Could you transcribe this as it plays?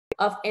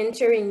of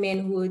entering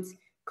manhood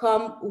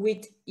come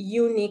with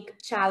unique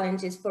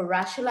challenges for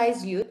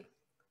racialized youth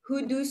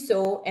who do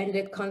so in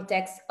the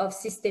context of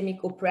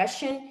systemic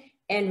oppression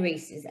and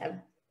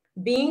racism.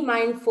 Being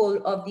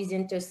mindful of this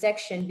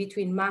intersection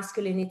between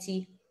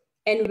masculinity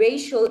and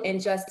racial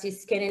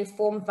injustice can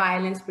inform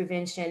violence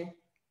prevention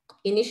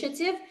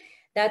initiatives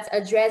that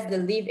address the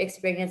lived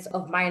experience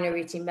of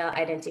minority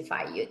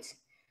male-identified youth.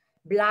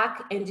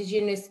 Black,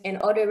 Indigenous, and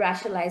other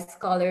racialized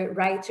scholars,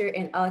 writers,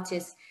 and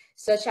artists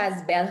such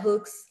as Bell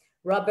Hooks,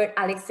 Robert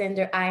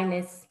Alexander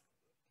Innes,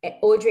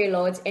 Audre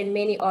Lorde, and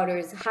many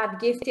others have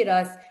gifted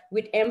us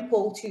with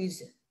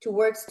impulses to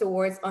work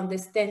towards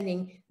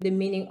understanding the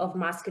meaning of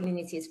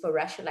masculinities for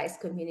racialized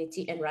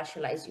community and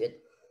racialized youth.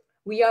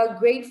 We are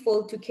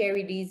grateful to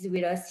carry these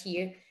with us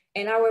here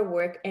in our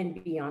work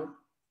and beyond.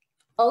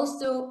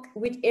 Also,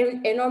 with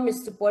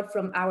enormous support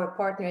from our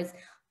partners,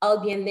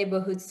 Albion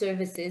Neighborhood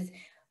Services,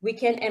 we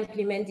can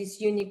implement this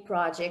unique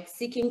project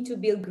seeking to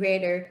build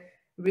greater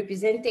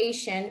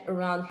representation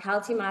around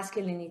healthy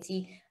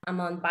masculinity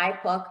among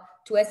BIPOC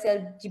to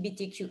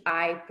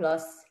LGBTQI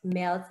plus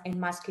males and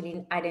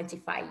masculine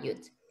identified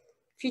youth.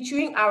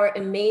 Featuring our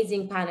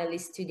amazing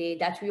panelists today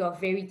that we are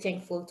very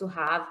thankful to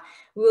have,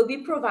 we will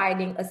be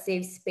providing a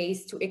safe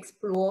space to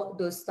explore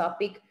those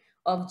topics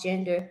of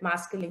gender,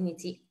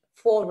 masculinity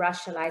for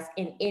racialized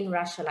and in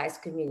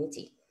racialized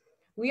community.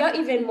 We are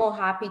even more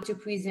happy to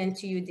present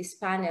to you this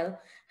panel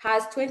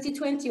as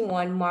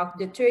 2021 marked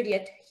the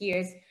 30th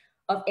years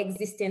of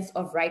existence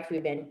of Right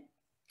Ribbon.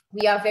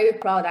 We are very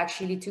proud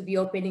actually to be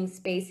opening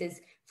spaces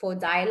for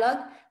dialogue,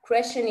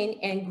 questioning,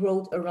 and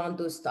growth around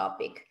those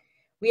topics.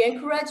 We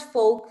encourage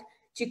folk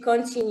to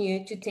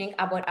continue to think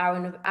about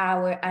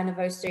our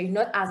anniversary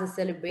not as a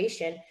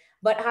celebration,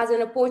 but as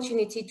an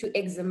opportunity to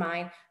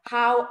examine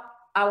how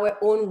our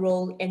own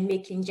role in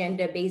making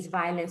gender-based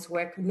violence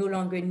work no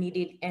longer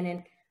needed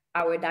in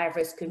our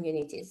diverse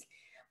communities.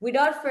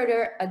 Without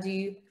further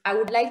ado, I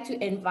would like to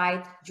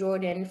invite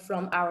Jordan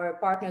from our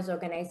partners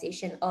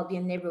organization,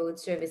 Albion Neighborhood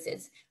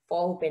Services,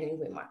 for opening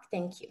remarks.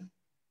 Thank you.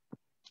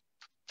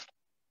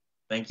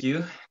 Thank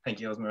you. Thank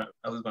you,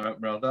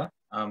 Esmeralda.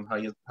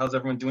 How's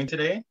everyone doing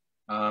today?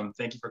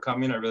 Thank you for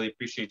coming. I really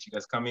appreciate you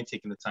guys coming,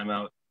 taking the time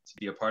out to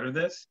be a part of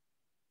this.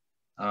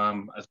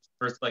 I'd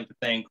first like to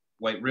thank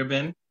White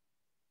Ribbon,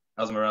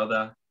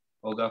 Esmeralda,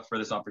 Olga for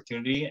this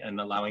opportunity and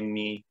allowing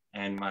me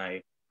and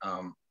my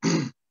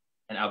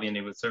and Albion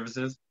Neighborhood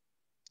Services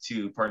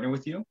to partner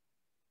with you.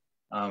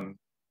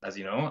 As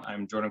you know,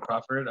 I'm Jordan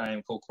Crawford. I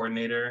am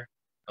co-coordinator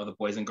of the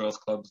Boys and Girls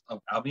Clubs of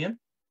Albion.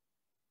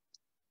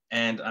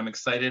 And I'm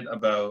excited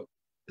about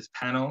this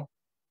panel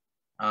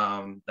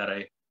that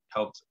I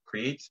helped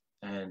create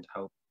and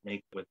help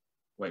make with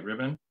White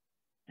Ribbon.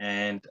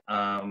 And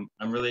I'm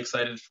really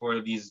excited for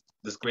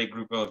this great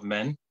group of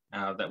men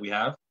that we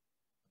have.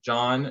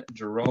 John,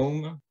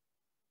 Jerome,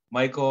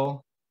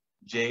 Michael,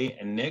 Jay,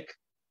 and Nick.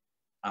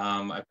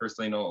 I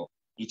personally know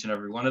each and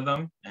every one of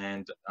them,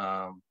 and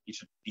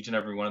each and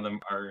every one of them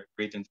are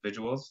great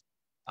individuals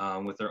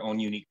with their own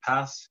unique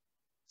paths,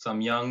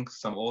 some young,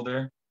 some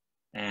older,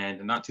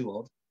 and not too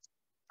old,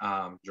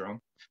 Jerome,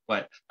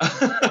 but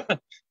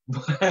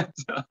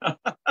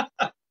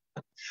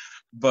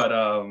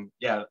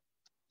yeah,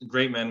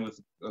 great men with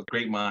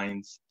great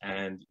minds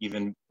and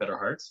even better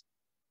hearts.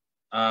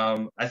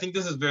 I think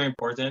this is very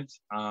important.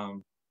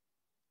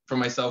 For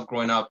myself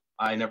growing up,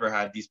 I never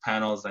had these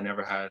panels. I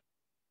never had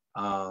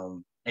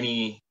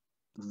any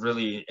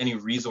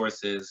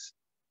resources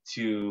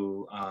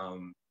to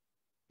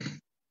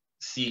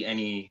see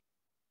any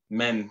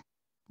men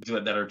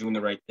that are doing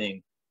the right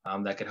thing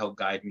that could help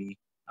guide me,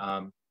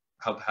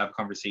 help have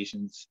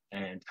conversations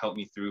and help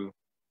me through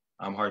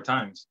hard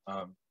times.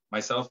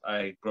 Myself,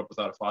 I grew up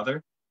without a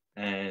father,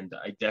 and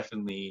I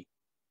definitely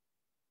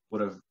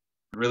would have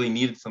really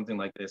needed something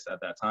like this at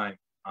that time.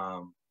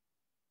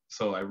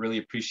 So I really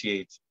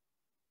appreciate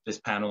this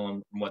panel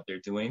and what they're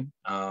doing.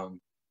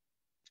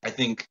 I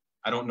think,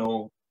 I don't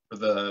know for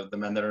the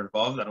men that are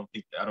involved,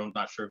 I'm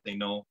not sure if they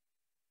know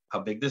how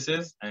big this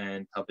is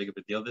and how big of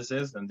a deal this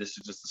is. And this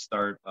is just the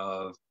start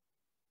of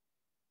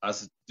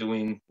us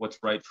doing what's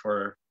right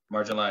for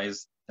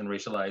marginalized and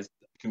racialized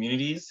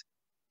communities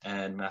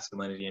and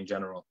masculinity in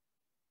general.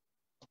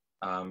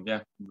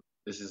 Yeah,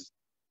 this is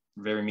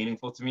very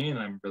meaningful to me, and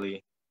I'm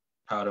really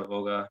proud of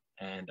Olga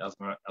and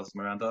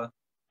Esmeralda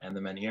and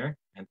the men here,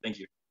 and thank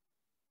you.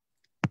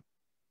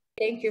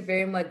 Thank you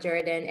very much,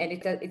 Jordan. And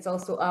it's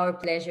also our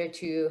pleasure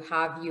to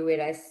have you with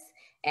us.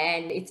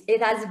 And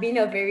it has been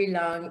a very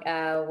long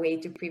way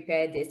to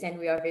prepare this. And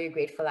we are very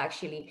grateful,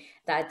 actually,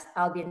 that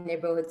Albion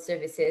Neighborhood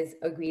Services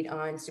agreed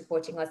on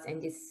supporting us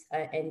in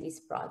this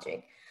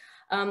project.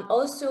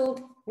 Also,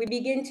 we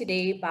begin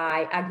today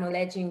by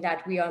acknowledging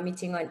that we are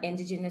meeting on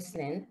Indigenous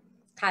land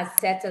as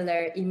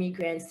settler,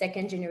 immigrant,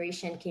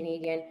 second-generation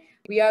Canadian.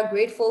 We are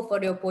grateful for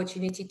the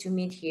opportunity to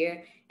meet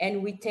here,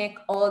 and we thank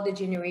all the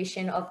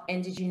generation of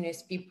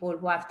Indigenous people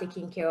who have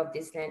taken care of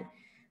this land.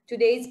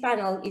 Today's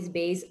panel is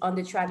based on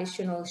the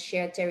traditional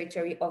shared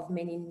territory of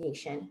many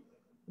nations.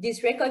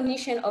 This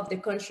recognition of the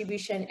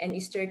contribution and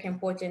historic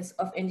importance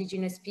of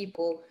Indigenous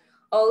people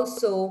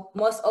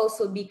must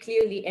also be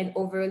clearly and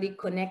overly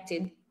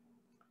connected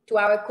to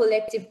our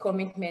collective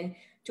commitment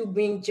to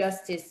bring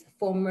justice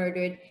for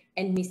murdered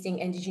and missing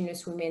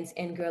Indigenous women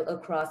and girls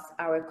across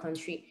our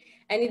country.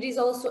 And it is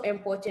also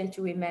important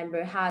to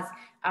remember, as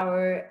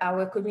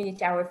our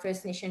community, our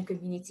First Nation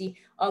community,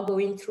 are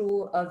going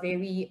through a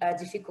very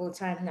difficult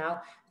time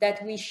now,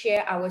 that we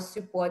share our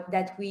support,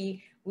 that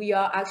we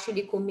are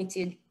actually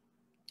committed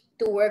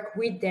to work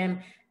with them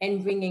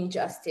and bringing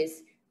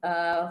justice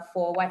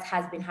for what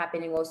has been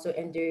happening also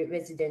in the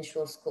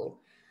residential school.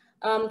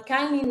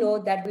 Kindly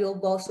note that we'll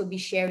also be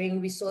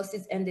sharing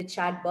resources in the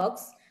chat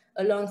box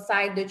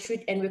alongside the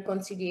Truth and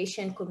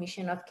Reconciliation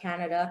Commission of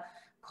Canada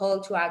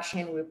Call to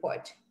Action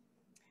report.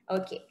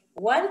 Okay,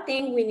 one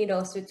thing we need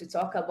also to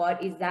talk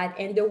about is that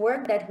in the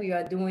work that we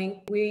are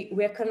doing, we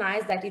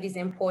recognize that it is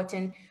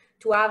important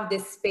to have the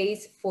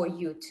space for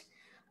youth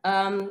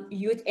and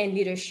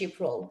leadership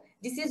role.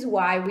 This is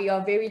why we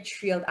are very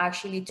thrilled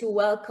actually to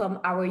welcome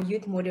our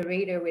youth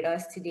moderator with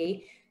us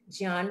today,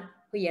 John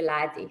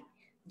Oyelade.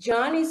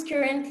 John is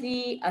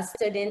currently a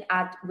student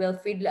at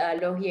Wilfrid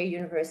Laurier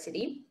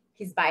University.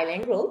 He's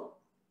bilingual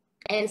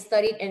and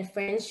studied in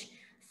French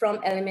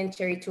from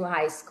elementary to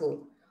high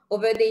school.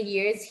 Over the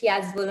years, he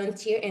has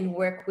volunteered and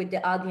worked with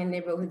the Albion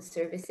Neighborhood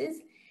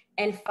Services.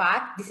 In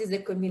fact, this is a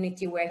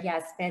community where he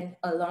has spent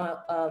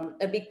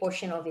a big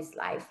portion of his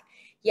life.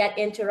 He had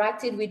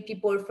interacted with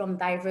people from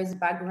diverse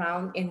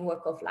backgrounds and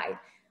walk of life.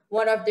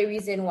 One of the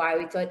reasons why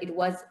we thought it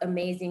was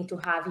amazing to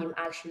have him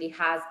actually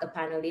as a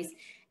panelist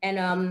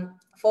and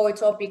for a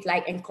topic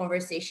like in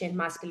conversation,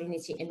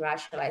 masculinity in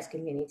racialized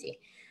community.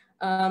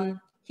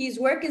 His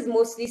work is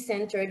mostly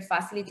centered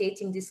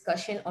facilitating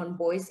discussion on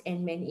boys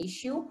and men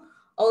issue.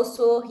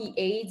 Also, he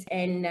aids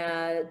in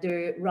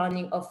the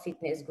running of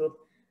fitness group.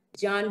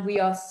 John, we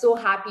are so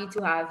happy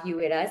to have you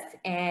with us.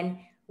 And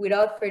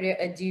without further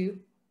ado,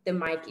 the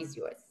mic is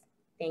yours.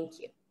 Thank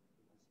you.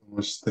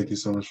 Thank you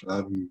so much for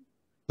having me.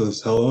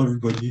 Hello,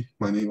 everybody.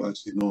 My name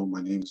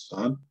is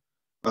John.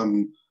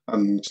 And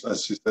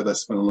as you said, I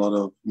spent a lot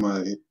of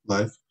my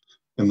life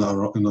in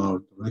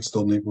our next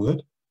door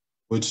neighborhood,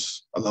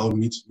 which allowed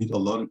me to meet a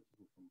lot of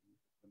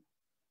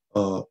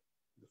people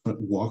from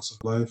different walks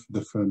of life,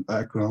 different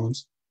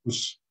backgrounds,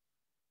 which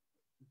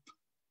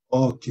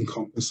all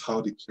encompass how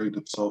they carry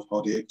themselves,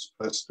 how they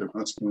express their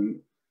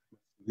masculinity,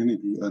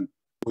 and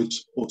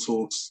which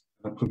also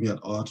put me at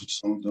odds with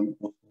some of them.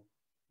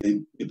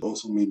 It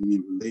also made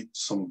me relate to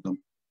some of them.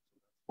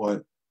 That's why I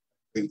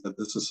think that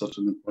this is such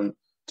an important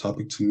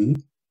topic to me,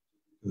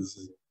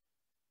 because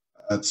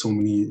I had so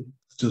many,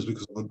 just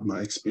because of my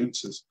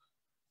experiences.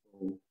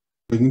 So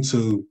bringing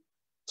to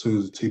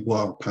the table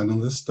our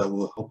panelists that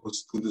will help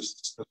us do this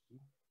discussion,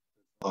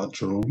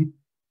 Jerome,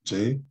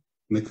 Jay,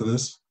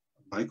 Nicholas,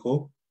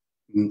 Michael.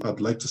 And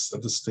I'd like to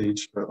set the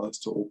stage for us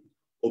to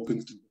open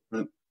to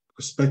different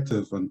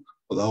perspectives and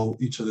allow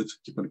each other to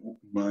keep an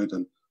open mind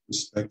and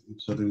respect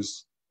each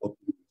other's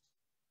opinions.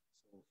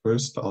 So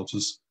first, I'll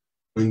just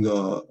bring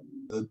the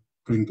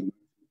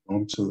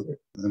microphone to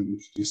and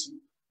introduce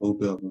a little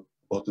bit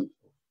about them.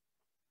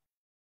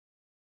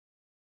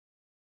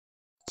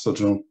 So,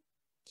 Jerome.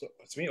 So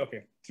it's me? Okay.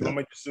 Do you want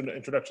me to just do the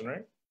introduction,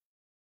 right?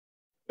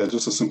 Yeah,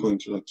 just a simple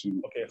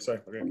introduction. Okay,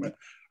 sorry. Okay. All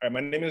right, my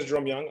name is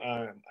Jerome Young.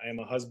 I am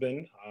a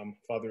husband,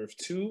 father of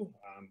two.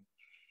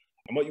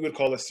 I'm what you would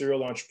call a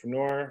serial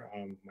entrepreneur.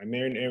 My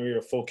main area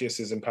of focus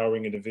is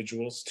empowering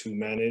individuals to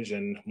manage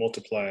and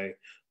multiply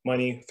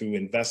money through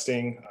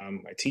investing.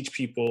 I teach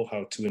people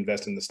how to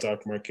invest in the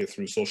stock market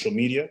through social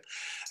media.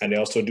 And I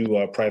also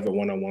do private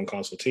one-on-one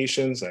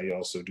consultations. I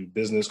also do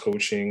business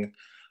coaching.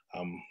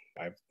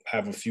 I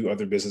have a few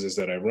other businesses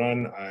that I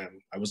run.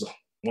 I was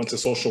once a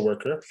social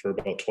worker for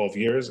about 12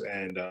 years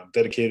and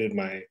dedicated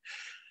a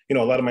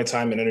lot of my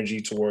time and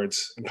energy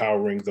towards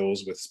empowering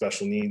those with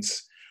special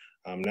needs.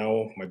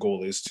 Now my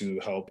goal is to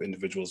help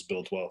individuals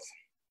build wealth.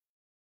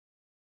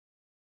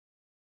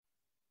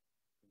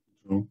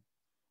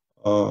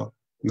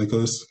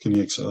 Nicholas, can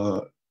you introduce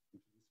yourself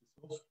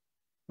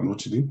and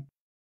what you do?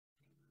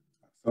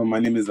 So my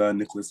name is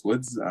Nicholas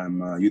Woods.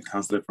 I'm a youth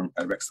counselor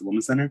at Racialized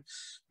Women's Center.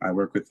 I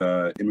work with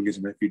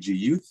immigration refugee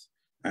youth,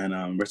 and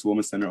Racialized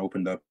Women's Center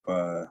opened up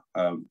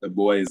the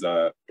boys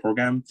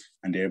program,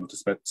 and they're able to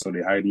so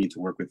they hired me to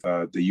work with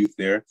the youth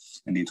there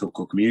in the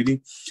Etobicoke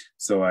community.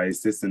 So I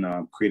assist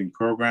in creating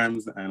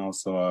programs and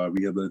also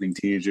rehabilitating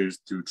teenagers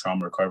through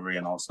trauma recovery,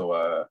 and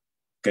also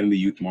getting the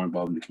youth more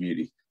involved in the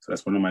community. So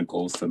that's one of my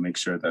goals, to make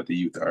sure that the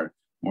youth are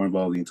more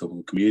involved in the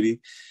Etobicoke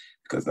community,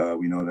 because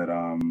we know that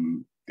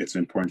it's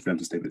important for them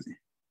to stay busy.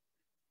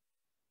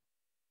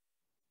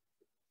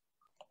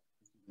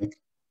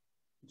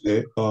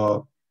 Jay,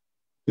 can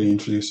you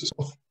introduce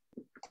yourself?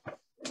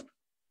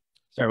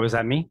 Sorry, was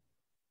that me?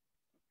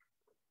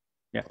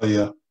 Yeah. Oh,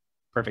 yeah.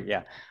 Perfect.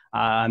 Yeah.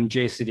 I'm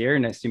Jay Sudhir.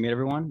 Nice to meet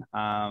everyone.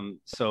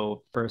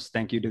 So first,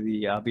 thank you to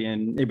the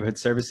Albion Neighborhood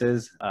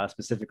Services,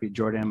 specifically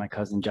Jordan and my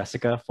cousin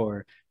Jessica,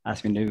 for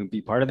asking me to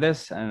be part of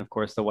this, and of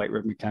course the White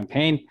Ribbon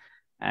Campaign.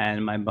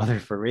 and my mother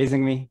for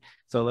raising me.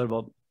 So a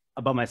little bit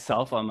about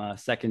myself. I'm a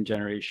second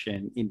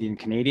generation Indian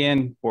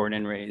Canadian, born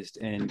and raised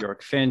in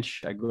York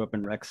Finch. I grew up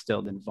in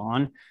Rexdale and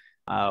Vaughan.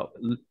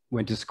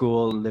 Went to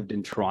school, lived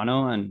in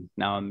Toronto, and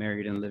now I'm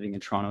married and living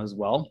in Toronto as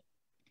well.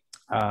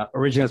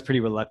 Originally, I was pretty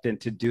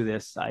reluctant to do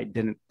this. I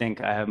didn't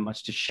think I have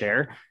much to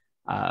share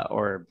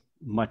or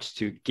much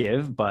to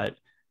give, but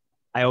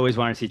I always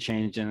wanted to see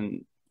change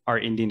in our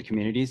Indian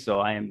community. So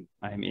I am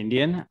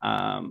Indian,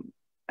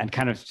 and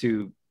kind of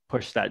to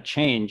push that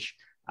change,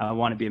 I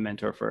want to be a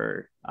mentor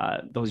for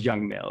those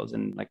young males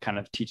and like kind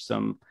of teach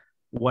them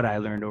what I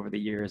learned over the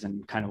years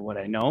and kind of what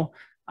I know.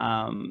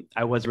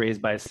 I was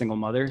raised by a single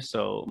mother.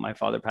 So my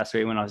father passed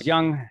away when I was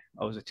young.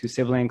 I was with two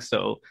siblings.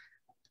 So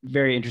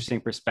very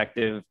interesting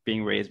perspective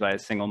being raised by a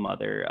single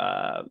mother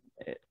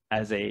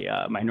as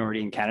a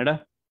minority in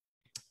Canada.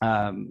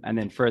 And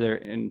then further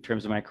in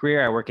terms of my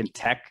career, I work in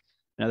tech,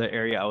 another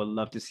area I would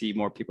love to see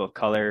more people of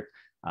color,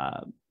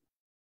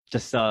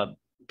 just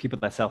people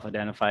that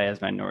self-identify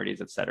as minorities,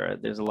 et cetera.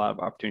 There's a lot of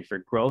opportunity for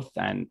growth,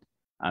 and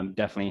I'm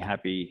definitely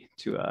happy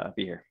to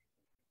be here.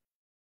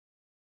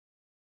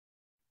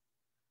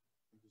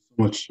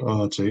 Thank you so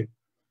much, Jay.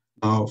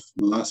 Now,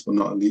 last but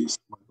not least,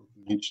 Michael,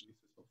 can you introduce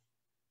yourself?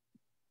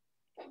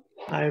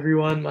 Hi,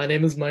 everyone. My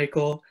name is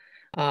Michael.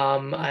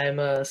 I am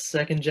a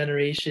second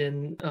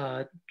generation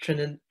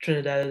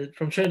Trinidad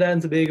from Trinidad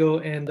and Tobago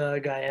and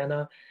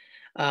Guyana,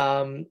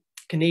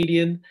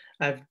 Canadian.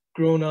 I've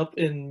grown up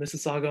in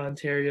Mississauga,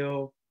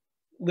 Ontario,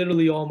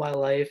 literally all my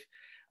life.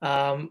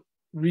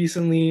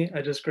 Recently,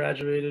 I just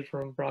graduated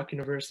from Brock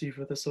University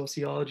with a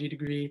sociology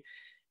degree,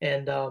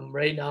 and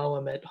right now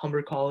I'm at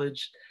Humber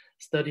College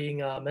studying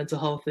mental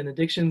health and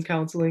addictions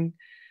counseling.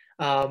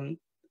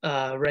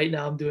 Right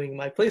now I'm doing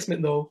my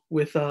placement though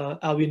with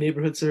Albion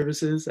Neighborhood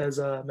Services as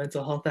a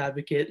mental health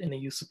advocate and a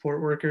youth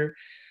support worker.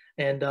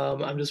 And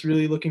I'm just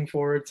really looking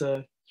forward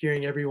to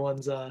hearing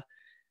everyone's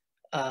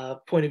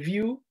point of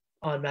view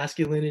on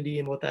masculinity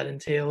and what that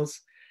entails.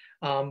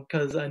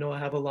 Because I know I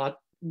have a lot,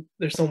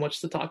 there's so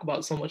much to talk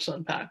about, so much to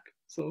unpack.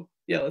 So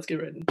yeah, let's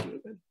get right into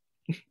it, man.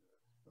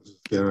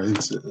 Get right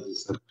into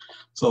it.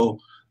 So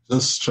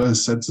just try and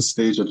set the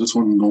stage. I just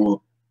want to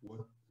know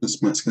what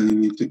this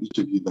masculinity to each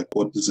of you, like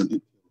what does it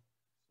entail?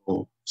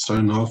 So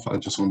starting off, I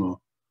just want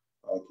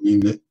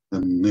to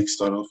Nick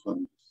start off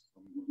and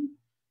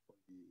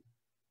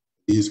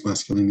his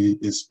masculinity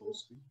is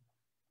supposed to be.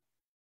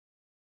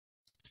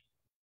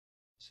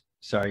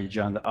 Sorry,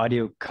 John, the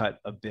audio cut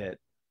a bit.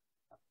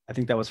 I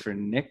think that was for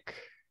Nick.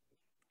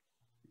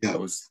 Yeah, That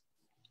was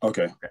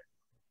okay.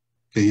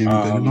 Can you hear me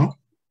better now?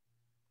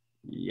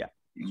 Yeah.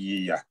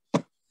 Yeah.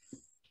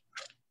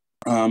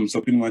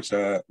 So pretty much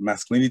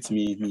masculinity to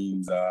me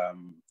means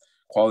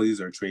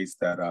qualities or traits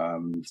that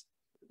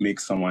make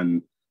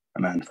someone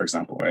a man, for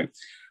example, right?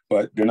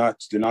 But they're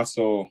not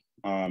so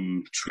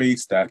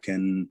traits that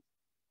can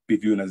be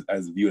viewed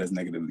as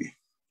negatively.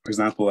 For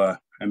example,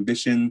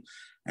 ambition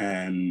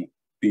and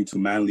being too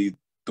manly,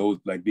 those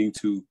like being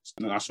too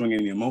not showing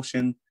any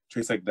emotion,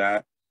 traits like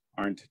that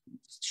aren't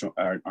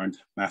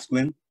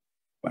masculine,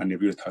 and they're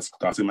viewed as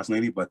toxic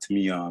masculinity. But to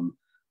me,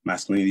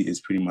 masculinity is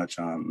pretty much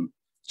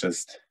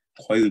just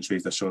qualities and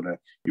traits that show that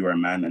you are a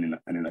man and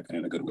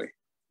in a good way.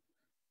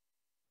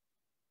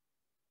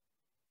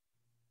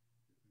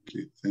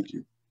 Okay, thank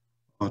you.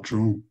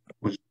 Jerome,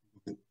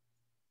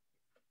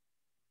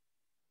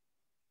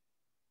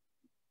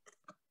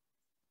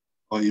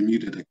 oh, you're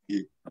muted. I can hear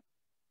you.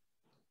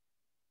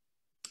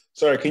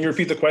 Sorry, can you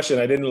repeat the question?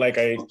 I didn't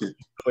Okay.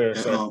 clear.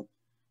 Sorry.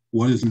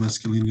 What is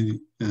masculinity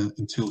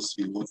entails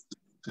to you? What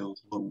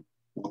entails?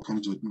 What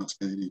comes with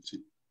masculinity to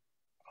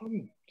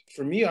you?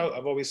 For me,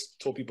 I've always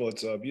told people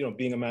it's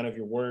being a man of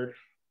your word,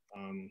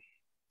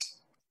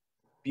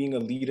 being a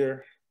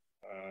leader,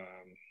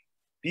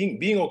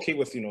 being okay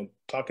with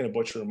talking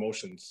about your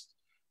emotions,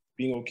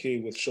 being okay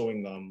with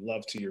showing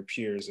love to your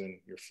peers and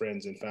your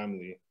friends and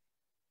family.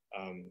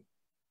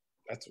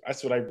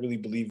 That's what I really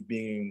believe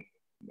being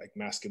like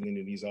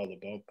masculinity is all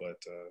about.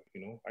 But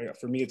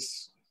for me,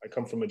 I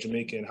come from a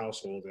Jamaican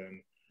household,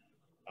 and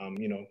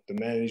the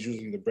man is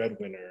usually the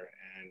breadwinner,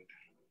 and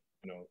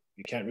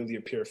you can't really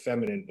appear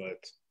feminine,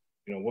 but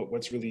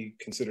what's really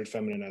considered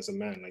feminine as a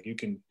man? Like, you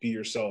can be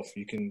yourself,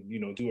 you can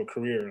do a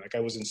career. Like, I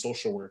was in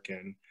social work,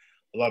 and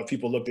a lot of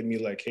people looked at me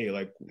like, hey,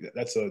 like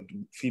that's a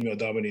female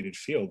dominated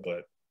field,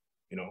 but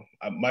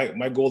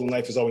my goal in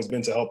life has always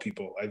been to help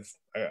people.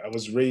 I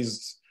was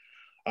raised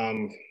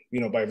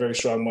by a very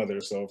strong mother,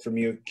 so for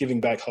me,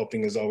 giving back,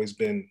 helping has always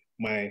been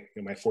my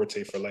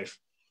forte for life.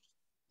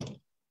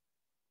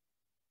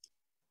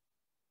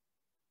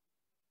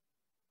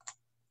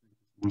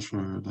 Much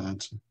for the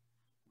answer,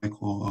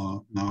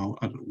 Michael. Now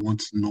I want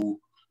to know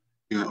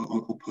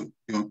I'll put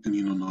your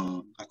opinion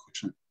on that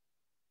question.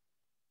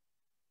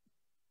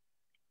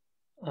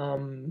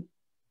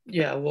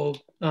 Yeah, well,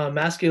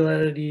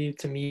 masculinity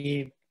to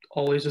me,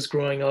 always just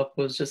growing up,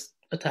 was just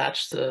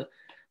attached to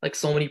like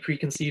so many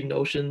preconceived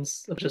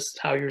notions of just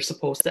how you're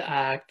supposed to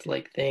act,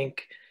 like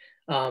think,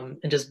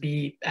 and just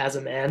be as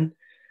a man.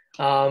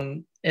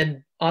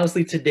 And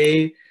honestly,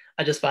 today,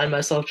 I just find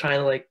myself trying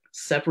to like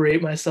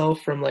separate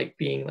myself from like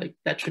being like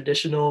that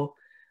traditional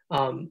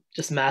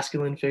just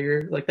masculine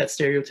figure, like that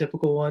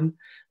stereotypical one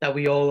that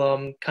we all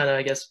kind of,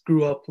 I guess,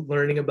 grew up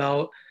learning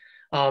about.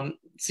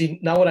 See,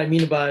 now what I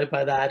mean by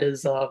that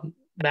is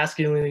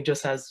masculinity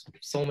just has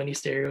so many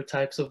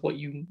stereotypes of what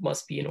you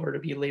must be in order to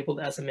be labeled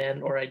as a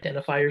man or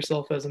identify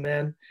yourself as a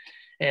man.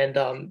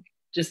 And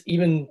just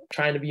even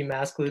trying to be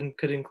masculine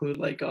could include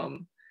like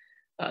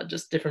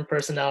just different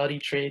personality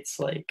traits,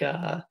 like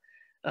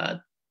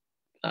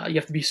you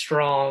have to be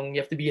strong, you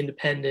have to be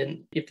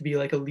independent, you have to be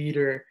like a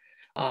leader,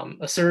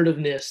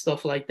 assertiveness,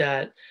 stuff like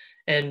that.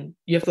 And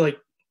you have to like,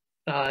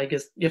 I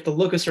guess you have to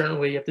look a certain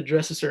way, you have to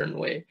dress a certain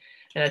way.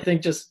 And I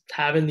think just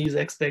having these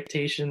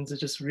expectations, it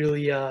just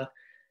really, it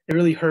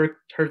really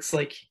hurts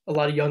like a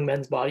lot of young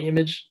men's body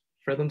image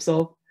for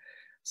themselves.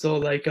 So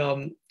like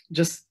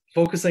just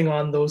focusing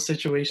on those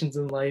situations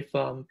in life,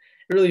 it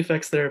really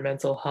affects their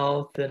mental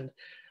health.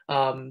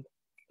 And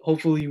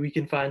hopefully we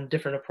can find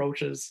different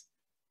approaches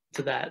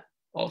to that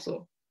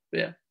also. But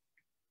yeah.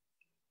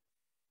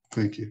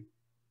 Thank you.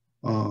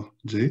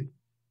 Jay?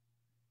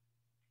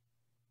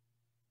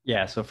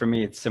 Yeah, so for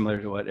me, it's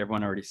similar to what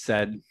everyone already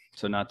said.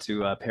 So not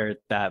to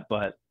parrot that,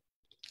 but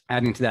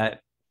adding to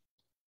that,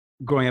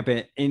 growing up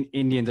in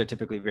Indians are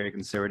typically very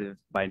conservative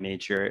by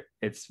nature.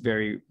 It's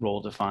very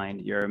role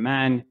defined. You're a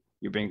man,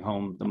 you bring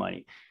home the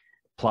money.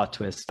 Plot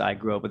twist, I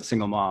grew up with a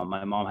single mom.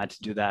 My mom had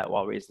to do that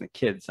while raising the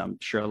kids. I'm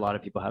sure a lot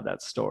of people have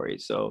that story.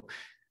 So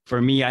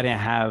for me, I didn't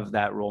have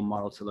that role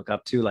model to look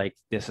up to. Like,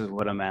 this is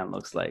what a man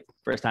looks like.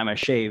 First time I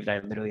shaved, I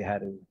literally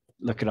had to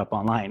look it up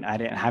online. I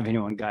didn't have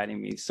anyone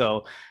guiding me.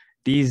 So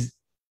these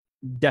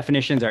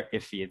definitions are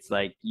iffy. It's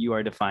like, you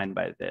are defined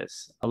by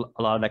this. A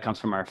lot of that comes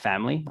from our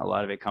family. A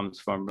lot of it comes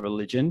from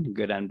religion,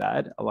 good and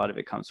bad. A lot of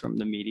it comes from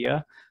the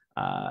media.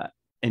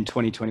 In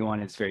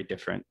 2021, it's very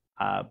different.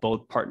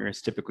 Both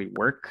partners typically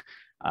work,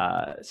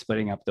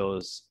 splitting up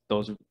the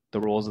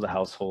roles of the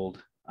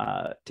household,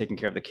 taking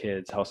care of the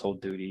kids,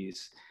 household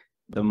duties,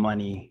 the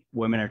money.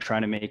 Women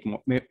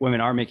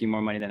are making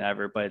more money than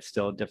ever, but it's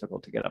still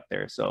difficult to get up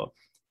there. So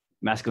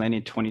masculinity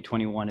in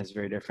 2021 is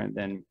very different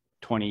than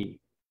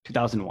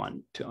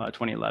 2001 to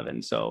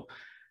 2011. So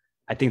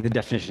I think the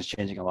definition is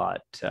changing a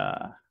lot.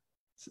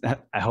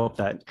 I hope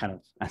that kind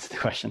of answers the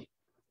question.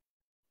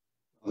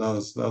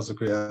 That was a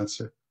great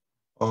answer.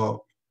 From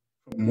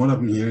what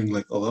I'm hearing,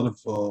 like a lot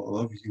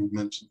of you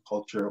mentioned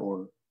culture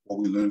or what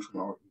we learn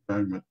from our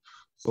environment.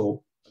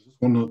 So I just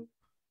want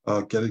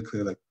to get it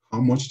clear, like how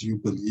much do you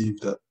believe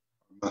that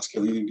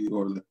masculinity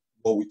or like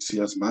what we see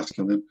as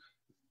masculine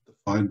is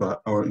defined by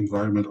our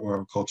environment or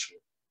our culture?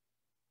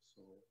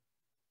 So,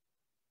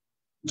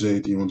 Jay,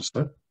 do you want to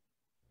start?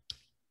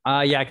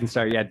 Yeah, I can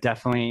start. Yeah,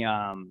 definitely.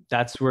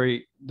 That's where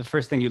the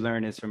first thing you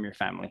learn is from your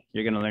family.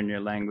 You're going to learn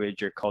your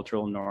language, your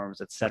cultural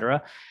norms,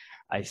 etc.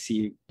 You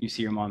see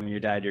your mom and your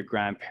dad, your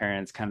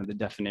grandparents, kind of the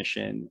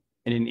definition.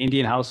 In an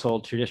Indian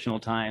household, traditional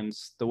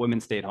times, the women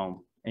stayed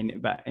home in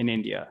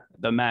India.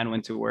 The man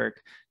went to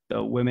work.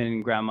 The women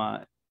and grandma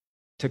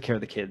took care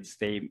of the kids.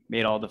 They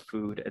made all the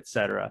food,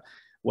 etc.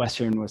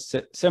 Western was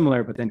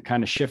similar, but then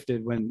kind of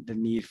shifted when the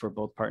need for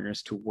both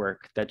partners to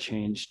work, that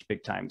changed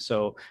big time.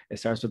 So it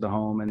starts with the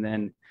home, and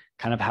then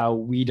kind of how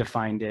we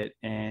defined it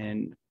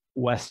in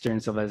Western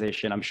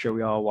civilization. I'm sure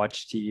we all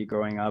watched TV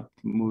growing up,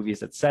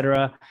 movies,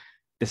 etc.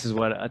 This is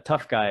what a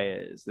tough guy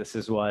is. This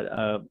is what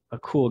a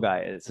cool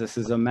guy is. This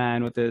is a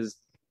man with his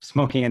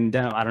smoking and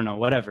denim, I don't know,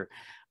 whatever.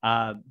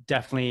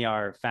 Definitely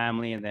our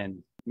family, and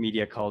then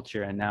media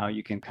culture, and now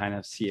you can kind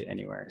of see it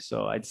anywhere.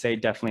 So I'd say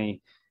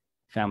definitely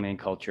family and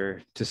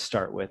culture to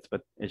start with,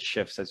 but it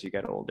shifts as you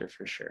get older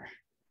for sure.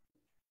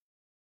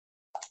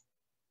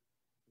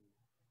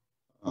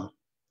 That's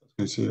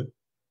good to see it.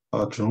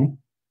 Jerome,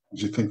 what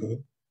did you think of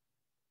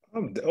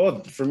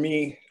it? For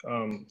me,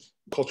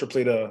 culture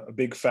played a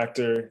big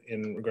factor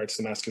in regards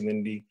to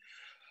masculinity.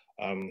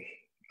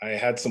 I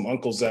had some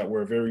uncles that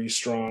were very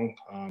strong.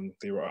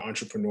 They were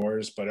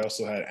entrepreneurs, but I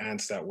also had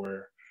aunts that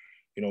were,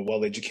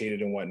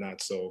 well-educated and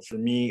whatnot. So for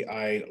me,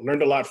 I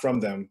learned a lot from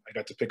them. I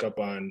got to pick up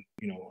on,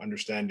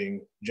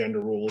 understanding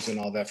gender roles and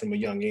all that from a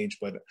young age.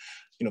 But,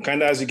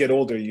 kind of as you get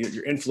older,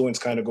 your influence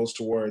kind of goes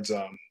towards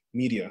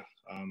media.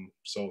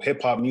 So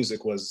hip hop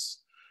music was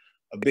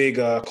a big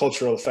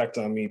cultural effect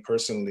on me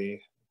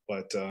personally.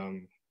 But,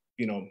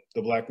 the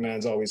black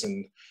man's always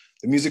in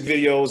the music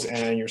videos,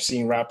 and you're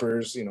seeing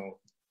rappers,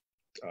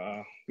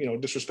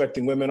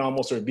 disrespecting women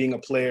almost, or being a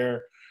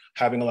player,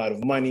 having a lot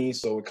of money.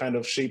 So it kind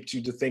of shaped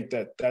you to think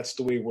that that's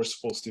the way we're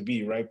supposed to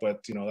be, right?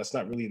 But that's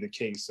not really the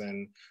case.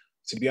 And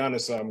to be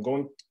honest,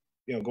 going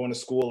to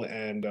school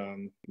and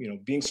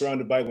being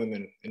surrounded by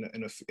women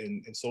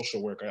in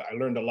social work, I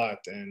learned a lot,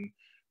 and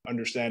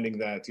understanding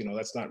that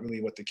that's not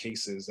really what the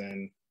case is,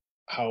 and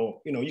how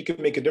you can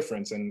make a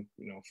difference. And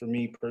for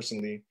me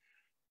personally,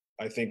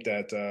 I think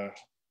that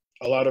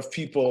a lot of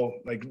people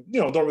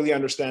don't really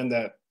understand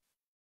that.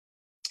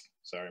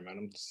 Sorry, man,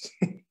 I'm just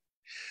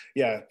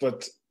yeah,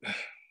 but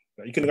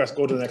you can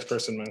go to the next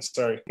person, man.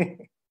 Sorry.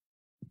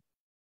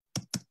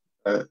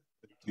 Thank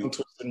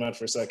twisted man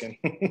for a second.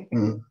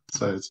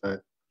 Sorry.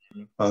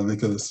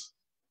 Nicholas.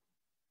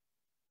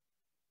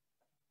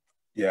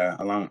 Yeah,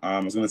 I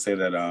was gonna say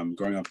that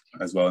growing up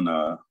as well in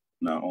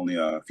not only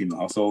a female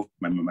household,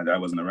 my dad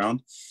wasn't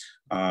around.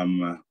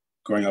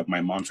 Growing up, my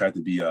mom tried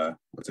to be the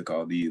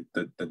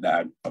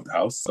dad of the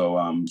house.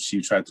 So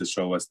she tried to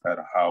show us that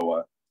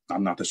how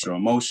not to show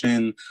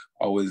emotion,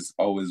 always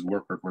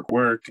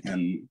work,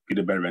 and be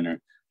the breadwinner.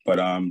 But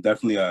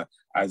definitely,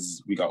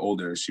 as we got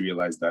older, she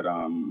realized that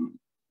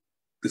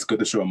it's good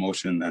to show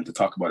emotion and to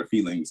talk about our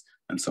feelings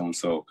and so on.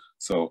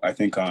 So I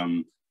think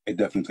it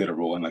definitely played a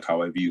role in like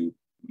how I view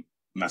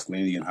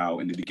masculinity, and how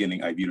in the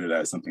beginning I viewed it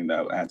as something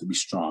that I had to be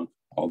strong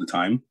all the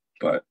time.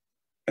 But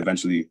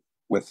eventually,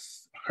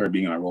 with her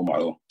being my role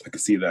model, I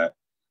could see that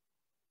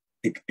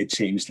it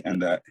changed,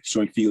 and that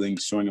showing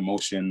feelings, showing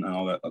emotion, and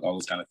all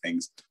those kind of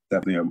things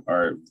definitely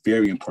are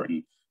very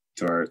important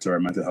to our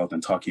mental health,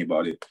 and talking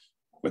about it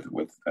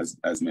with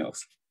as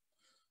males.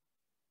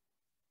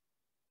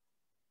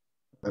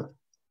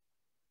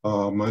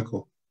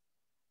 Michael.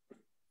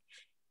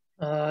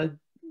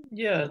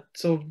 Yeah,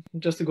 so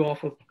just to go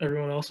off what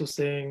everyone else was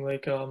saying,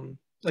 like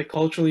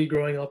culturally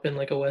growing up in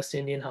like a West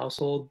Indian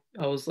household,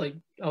 I was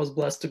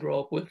blessed to grow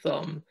up with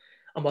a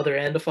mother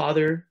and a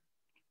father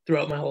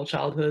throughout my whole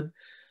childhood.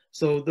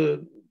 So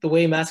the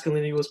way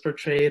masculinity was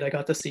portrayed, I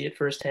got to see it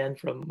firsthand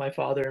from my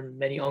father and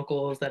many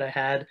uncles that I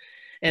had.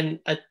 And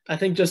I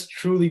think just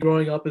truly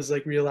growing up is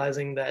like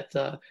realizing that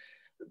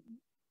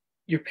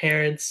your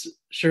parents,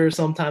 sure,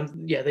 sometimes,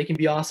 yeah, they can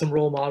be awesome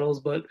role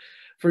models, but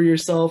for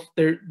yourself,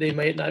 they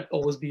might not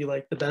always be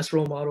like the best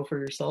role model for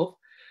yourself.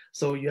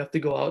 So you have to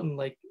go out and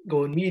like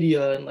go in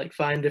media and like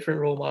find different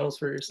role models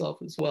for yourself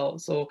as well.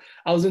 So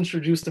I was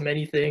introduced to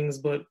many things,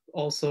 but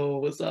also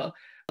was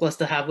blessed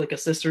to have like a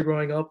sister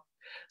growing up.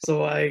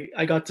 So I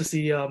got to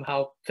see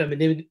how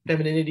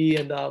femininity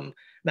and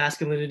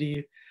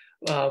masculinity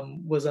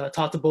was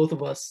taught to both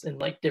of us in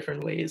like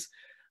different ways.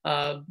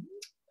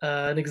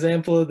 An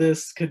example of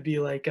this could be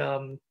like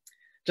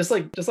just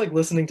like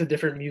listening to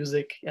different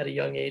music at a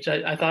young age.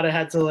 I thought I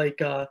had to like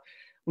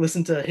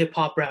listen to hip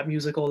hop rap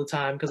music all the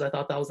time because I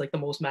thought that was like the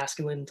most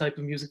masculine type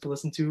of music to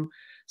listen to.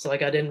 So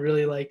like I didn't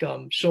really like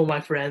show my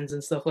friends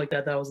and stuff like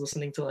that I was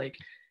listening to like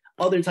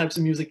other types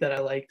of music that I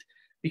liked,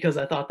 because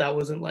I thought that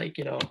wasn't like,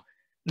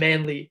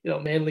 manly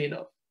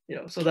enough.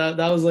 So that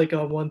was like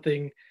one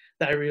thing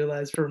that I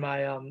realized for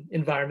my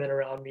environment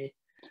around me.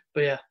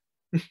 But yeah.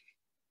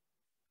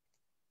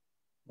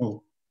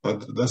 Oh,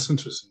 but that's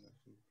interesting.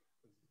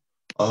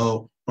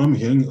 What I'm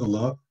hearing a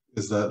lot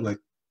is that like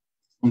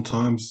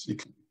sometimes it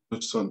can be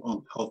pushed an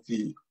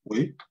unhealthy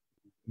way,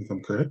 if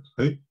I'm correct,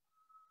 right?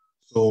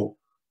 So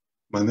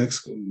my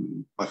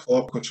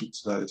follow-up question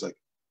to that is like,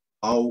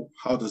 how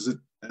does it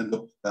end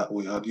up that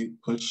way? How do you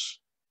push?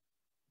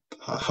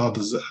 How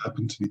does it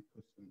happen to be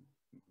pushed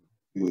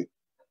in a way?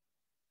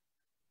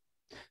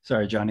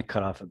 Sorry, Johnny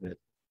cut off a bit.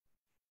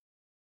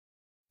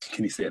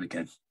 Can you say it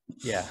again?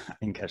 Yeah, I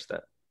didn't catch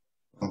that.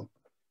 Oh,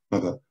 my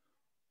bad.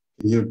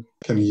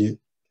 Can you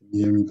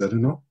hear me better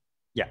now?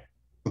 Yeah.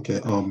 Okay.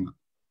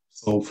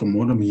 So from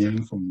what I'm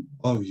hearing from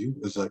all of you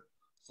is like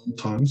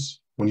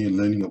sometimes when you're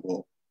learning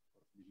about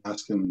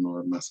masculine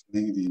or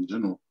masculinity in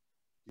general,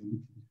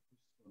 in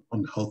an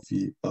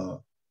unhealthy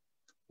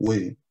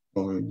way,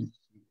 or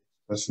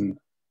expressing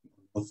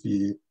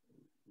unhealthy,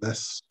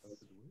 less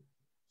healthy way.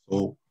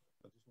 So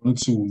I just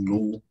wanted to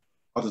know,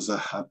 how does that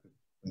happen?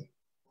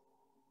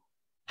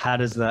 How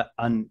does the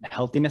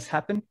unhealthiness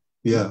happen?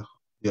 Yeah.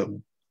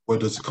 Where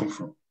does it come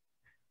from?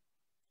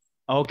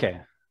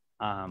 Okay.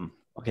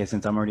 Okay,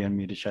 since I'm already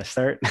unmuted, should I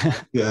start?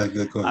 Yeah,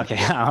 go ahead.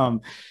 Okay.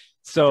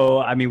 So,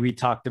 I mean, we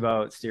talked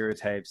about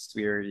stereotypes.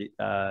 We already,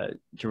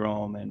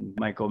 Jerome and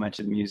Michael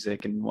mentioned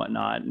music and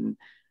whatnot. And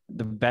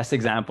the best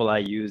example I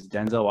used,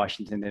 Denzel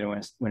Washington didn't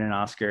win an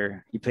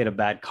Oscar. He played a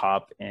bad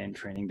cop in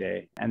Training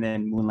Day. And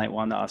then Moonlight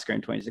won the Oscar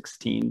in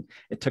 2016.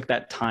 It took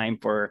that time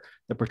for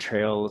the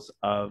portrayals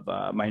of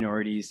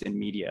minorities in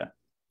media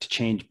to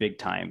change big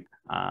time.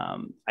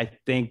 I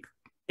think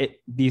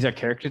these are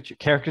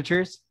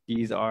caricatures.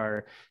 These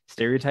are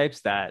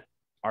stereotypes that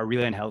are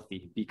really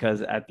unhealthy,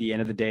 because at the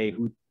end of the day,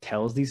 who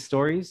tells these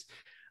stories?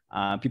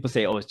 People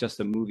say, oh, it's just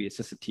a movie, it's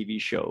just a TV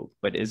show.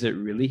 But is it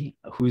really?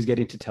 Who's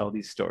getting to tell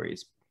these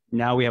stories?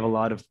 Now we have a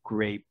lot of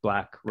great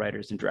Black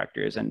writers and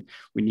directors, and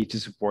we need to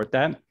support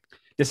that.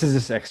 This is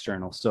just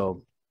external.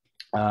 So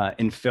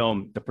in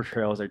film, the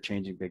portrayals are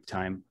changing big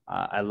time.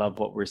 I love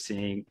what we're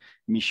seeing.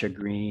 Misha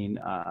Green,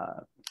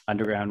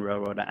 Underground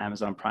Railroad,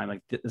 Amazon Prime,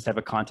 like this type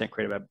of content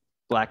created by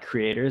Black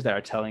creators that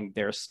are telling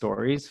their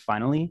stories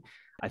finally.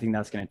 I think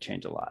that's going to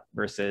change a lot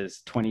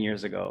versus 20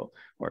 years ago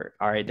where,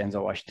 all right,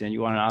 Denzel Washington,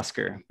 you won an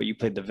Oscar, but you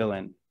played the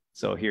villain.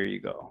 So here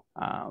you go.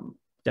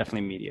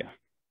 Definitely media.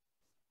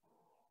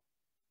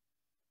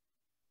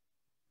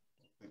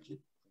 Thank you.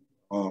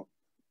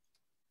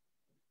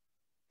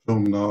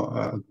 Now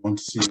I want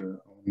to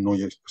know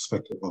your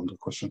perspective on the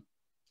question.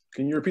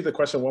 Can you repeat the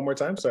question one more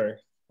time? Sorry.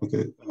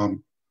 Okay.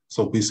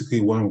 So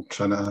basically what I'm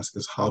trying to ask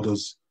is, how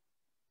does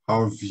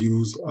our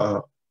views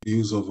of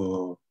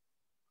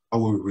how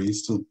we're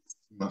raised to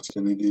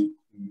masculinity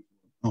in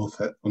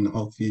an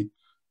unhealthy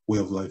way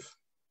of life.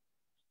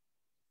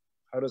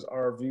 How does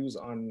our views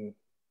on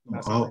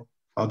How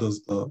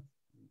does the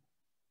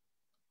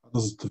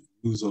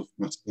views of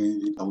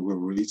masculinity that we're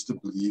raised to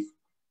believe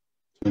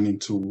turn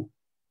into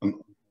an...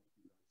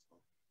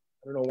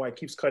 I don't know why it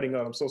keeps cutting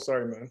out. I'm so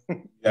sorry, man.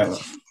 Yeah,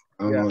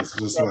 I don't know. It's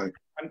just like...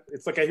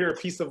 It's like I hear a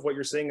piece of what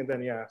you're saying and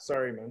then, yeah,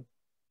 sorry, man.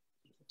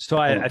 So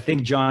I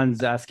think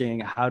John's asking,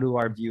 how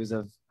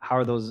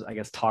are those, I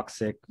guess,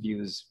 toxic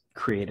views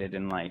created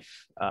in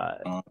life?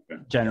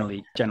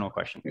 General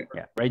question.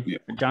 Yeah, right, yeah.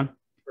 John?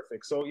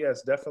 Perfect. So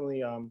yes,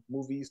 definitely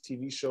movies,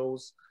 TV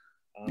shows.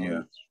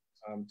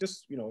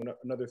 Just, you know,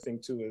 another thing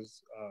too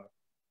is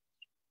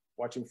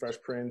watching Fresh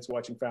Prince,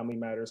 watching Family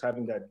Matters,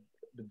 having the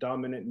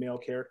dominant male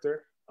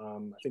character. I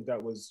think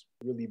that was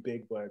really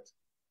big, but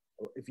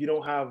if you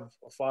don't have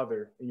a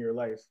father in your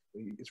life,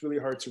 it's really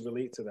hard to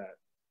relate to that.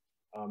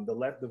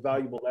 The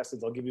valuable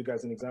lessons, I'll give you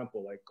guys an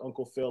example, like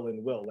Uncle Phil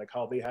and Will, like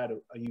how they had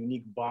a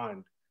unique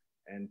bond,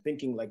 and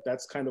thinking like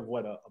that's kind of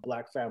what a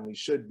Black family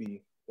should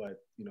be. But,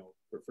 you know,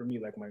 for me,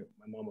 like my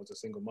mom was a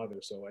single mother,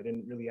 so I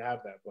didn't really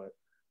have that. But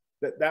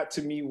that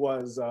to me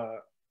was,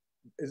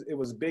 it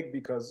was big,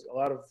 because a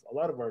lot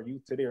of our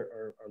youth today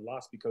are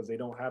lost because they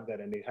don't have that,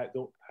 and they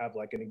don't have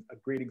like a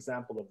great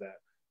example of that.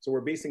 So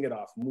we're basing it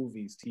off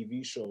movies,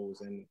 TV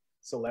shows, and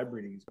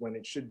celebrities, when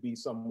it should be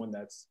someone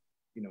that's,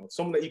 you know,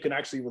 someone that you can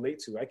actually relate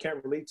to. I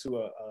can't relate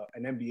to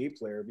an NBA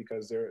player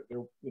because they're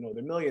you know,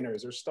 they're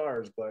millionaires, they're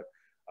stars, but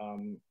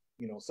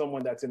you know,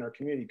 someone that's in our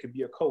community could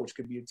be a coach,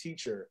 could be a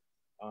teacher.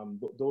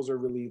 Those are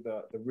really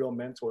the real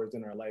mentors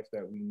in our life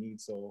that we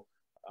need. So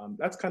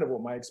that's kind of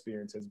what my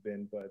experience has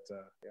been, but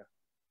yeah.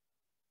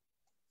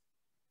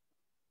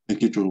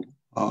 Thank you,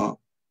 Joe.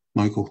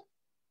 Michael.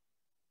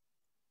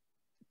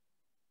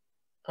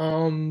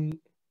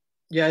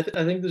 Yeah,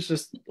 I think this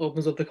just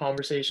opens up the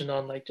conversation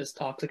on like just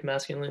toxic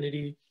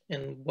masculinity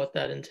and what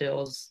that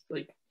entails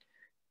like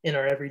in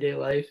our everyday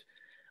life.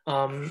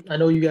 I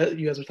know you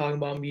guys were talking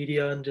about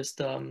media and just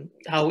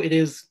how it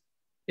is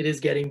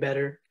getting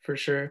better for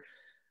sure,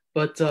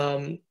 but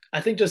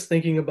I think just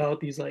thinking about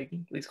these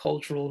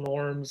cultural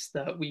norms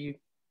that we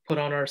put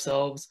on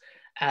ourselves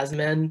as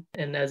men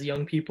and as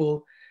young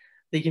people,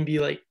 they can be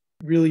like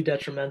really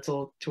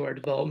detrimental to our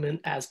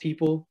development as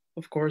people,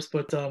 of course,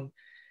 but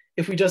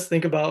if we just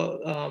think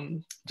about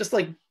just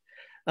like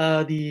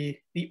the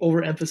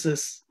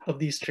overemphasis of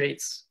these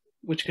traits,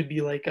 which could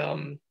be like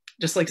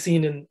just like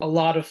seen in a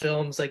lot of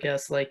films, I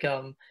guess, like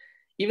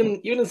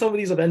even in some of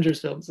these Avengers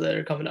films that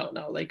are coming out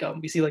now, like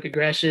we see like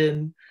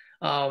aggression,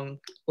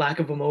 lack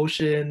of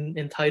emotion,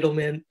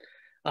 entitlement,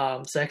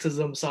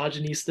 sexism,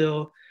 misogyny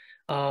still.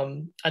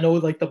 I know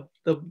like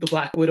the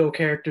Black Widow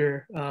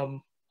character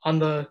on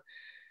the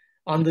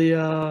I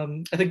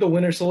think the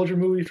Winter Soldier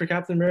movie for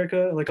Captain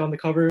America, like on the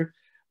cover,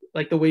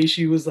 like the way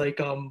she was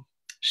like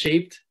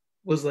shaped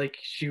was like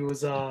she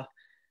was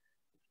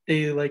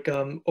they like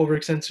over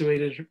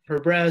accentuated her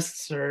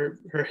breasts, her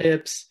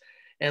hips,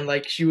 and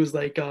like she was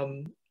like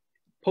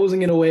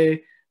posing in a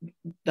way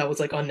that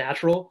was like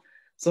unnatural.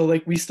 So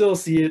like we still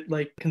see it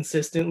like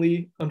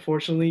consistently,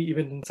 unfortunately,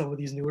 even in some of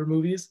these newer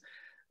movies.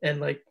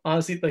 And like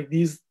honestly, like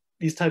these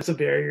types of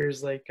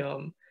barriers, like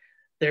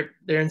they're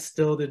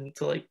instilled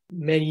into like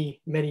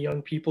many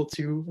young people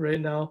too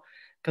right now,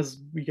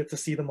 because we get to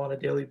see them on a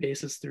daily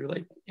basis through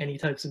like any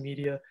types of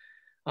media.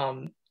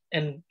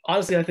 And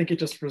honestly, I think it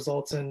just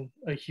results in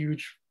a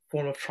huge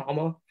form of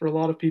trauma for a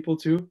lot of people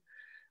too.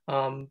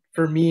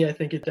 For me, I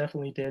think it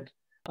definitely did,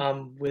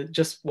 with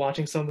just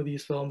watching some of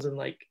these films and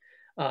like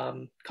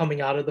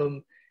coming out of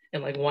them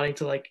and like wanting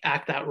to like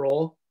act that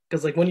role.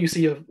 Because like when you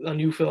see a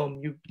new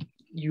film,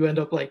 you end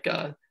up like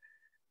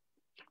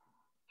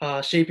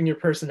shaping your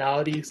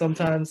personality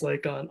sometimes,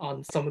 like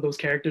on some of those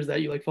characters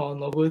that you like fall in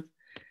love with.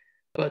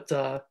 But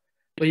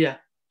yeah.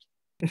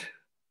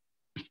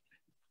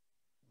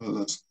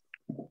 That's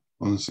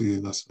honestly,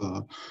 that's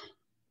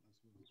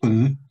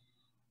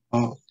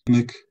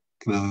Nick,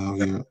 can I have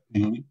your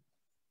opinion?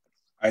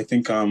 I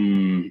think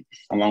along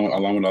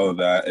with all of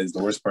that is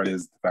the worst part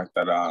is the fact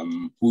that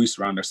who we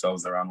surround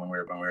ourselves around when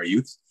we're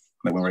youth,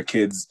 like when we're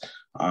kids,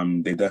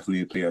 they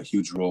definitely play a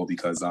huge role,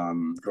 because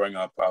growing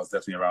up I was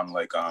definitely around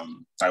like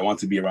I want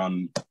to be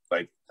around,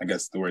 like, I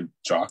guess the word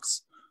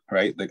jocks,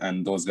 right? Like,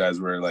 and those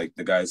guys were like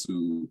the guys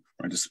who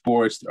were into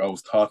sports, they're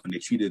always tough and they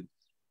treated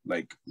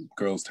like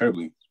girls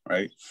terribly,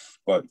 right?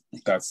 But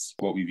that's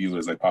what we view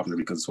as like popular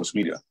because of social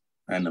media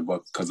and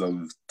because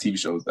of TV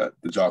shows, that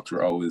the jocks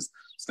were always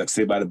like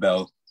Saved by the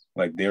Bell,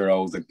 like they were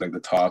always like the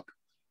top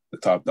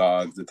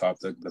dogs,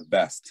 the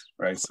best,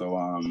 right? So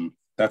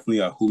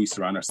definitely who we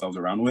surround ourselves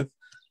around with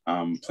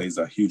plays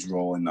a huge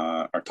role in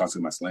our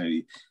toxic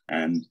masculinity.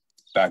 And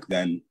back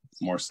then,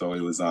 more so,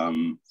 it was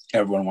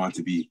everyone wanted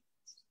to be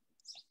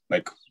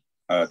like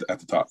at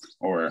the top,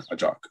 or a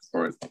jock,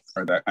 or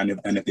that,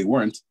 and if they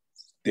weren't,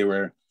 they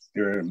were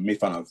made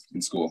fun of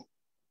in school,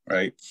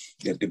 right?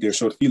 If they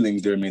showed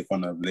feelings, they were made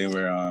fun of.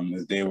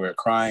 If they were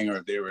crying, or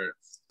if they were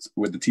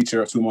with the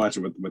teacher too much,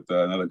 or with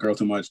another girl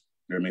too much,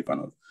 they were made fun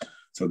of.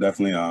 So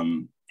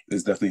definitely,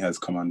 this definitely has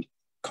come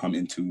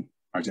into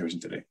our generation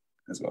today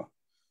as well.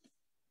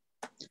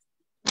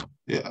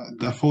 Yeah,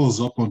 that follows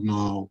up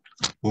on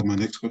what my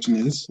next question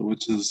is,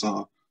 which is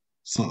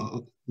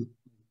so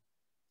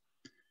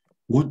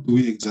what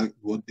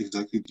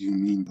exactly do you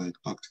mean by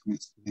toxic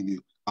masculinity?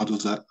 How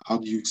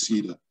do you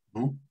see that?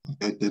 No,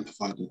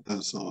 identify that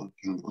as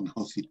kind of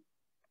unhealthy.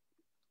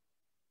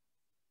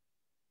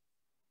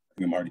 I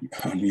think I'm already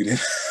unmuted,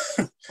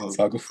 so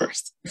I'll go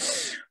first.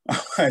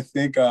 I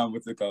think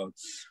what's it called?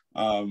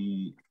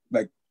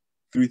 Like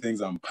 3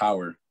 things on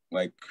power,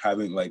 like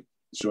having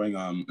showing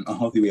an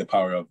unhealthy way of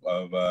power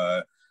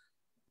of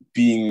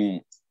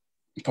being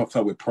puffed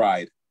up with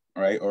pride,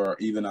 right? Or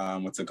even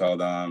what's it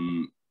called?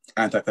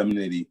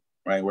 Anti-femininity,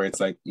 right? Where it's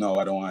like, no,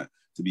 I don't want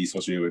to be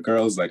associated with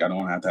girls. Like I don't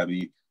want to have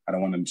any. I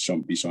don't want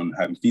to be shown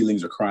having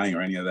feelings or crying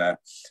or any of that,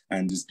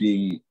 and just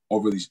being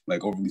overly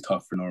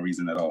tough for no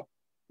reason at all,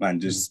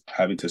 and just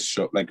having to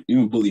show, like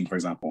even bullying, for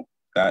example,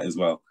 that as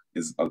well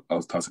is a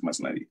toxic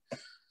masculinity.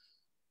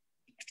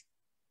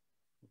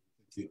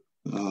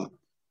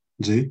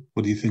 Jay,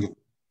 what do you think of?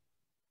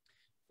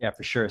 Yeah,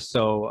 for sure.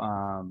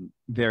 So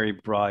very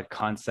broad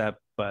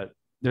concept, but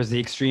there's the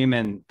extreme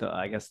and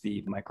I guess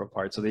the micro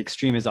part. So the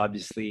extreme is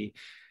obviously,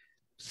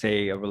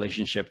 say, a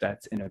relationship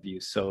that's in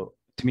abuse. So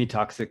to me,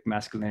 toxic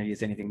masculinity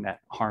is anything that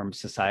harms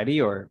society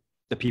or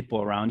the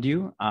people around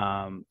you.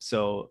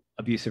 So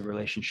abusive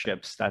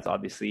relationships, that's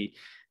obviously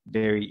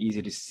very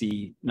easy to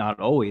see, not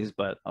always,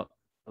 but a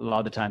lot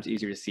of the times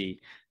easier to see.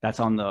 That's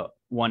on the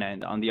one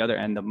end. On the other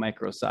end, the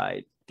micro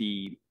side,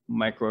 the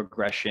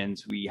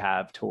microaggressions we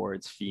have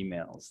towards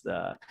females,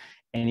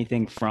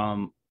 anything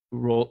from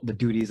the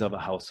duties of a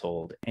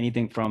household,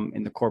 anything from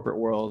in the corporate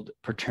world,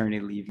 paternity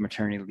leave,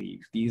 maternity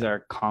leave. These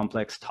are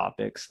complex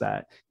topics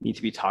that need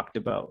to be talked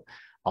about.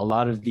 A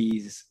lot of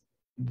these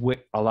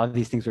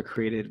things were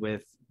created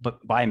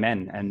by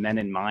men and men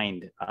in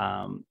mind.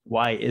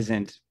 Why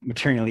isn't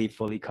maternity leave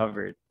fully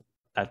covered?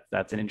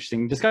 That's an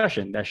interesting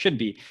discussion. That should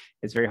be.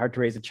 It's very hard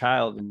to raise a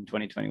child in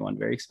 2021.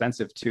 Very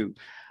expensive too.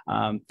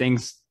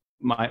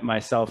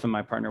 Myself and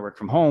my partner work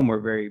from home. We're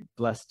very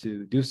blessed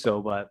to do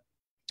so, but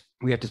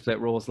we have to split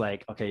roles.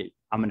 Like, okay,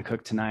 I'm going to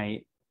cook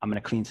tonight. I'm going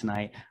to clean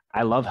tonight.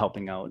 I love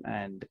helping out,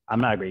 and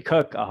I'm not a great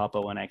cook. I'll help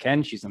out when I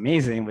can. She's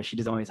amazing, but she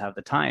doesn't always have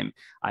the time.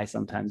 I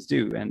sometimes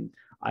do, and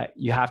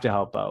you have to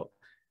help out.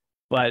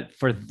 But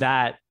for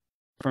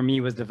me,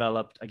 was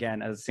developed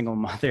again as a single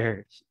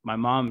mother. My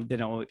mom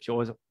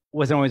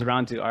wasn't always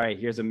around to, all right,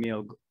 here's a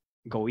meal,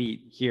 go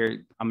eat.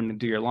 Here, I'm going to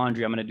do your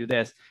laundry. I'm going to do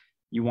this.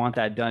 You want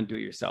that done, do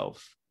it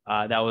yourself.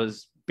 That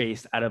was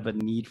based out of a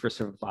need for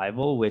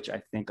survival, which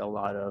I think a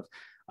lot of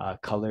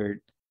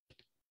colored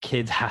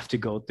kids have to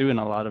go through, and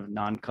a lot of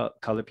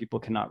non-colored people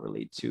cannot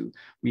relate to.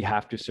 We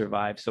have to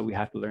survive, so we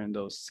have to learn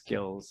those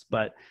skills.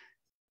 But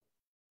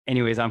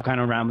anyways, I'm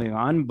kind of rambling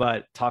on,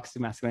 but toxic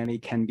masculinity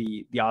can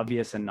be the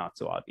obvious and not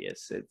so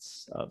obvious.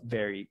 It's a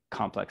very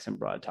complex and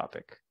broad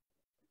topic.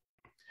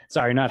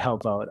 Sorry, not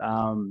help out.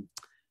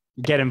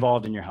 Get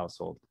involved in your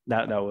household.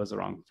 That was the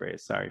wrong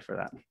phrase. Sorry for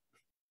that.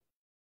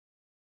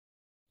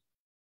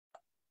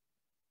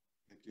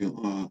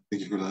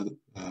 Thank you for that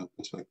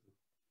perspective.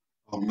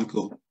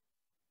 Michael,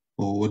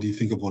 what do you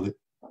think about it?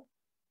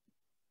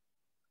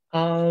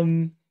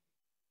 I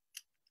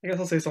guess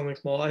I'll say something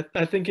small.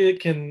 I think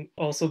it can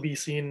also be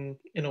seen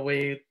in a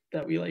way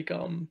that we like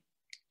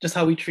just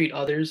how we treat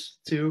others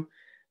too,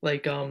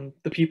 like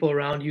the people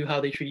around you, how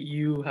they treat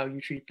you, how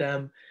you treat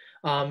them,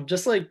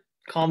 just like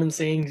common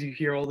sayings you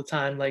hear all the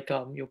time, like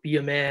you'll be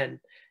a man,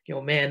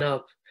 man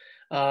up.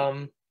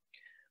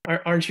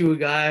 Aren't you a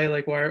guy?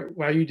 Like why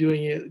are you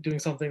doing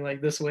something like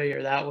this way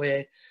or that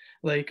way?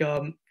 Like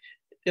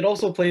it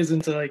also plays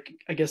into, like,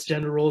 I guess,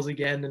 gender roles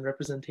again and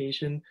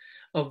representation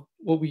of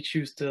what we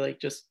choose to like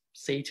just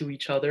say to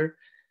each other.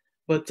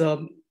 But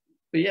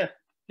yeah,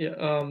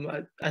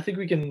 I think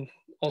we can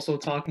also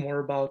talk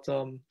more about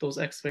those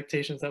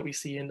expectations that we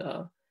see in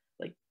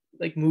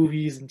like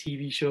movies and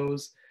TV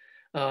shows.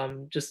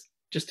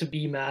 Just to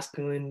be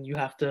masculine, you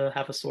have to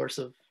have a source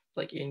of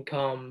like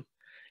income.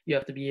 You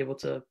have to be able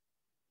to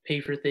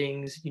pay for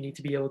things. You need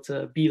to be able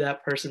to be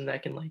that person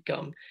that can like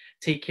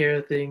take care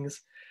of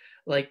things.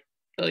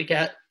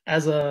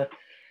 As a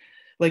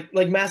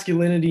like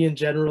masculinity in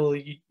general,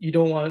 you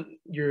don't want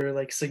your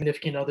like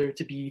significant other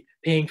to be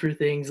paying for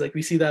things. Like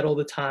we see that all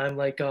the time,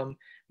 like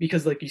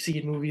because like you see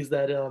in movies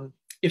that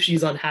if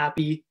she's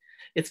unhappy,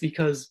 it's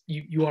because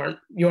you aren't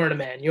a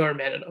man, you aren't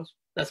man enough.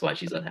 That's why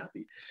she's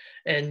unhappy,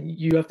 and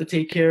you have to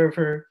take care of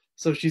her,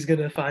 so she's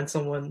gonna find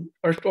someone,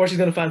 or she's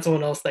gonna find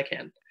someone else that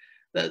can.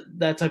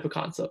 That type of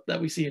concept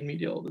that we see in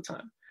media all the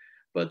time.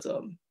 But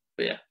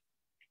yeah.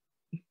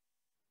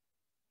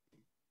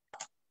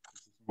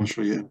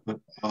 Sure, yeah. But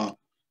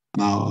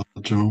now,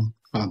 Jerome,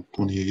 I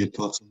want to hear your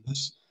thoughts on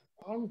this.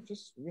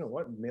 Just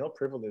male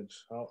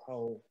privilege,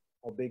 how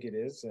big it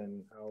is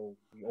and how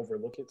we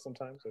overlook it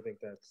sometimes. I think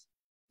that's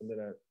something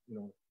that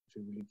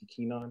should really be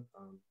keen on.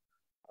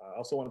 I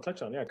also want to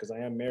touch on, because I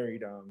am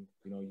married.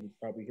 You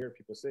probably hear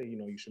people say,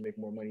 you should make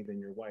more money than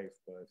your wife,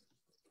 but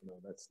You know,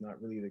 that's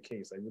not really the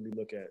case. I really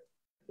look at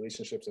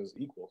relationships as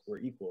equals. We're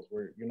equals.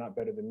 You're not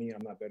better than me.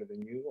 I'm not better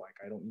than you. Like,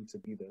 I don't need to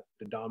be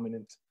the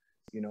dominant.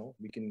 You know,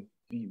 we can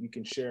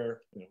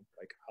share, you know,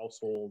 like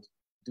household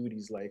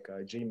duties, like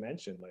Jay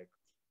mentioned. Like,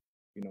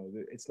 you know,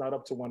 it's not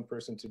up to one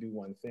person to do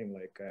one thing.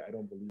 Like, I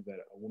don't believe that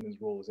a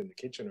woman's role is in the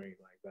kitchen or anything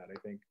like that. I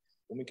think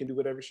a woman can do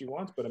whatever she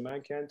wants, but a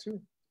man can too,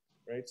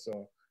 right?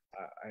 So,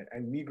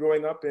 and me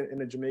growing up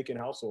in a Jamaican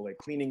household, like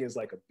cleaning is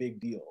like a big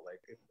deal. Like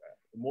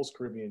most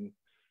Caribbean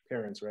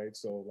parents, right?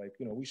 So like,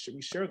 you know, we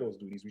share those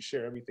duties, we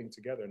share everything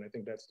together. And I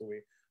think that's the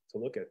way to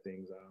look at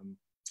things.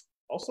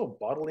 Also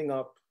bottling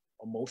up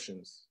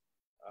emotions.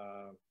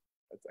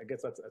 I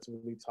guess that's a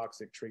really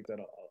toxic trait that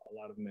a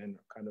lot of men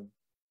are kind of,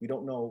 we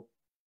don't know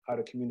how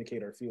to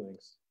communicate our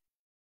feelings.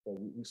 So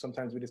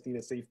sometimes we just need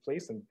a safe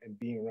place and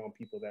being around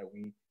people that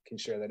we can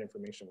share that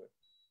information with.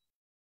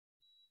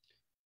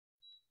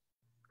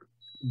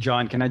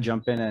 John, can I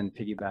jump in and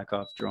piggyback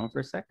off Jerome for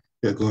a sec?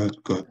 Yeah, go ahead.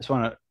 I just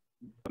want to,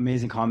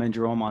 amazing comment,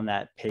 Jerome, on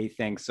that pay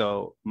thing.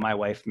 So my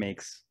wife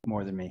makes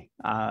more than me.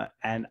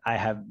 And I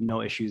have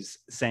no issues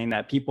saying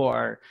that. People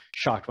are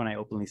shocked when I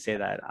openly say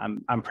that.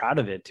 I'm proud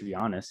of it, to be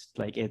honest.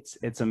 Like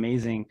it's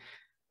amazing.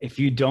 If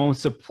you don't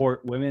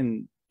support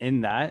women in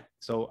that,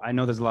 so I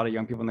know there's a lot of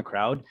young people in the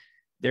crowd,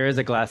 there is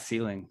a glass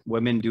ceiling.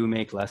 Women do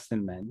make less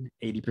than men,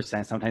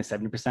 80%, sometimes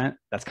 70%.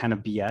 That's kind of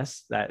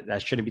BS.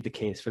 That shouldn't be the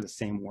case for the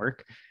same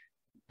work.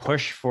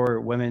 Push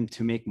for women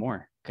to make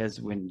more, because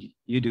when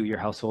you do, your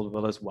household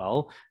will as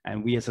well,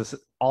 and we as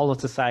all of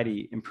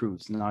society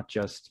improves, not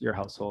just your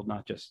household,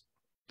 not just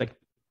like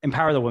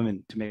empower the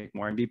women to make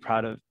more and be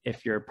proud of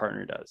if your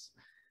partner does.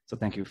 So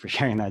thank you for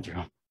sharing that,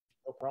 Jerome.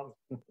 No problem.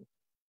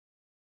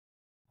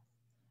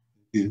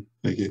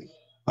 Thank you.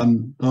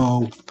 And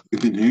I've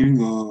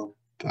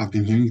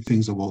been hearing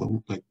things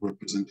about like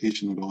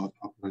representation, about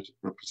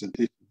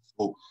representation.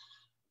 So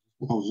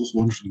I was just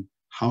wondering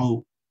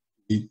how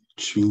we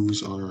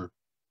choose our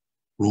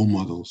role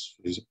models,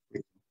 for example.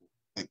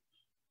 Like,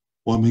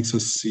 what makes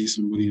us see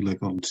somebody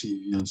like on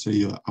TV and say,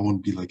 yeah, I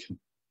want to be like him?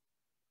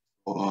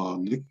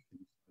 Nick?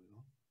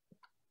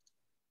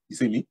 You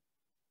say me?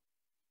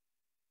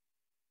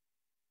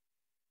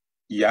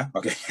 Yeah,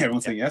 okay.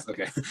 Everyone's saying yes?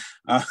 Okay.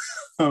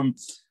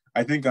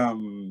 I think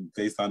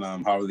based on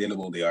how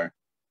relatable they are.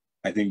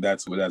 I think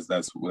that's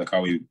like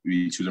how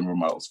we choose our role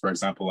models. For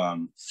example,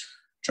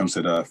 Trump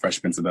said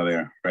Fresh Prince of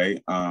Bel-Air,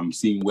 right?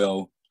 Seeing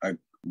Will, I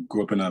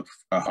grew up in a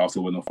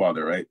household with no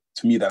father, right?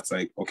 To me, that's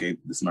like, okay,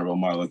 this is my role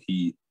model.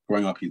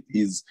 Growing up,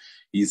 he's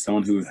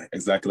someone who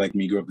exactly like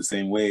me, grew up the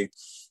same way.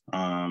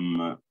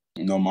 No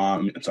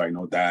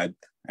dad,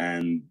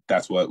 and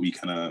that's what we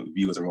kind of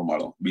view as a role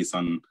model based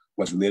on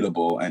what's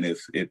relatable, and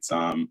if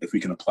we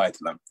can apply it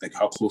to them, like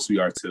how close we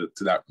are to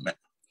that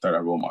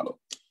role model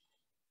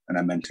and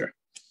that mentor,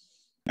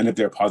 and if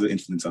they're a positive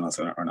influence on us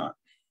or not.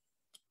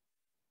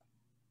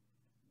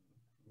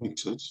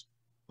 Makes sense.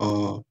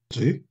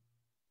 Jay?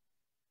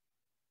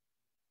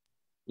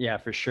 Yeah,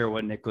 for sure.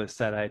 What Nicholas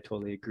said, I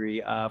totally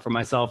agree. For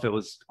myself, it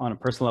was on a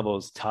personal level, it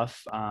was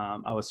tough.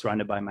 I was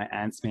surrounded by my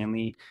aunts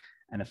mainly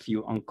and a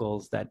few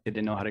uncles that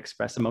didn't know how to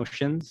express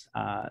emotions.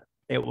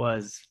 It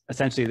was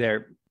essentially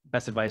their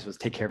best advice was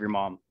take care of your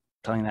mom.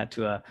 Telling that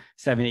to a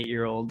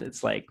 7-8-year-old,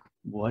 it's like,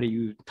 what are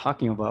you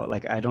talking about?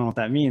 Like, I don't know what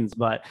that means,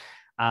 but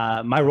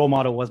my role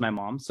model was my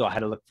mom. So I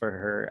had to look for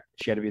her.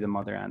 She had to be the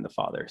mother and the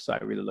father. So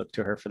I really looked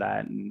to her for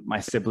that. And my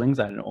siblings,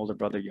 I had an older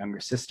brother, younger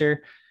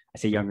sister. I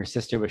say younger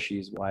sister, but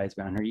she's wise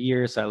beyond her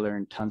years. So I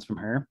learned tons from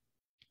her.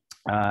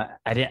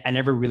 I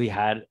never really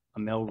had a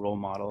male role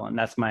model. And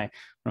that's one of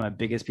my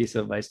biggest pieces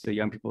of advice to the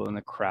young people in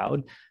the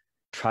crowd.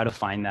 Try to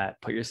find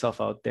that, put yourself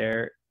out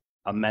there,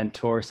 a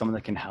mentor, someone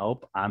that can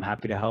help. I'm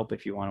happy to help.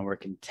 If you want to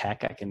work in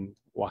tech, I can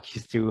walk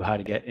you through how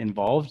to get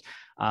involved.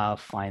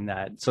 Find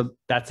that. So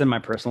that's in my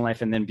personal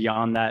life. And then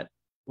beyond that,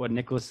 what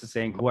Nicholas is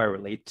saying, who I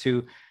relate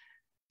to,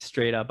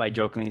 straight up, I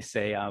jokingly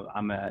say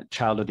I'm a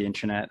child of the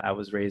internet. I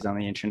was raised on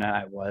the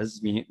internet.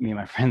 Me and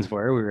my friends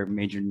were. We were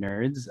major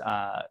nerds.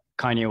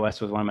 Kanye West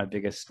was one of my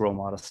biggest role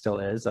models, still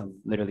is. I'm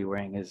literally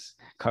wearing his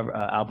cover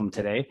album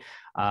today.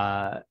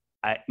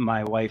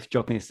 My wife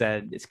jokingly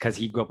said it's because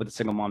he grew up with a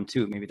single mom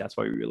too. Maybe that's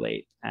why we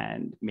relate.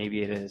 And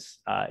maybe it is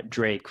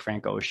Drake,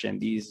 Frank Ocean.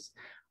 These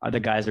are the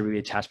guys I really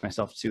attached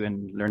myself to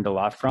and learned a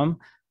lot from.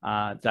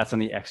 That's on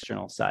the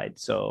external side.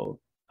 So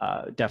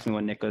definitely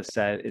what Nicholas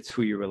said, it's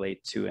who you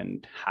relate to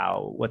and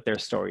what their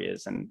story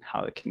is and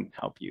how it can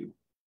help you.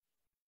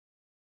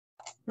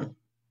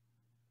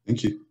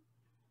 Thank you.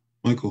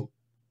 Michael,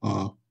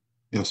 you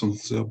have something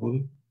to say about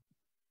it?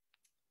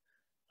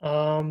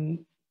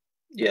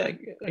 Yeah,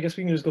 I guess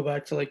we can just go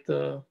back to like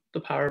the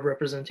power of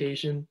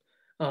representation,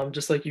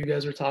 just like you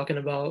guys were talking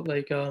about.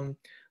 Like,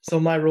 some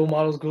of my role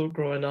models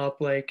growing up,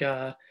 like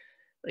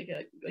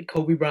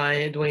Kobe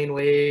Bryant, Dwayne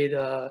Wade,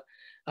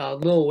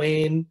 Lil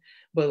Wayne,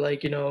 but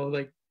like, you know,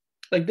 like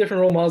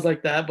different role models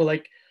like that. But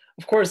like,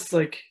 of course,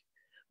 like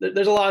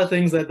there's a lot of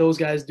things that those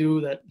guys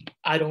do that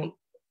I don't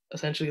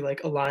essentially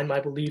like align my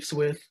beliefs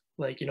with.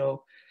 Like, you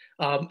know,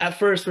 at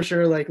first for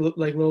sure, like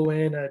Lil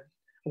Wayne, I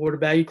wore the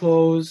baggy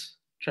clothes,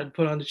 tried to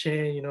put on the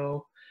chain, you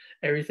know,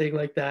 everything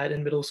like that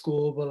in middle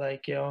school. But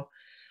like, you know,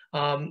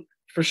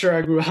 for sure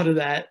I grew out of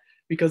that,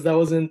 because that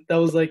was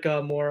like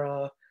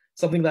more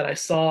something that I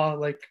saw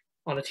like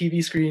on a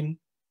TV screen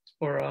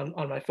or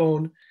on my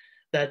phone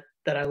that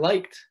I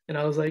liked, and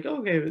I was like,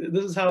 okay,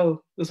 this is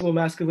what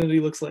masculinity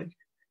looks like,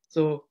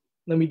 so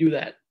let me do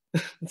that.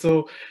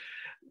 So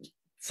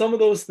some of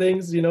those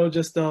things, you know,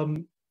 just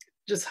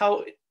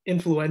how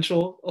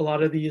influential a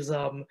lot of these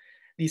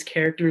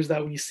characters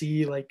that we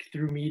see like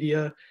through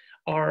media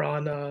are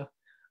on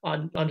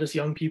just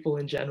young people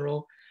in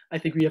general. I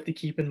think we have to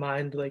keep in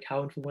mind like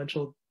how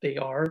influential they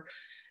are.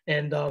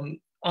 And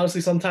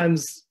honestly,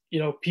 sometimes, you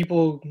know,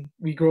 people,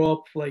 we grow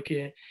up like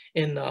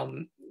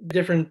in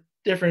different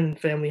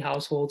family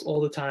households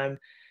all the time,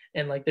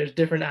 and like there's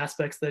different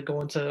aspects that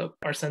go into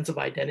our sense of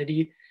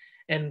identity,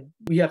 and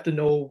we have to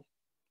know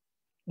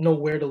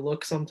where to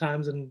look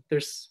sometimes. And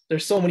there's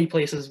so many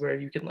places where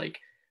you can like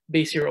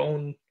base your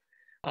own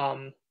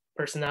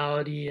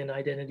personality and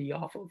identity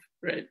off of,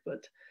 right?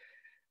 But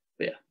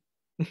yeah.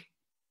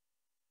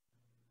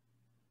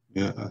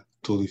 Yeah, I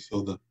totally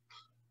feel that.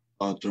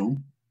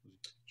 Jerome?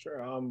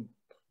 Sure.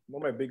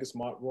 One of my biggest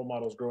role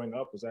models growing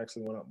up was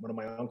actually one of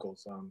my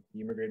uncles. He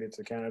immigrated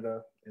to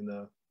Canada in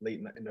the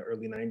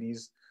early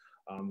 90s,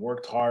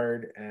 worked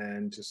hard,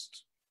 and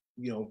just,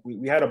 you know,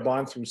 we had a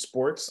bond through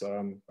sports.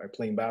 By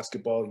playing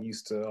basketball, he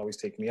used to always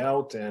take me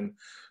out, and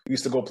we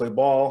used to go play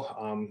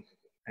ball.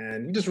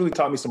 And he just really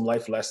taught me some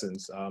life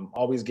lessons.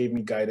 Always gave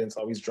me guidance,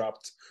 always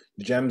dropped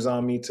gems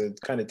on me to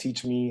kind of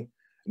teach me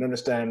and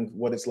understand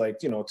what it's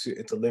like, you know,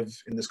 to live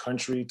in this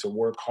country, to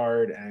work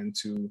hard, and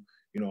to,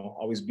 you know,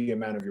 always be a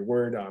man of your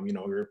word. You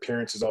know, your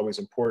appearance is always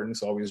important,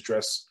 so always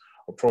dress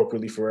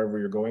appropriately for wherever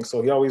you're going.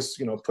 So he always,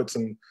 you know, put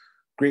some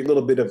great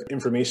little bit of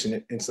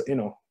information into, you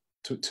know,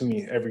 to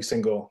me every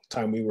single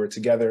time we were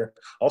together.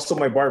 Also,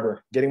 my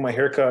barber, getting my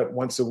haircut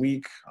once a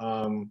week.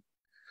 Man,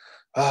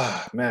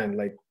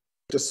 like,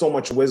 just so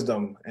much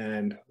wisdom,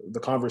 and the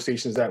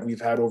conversations that we've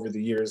had over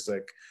the years,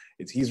 like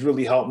he's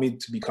really helped me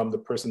to become the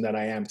person that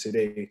I am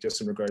today,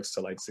 just in regards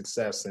to like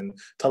success, and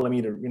telling me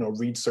to, you know,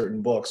 read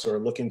certain books or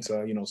look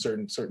into, you know,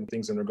 certain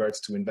things in regards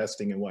to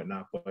investing and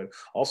whatnot, but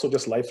also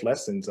just life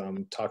lessons.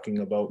 Talking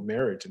about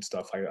marriage and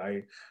stuff.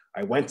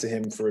 I went to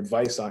him for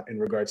advice in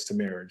regards to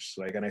marriage,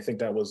 like, and I think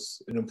that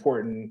was an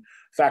important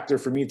factor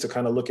for me to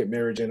kind of look at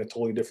marriage in a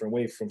totally different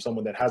way from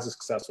someone that has a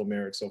successful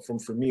marriage. So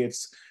for me,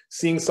 it's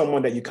seeing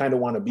someone that you kind of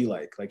want to be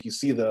like you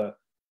see the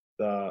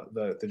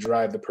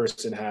drive the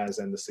person has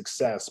and the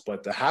success,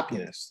 but the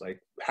happiness,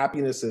 like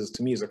happiness is,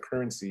 to me, is a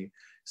currency.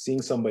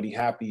 Seeing somebody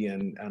happy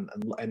and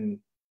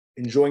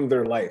enjoying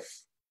their life,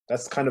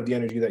 that's kind of the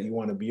energy that you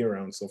want to be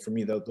around. So for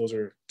me, those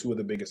are two of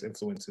the biggest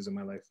influences in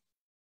my life.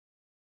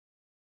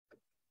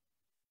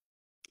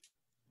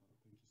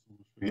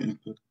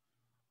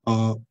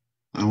 I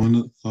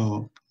wanted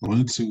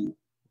to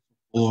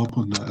follow up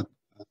on that.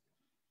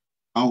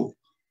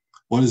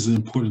 What is the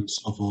importance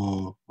of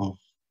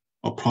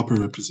a proper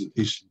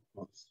representation?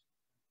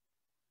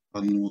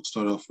 And we'll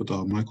start off with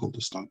Michael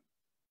this time.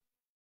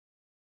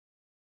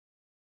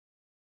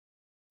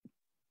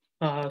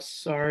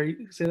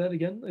 Sorry, say that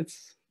again.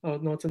 It's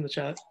it's in the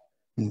chat.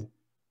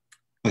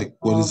 Like,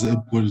 what is the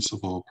importance of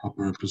a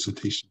proper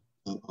representation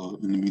in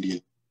the media?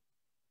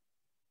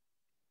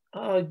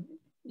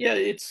 Yeah,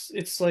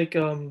 it's like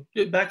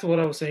back to what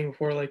I was saying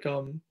before, like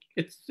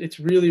it's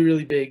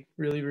really big,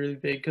 really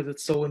big, because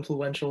it's so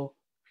influential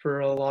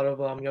for a lot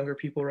of younger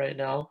people right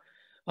now.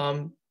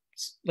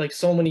 Like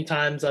so many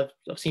times I've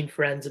seen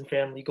friends and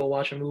family go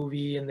watch a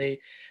movie, and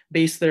they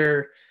base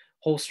their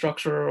whole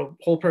structure or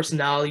whole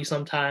personality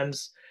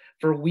sometimes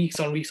for weeks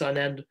on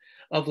end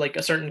of like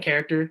a certain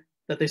character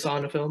that they saw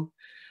in a film.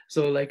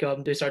 So like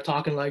they start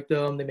talking like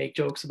them, they make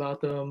jokes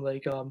about them,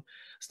 like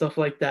stuff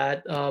like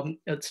that.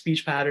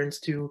 Speech patterns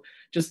too.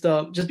 Just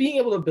being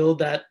able to build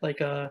that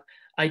like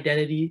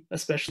identity,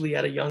 especially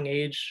at a young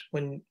age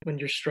when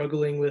you're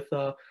struggling with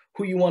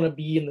who you want to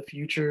be in the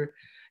future,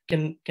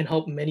 can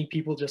help many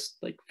people just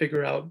like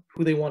figure out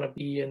who they want to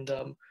be, and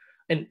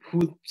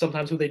who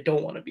they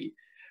don't want to be,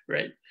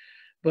 right?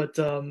 But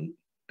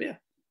yeah.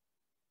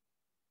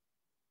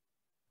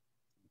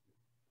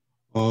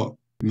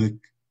 Nick,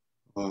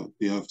 do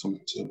you have something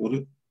to say about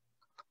it?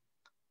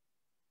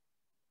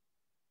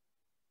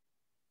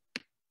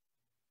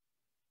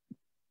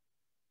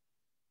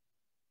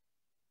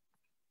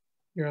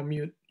 You're on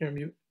mute.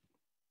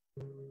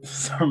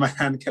 Sorry, my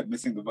hand kept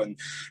missing the button.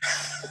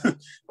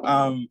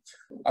 I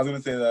was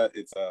gonna say that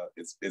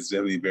it's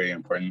really very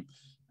important,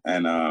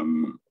 and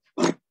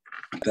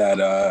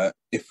that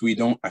if we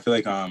don't, I feel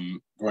like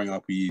growing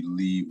up we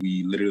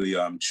literally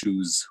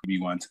choose who we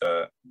want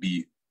to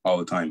be all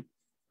the time,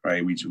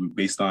 right? We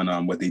based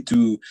on what they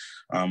do,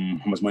 how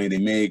much money they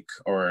make,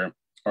 or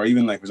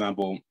even like, for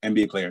example,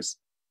 NBA players,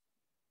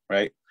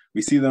 right?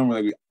 We see them,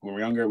 like when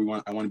we're younger,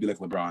 I want to be like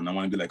LeBron, I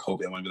want to be like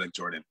Kobe, I want to be like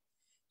Jordan,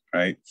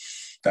 right?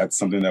 That's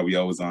something that we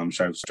always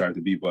strive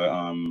to be, but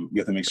we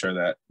have to make sure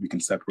that we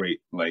can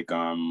separate like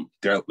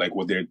their, like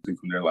what they're doing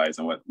from their lives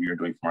and what we are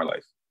doing from our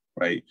life,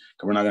 right?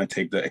 Because we're not going to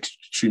take the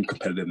extreme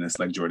competitiveness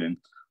like Jordan.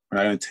 We're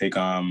not going to take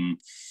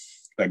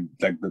like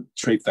the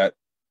traits that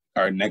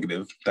are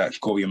negative that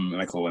Kobe and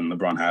Michael and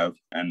LeBron have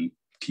and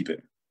keep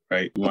it,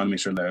 right? We want to make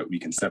sure that we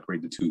can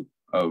separate the two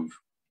of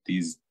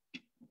these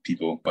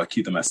people, but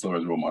keep them as still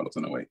as role models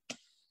in a way.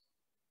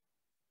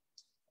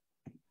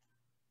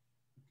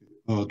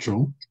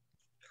 Jerome?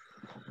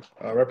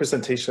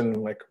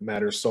 Representation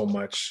matters so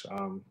much.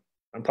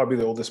 I'm probably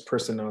the oldest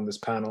person on this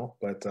panel,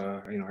 but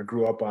I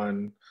grew up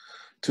on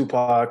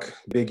Tupac,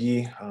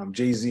 Biggie,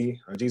 Jay-Z.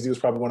 Jay-Z was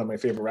probably one of my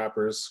favorite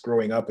rappers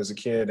growing up as a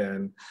kid.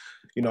 And,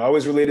 I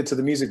always related to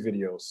the music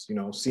videos,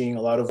 seeing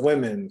a lot of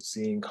women,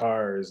 seeing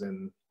cars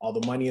and all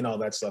the money and all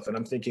that stuff. And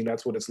I'm thinking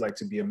that's what it's like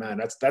to be a man.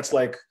 That's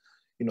like,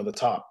 the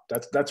top.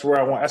 That's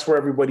where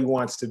everybody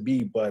wants to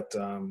be. But,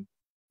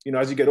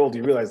 as you get older,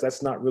 you realize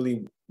that's not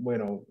really,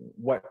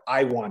 what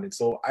I wanted.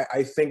 So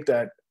I think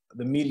that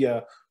the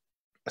media,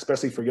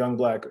 especially for young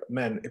Black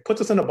men, it puts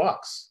us in a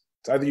box.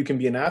 It's either you can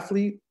be an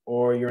athlete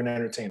or you're an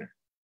entertainer.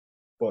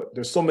 But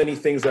there's so many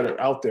things that are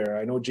out there.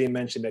 I know Jay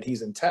mentioned that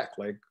he's in tech.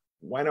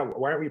 Why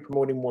aren't we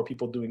promoting more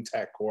people doing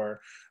tech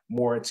or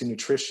more into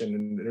nutrition?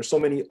 And there's so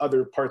many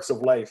other parts of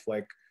life.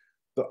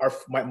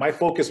 My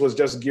focus was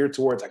just geared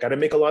towards, I got to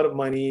make a lot of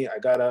money. I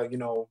got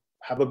to,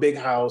 have a big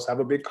house, have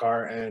a big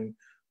car. And,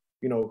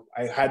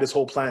 I had this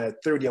whole plan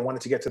at 30. I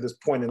wanted to get to this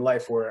point in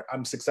life where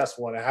I'm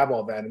successful and I have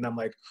all that. And I'm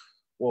like,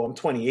 well, I'm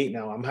 28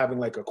 now. I'm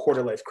having a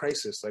quarter life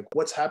crisis.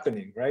 What's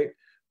happening, right?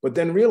 But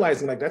then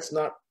realizing that's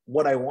not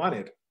what I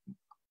wanted.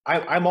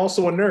 I'm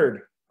also a nerd.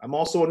 I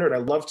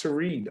love to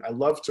read.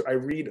 I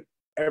read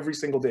every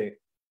single day.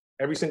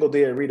 Every single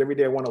day I read. Every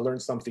day I want to learn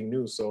something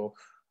new. So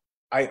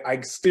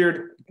I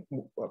steered,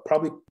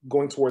 probably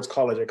going towards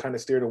college, I kind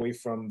of steered away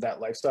from that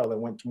lifestyle. I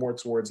went more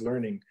towards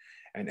learning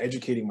and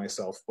educating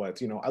myself. But,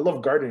 I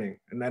love gardening.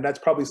 And that's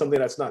probably something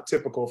that's not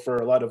typical for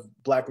a lot of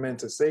Black men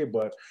to say.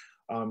 But,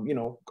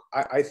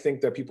 I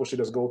think that people should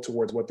just go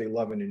towards what they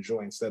love and enjoy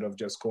instead of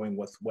just going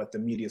with what the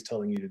media is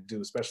telling you to do,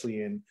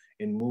 especially in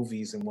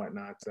movies and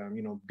whatnot.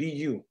 Be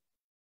you.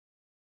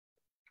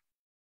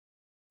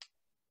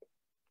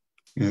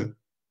 Yeah.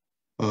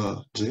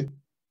 Jay?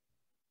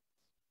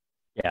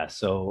 Yeah,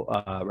 so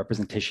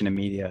representation in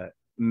media,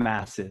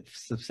 massive,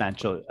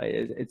 substantial.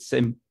 It's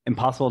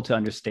impossible to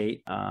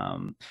understate.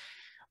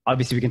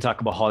 Obviously, we can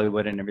talk about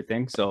Hollywood and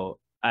everything. So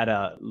at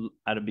a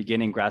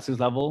beginning grassroots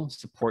level,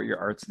 support your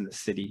arts in the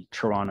city,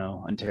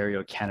 Toronto,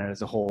 Ontario, Canada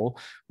as a whole.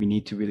 We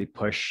need to really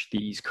push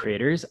these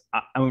creators.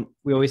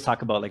 We always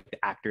talk about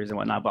the actors and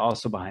whatnot, but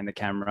also behind the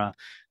camera,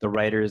 the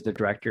writers, the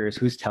directors,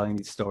 who's telling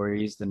these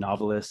stories, the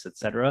novelists,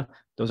 etc.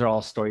 Those are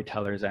all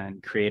storytellers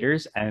and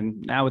creators.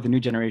 And now with the new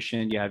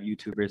generation, you have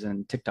YouTubers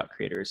and TikTok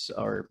creators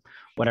or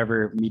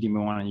whatever medium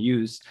you want to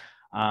use.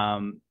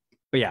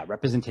 But yeah,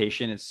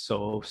 representation is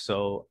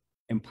so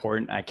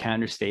important. I can't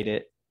understate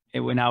it.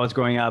 When I was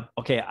growing up,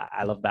 okay,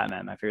 I love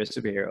Batman, my favorite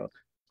superhero.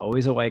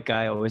 Always a white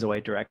guy, always a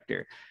white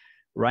director.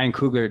 Ryan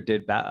Coogler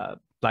did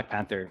Black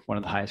Panther, one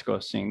of the highest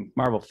grossing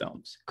Marvel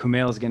films.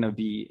 Kumail is going to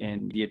be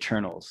in The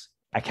Eternals.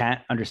 I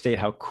can't understate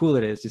how cool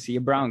it is to see a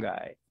brown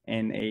guy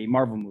in a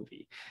Marvel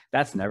movie.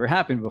 That's never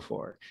happened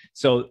before.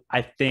 So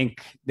I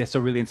think this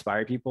will really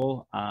inspire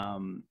people.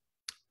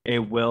 It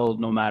will,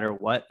 no matter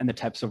what, and the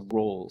types of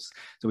roles.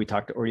 So we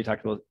already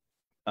talked about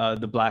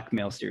the Black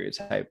male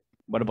stereotype.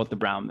 What about the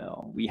brown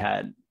male? We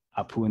had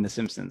Apu in The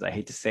Simpsons. I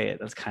hate to say it,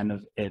 that's kind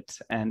of it.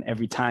 And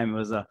every time it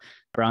was a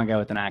brown guy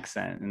with an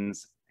accent, and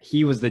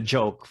he was the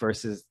joke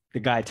versus the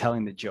guy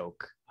telling the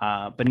joke.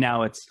 But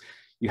now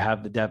you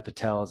have the Dev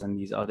Patels and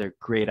these other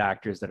great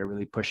actors that are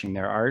really pushing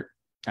their art,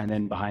 and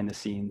then behind the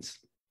scenes.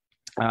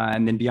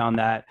 And then beyond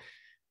that,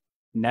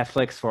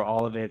 Netflix, for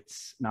all of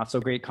its not so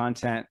great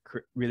content,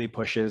 really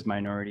pushes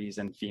minorities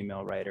and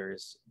female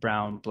writers,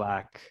 brown,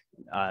 Black,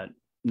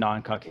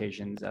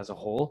 non-Caucasians as a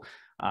whole.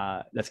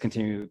 Let's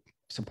continue to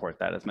support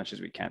that as much as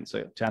we can.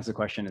 So to answer the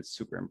question, it's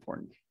super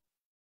important.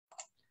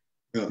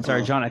 Yeah,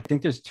 sorry, John, I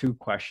think there's 2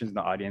 questions in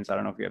the audience. I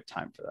don't know if we have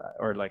time for that,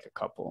 or a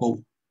couple.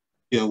 Oh,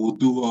 yeah, we'll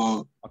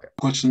do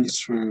questions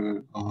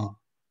for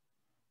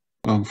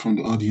from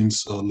the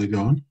audience later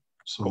on.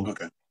 So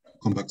okay,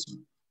 come back to it.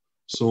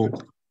 So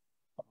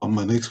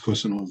my next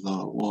question was,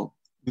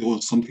 it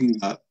was something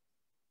that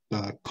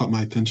caught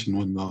my attention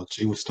when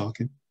Jay was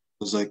talking. It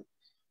was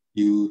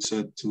you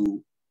said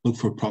to look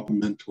for proper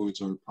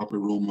mentors or proper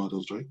role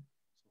models, right?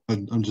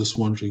 And I'm just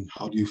wondering,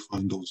 how do you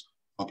find those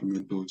proper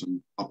mentors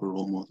and proper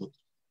role models?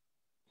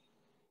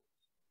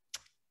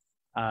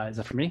 Is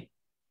that for me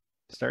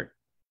to start?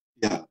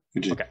 Yeah.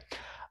 Okay.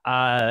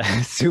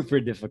 Super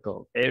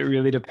difficult. It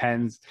really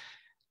depends.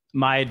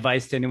 My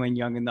advice to anyone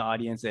young in the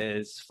audience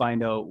is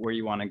find out where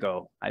you want to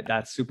go.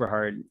 That's super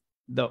hard.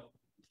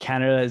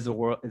 Canada is the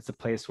world. It's a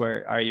place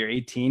where you're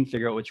 18,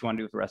 figure out what you want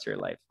to do with the rest of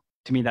your life.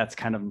 To me, that's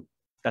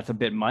a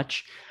bit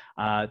much.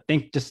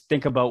 Just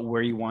think about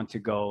where you want to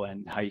go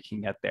and how you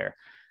can get there.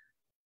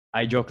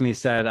 I jokingly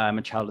said I'm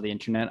a child of the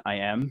internet. I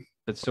am,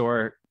 but so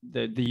are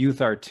the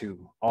youth are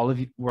too. All of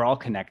you, we're all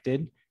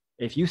connected.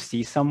 If you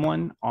see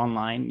someone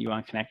online you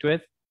want to connect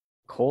with,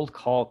 cold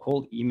call,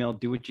 cold email,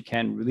 do what you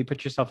can, really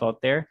put yourself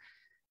out there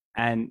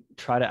and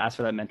try to ask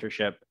for that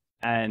mentorship.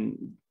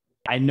 And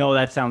I know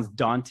that sounds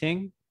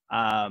daunting.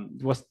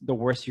 What's the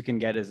worst you can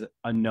get is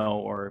a no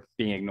or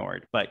being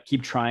ignored, but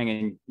keep trying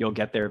and you'll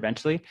get there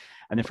eventually.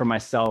 And then for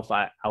myself,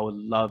 I would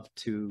love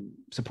to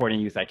support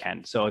any youth I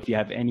can. So if you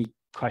have any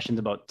questions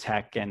about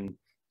tech and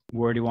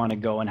where do you want to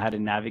go and how to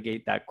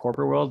navigate that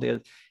corporate world,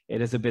 it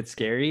is a bit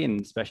scary, and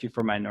especially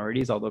for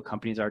minorities, although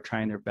companies are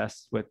trying their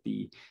best with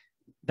the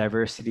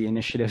diversity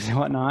initiatives and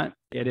whatnot,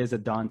 it is a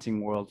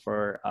daunting world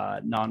for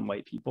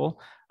non-white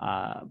people,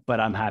 but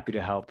I'm happy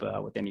to help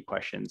with any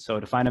questions. So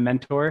to find a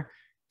mentor,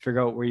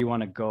 figure out where you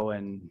want to go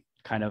and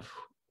kind of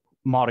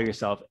model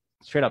yourself,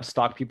 straight up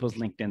stalk people's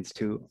LinkedIns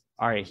too.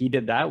 All right, he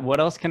did that. What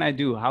else can I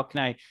do? How can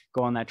I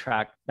go on that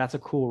track? That's a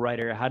cool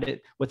writer.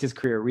 What's his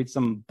career? Read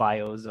some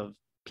bios of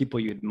people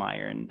you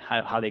admire and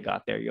how they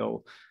got there.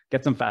 You'll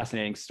get some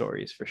fascinating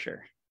stories for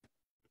sure.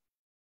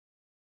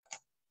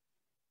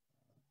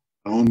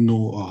 I don't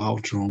know how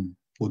Jerome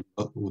would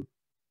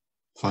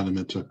find a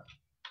mentor.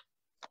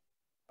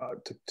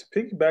 To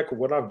piggyback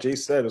what Jay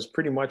said is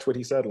pretty much what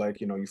he said.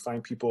 Like, you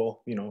find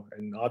people,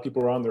 and a lot of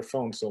people are on their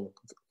phone. So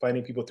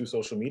finding people through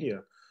social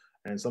media,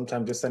 and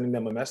sometimes just sending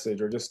them a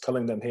message or just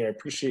telling them, hey, I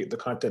appreciate the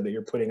content that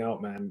you're putting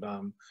out, man. I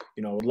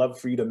would love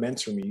for you to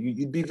mentor me.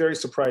 You'd be very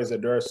surprised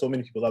that there are so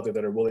many people out there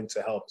that are willing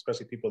to help,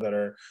 especially people that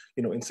are,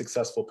 in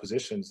successful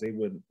positions. They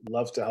would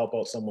love to help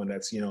out someone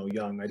that's,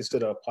 young. I just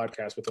did a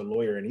podcast with a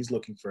lawyer and he's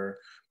looking for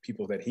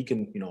people that he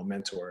can,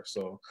 mentor.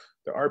 So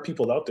there are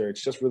people out there.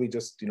 It's just really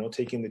just,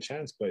 taking the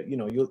chance. But,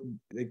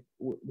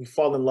 we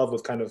fall in love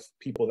with kind of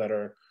people that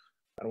are,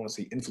 I don't want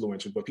to say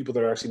influential, but people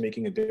that are actually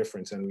making a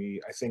difference. And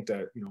I think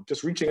that,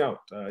 just reaching out,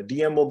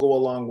 DM will go a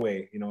long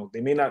way.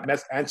 They may not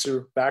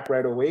answer back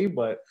right away,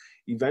 but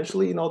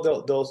eventually,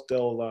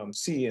 they'll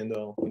see and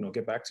they'll,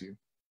 get back to you.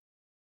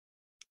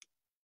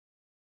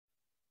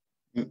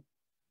 Yeah.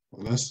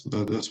 Well, that's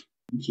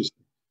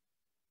interesting.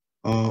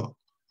 What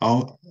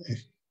I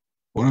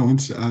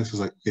wanted to ask is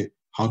like, okay,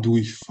 how do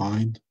we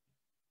find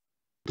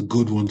the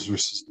good ones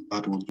versus the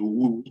bad ones?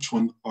 Which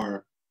one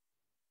are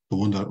the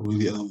one that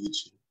really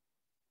elevates you?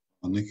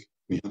 Nick,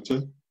 can you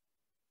answer?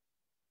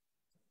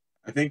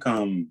 I think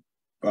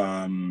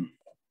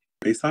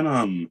based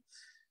on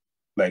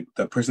like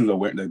the person's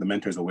awareness, like the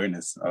mentor's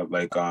awareness of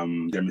like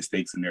their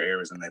mistakes and their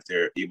errors, and if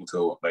they're able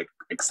to like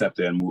accept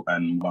it and move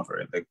on for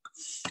it. Like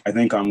I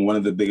think one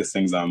of the biggest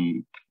things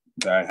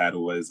that I had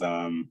was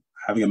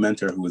having a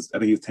mentor who was, I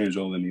think he was 10 years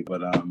older than me,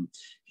 but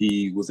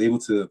he was able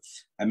to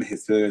admit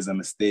his failures and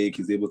mistake.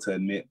 He was able to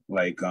admit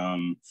like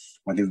when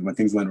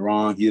things went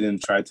wrong. He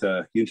didn't try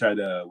to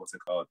what's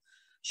it called,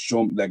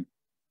 show like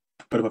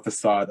put up a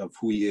facade of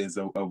who he is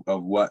of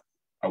what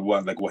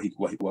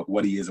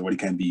he is or what he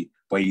can be,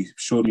 but he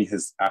showed me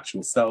his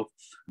actual self.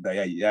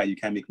 That yeah you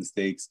can make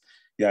mistakes,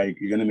 yeah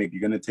you're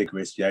gonna take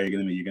risks, yeah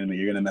you're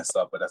gonna mess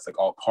up, but that's like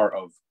all part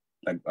of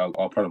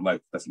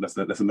life. That's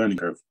a learning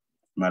curve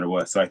no matter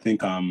what. So I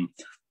think when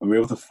we're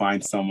able to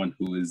find someone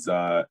who is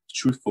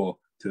truthful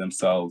to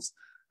themselves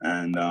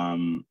and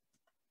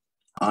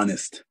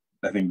honest,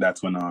 I think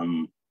that's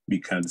when we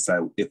kind of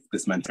decide if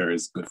this mentor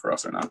is good for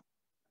us or not.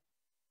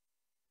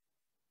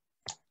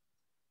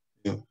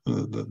 Yeah,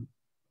 that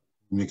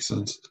makes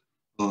sense.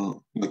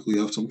 Michael,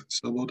 you have something to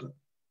say about that?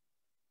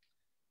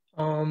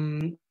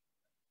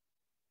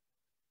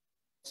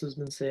 Has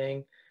been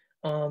saying,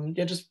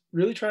 yeah, just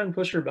really try and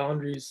push your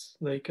boundaries,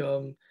 like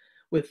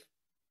with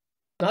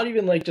not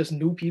even like just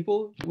new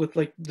people, with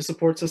like the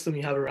support system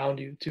you have around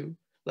you too,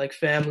 like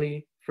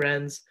family,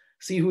 friends,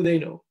 see who they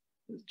know.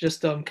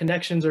 Just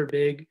connections are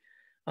big.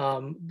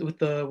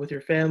 With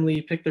your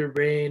family, pick their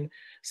brain,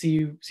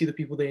 see the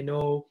people they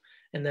know,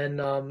 and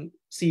then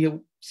see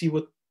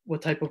what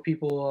type of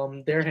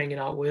people they're hanging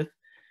out with,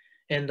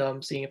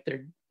 and seeing if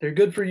they're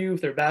good for you,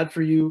 if they're bad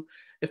for you,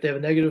 if they have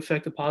a negative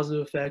effect, a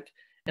positive effect,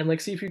 and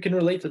like see if you can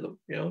relate to them.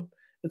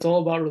 It's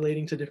all about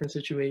relating to different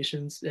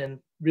situations and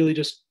really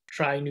just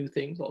trying new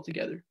things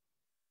altogether.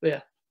 But yeah.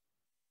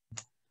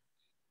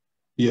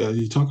 Yeah,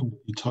 you talked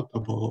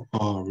about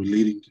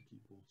relating to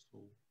people. So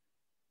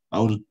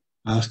I would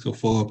ask a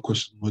follow-up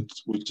question,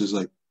 which is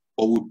like,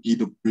 what would be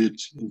the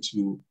bridge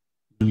into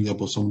learning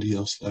about somebody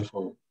else's life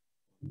or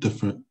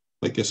different,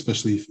 like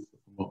especially if it's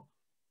from a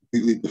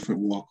completely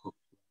different walk of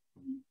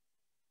life?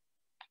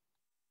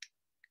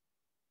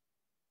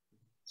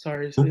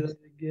 Sorry, say that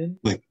again.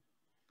 Like,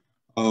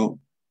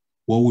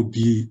 what would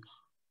be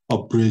a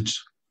bridge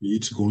for you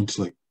to go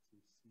into, like,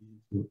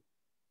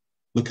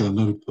 look at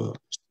another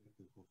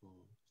perspective of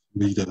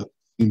somebody that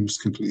seems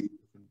completely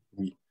different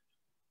from me?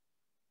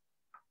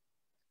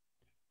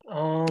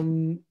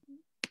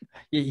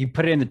 Yeah, you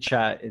put it in the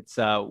chat. It's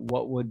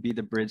what would be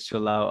the bridge to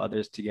allow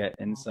others to get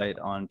insight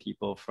on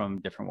people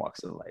from different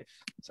walks of life?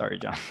 Sorry,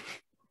 John.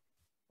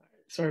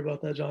 Sorry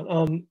about that,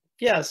 John.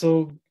 Yeah,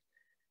 so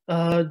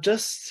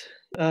just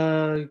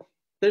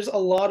there's a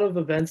lot of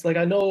events. Like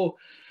I know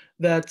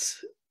that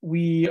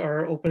we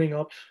are opening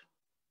up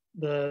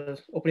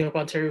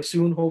Ontario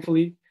soon,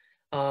 hopefully.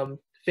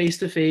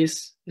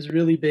 face-to-face is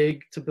really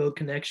big to build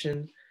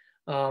connection.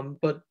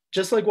 But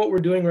just like what we're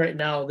doing right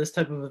now, this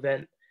type of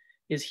event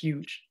is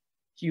huge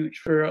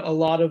for a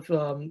lot of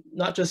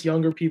not just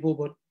younger people,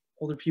 but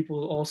older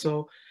people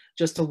also,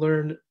 just to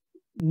learn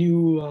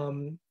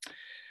new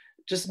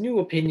just new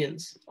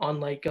opinions on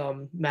like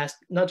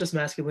not just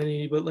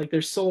masculinity, but like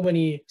there's so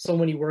many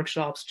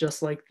workshops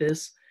just like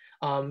this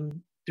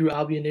through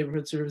Albion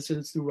Neighborhood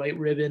Services, through White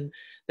Ribbon,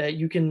 that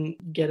you can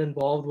get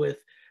involved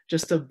with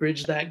just to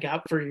bridge that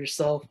gap for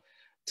yourself,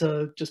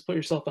 to just put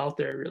yourself out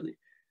there, really,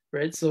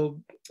 right? So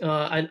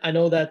I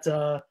know that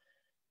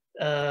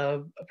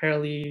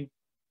apparently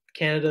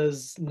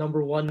Canada's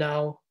 #1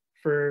 now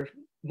for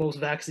most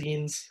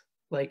vaccines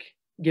like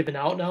given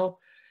out now,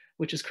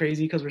 which is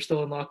crazy because we're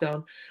still in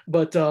lockdown.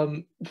 But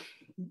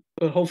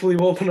hopefully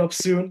we'll open up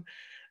soon.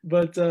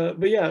 But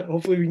yeah,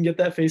 hopefully we can get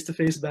that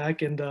face-to-face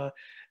back, and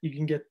you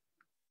can get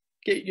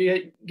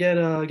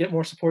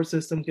more support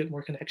systems, get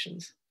more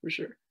connections for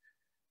sure.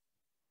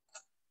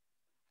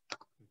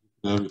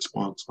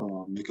 Response,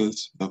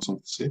 Nicholas, you have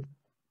something to say?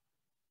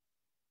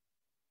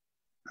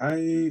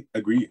 I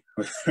agree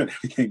with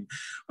everything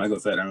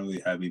Michael said. I don't really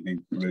have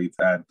anything really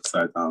to add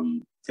besides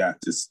yeah,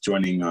 just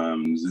joining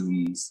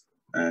Zooms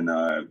and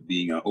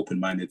being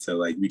open-minded to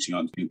like reaching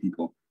out to new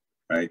people,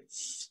 right?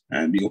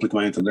 And being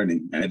open-minded to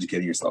learning and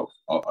educating yourself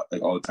all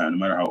the time. No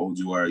matter how old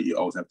you are, you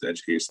always have to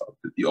educate yourself.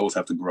 You always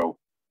have to grow,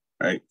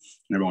 right?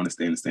 You never want to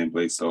stay in the same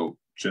place. So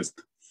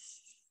just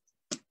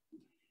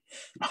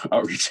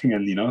outreaching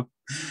and,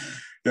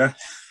 yeah.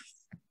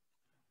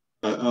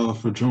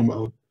 For Jerome,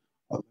 I'd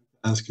like to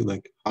ask you,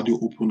 like, how do you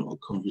open a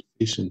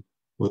conversation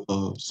with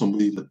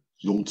somebody that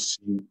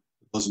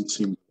doesn't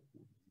seem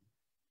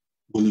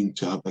willing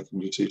to have that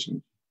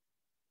conversation?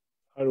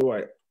 How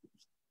do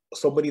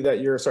somebody that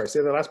you're, sorry,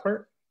 say the last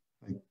part?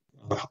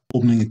 Like,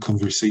 opening a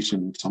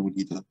conversation with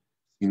somebody that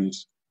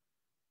seems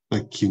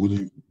like he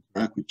wouldn't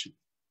interact with you.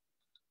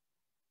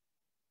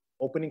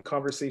 Opening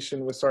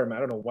conversation with, sorry, man,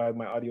 I don't know why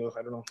my audio,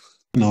 I don't know.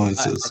 No,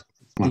 it's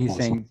he's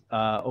saying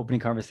opening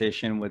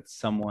conversation with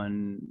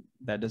someone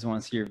that doesn't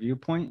want to see your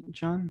viewpoint,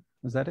 John?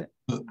 Was that it?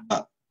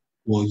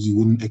 Well, you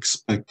wouldn't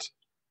expect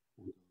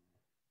to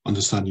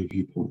understand your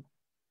viewpoint.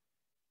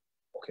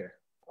 Okay.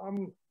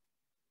 I'm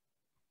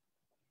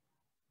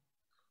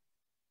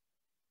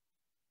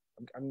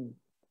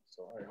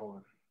sorry, hold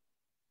on.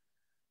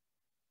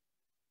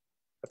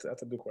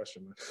 That's a good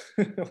question,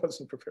 man. I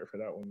wasn't prepared for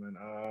that one, man.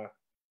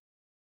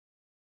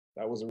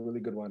 That was a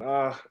really good one.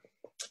 I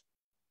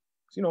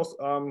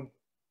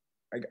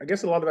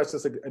guess a lot of that's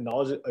just like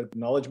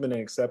acknowledgement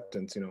and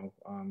acceptance,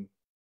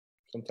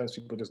 sometimes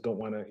people just don't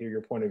want to hear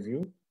your point of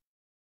view.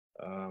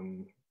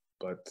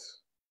 But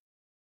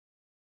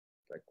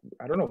like,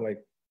 I don't know,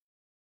 like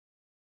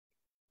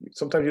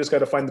sometimes you just got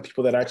to find the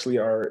people that actually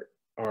are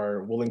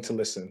willing to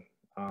listen.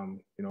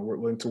 We're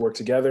willing to work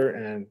together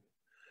and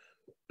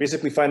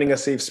basically finding a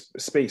safe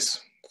space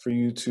for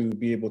you to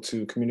be able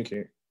to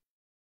communicate.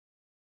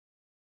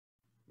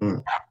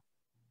 Yeah,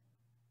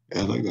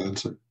 I like the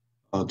answer.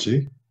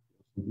 Jay,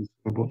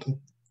 about that?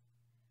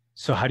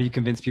 So how do you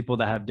convince people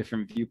that have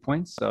different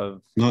viewpoints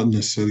of? Not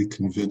necessarily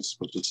convinced,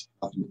 but just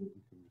having an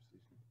open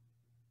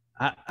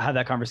conversation. Have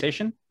that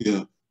conversation?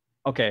 Yeah.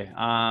 Okay.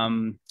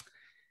 I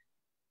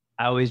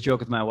always joke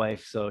with my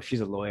wife, so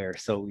she's a lawyer,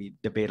 so we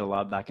debate a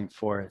lot back and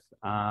forth.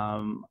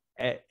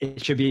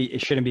 It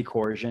shouldn't be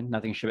coercion.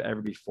 Nothing should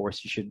ever be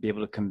forced. You should be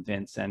able to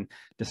convince and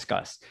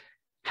discuss.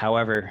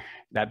 However,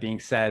 that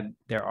being said,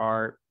 there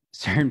are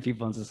certain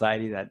people in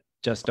society that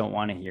just don't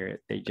want to hear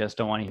it. They just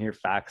don't want to hear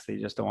facts. They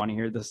just don't want to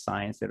hear the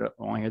science. They don't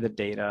want to hear the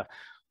data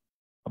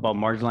about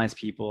marginalized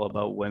people,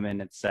 about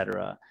women,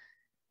 etc.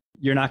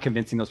 You're not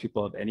convincing those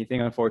people of anything,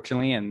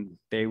 unfortunately, and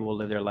they will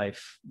live their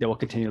life. They will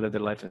continue to live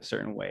their life a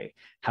certain way.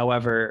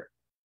 However,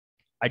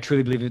 I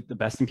truly believe the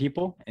best in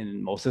people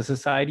in most of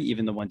society,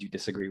 even the ones you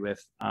disagree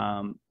with.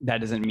 That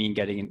doesn't mean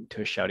getting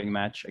into a shouting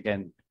match.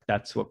 Again,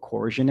 that's what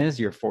coercion is.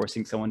 You're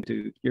forcing someone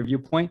to your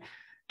viewpoint.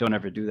 Don't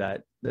ever do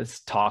that. Let's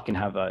talk and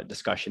have a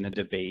discussion, a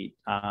debate.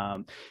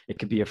 It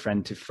could be a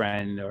friend to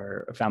friend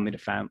or a family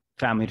to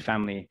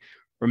family.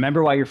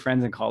 Remember why you're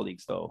friends and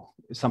colleagues, though.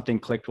 If something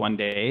clicked one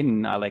day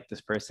and I like this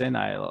person,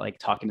 I like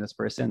talking to this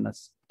person,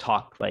 let's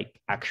talk like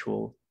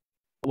actual.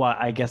 Well,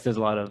 I guess there's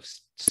a lot of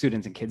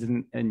students and kids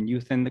and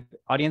youth in the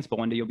audience, but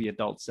one day you'll be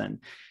adults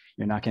and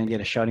you're not going to get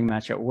a shouting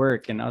match at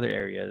work and other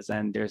areas.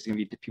 And there's going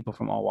to be people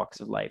from all walks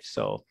of life.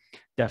 So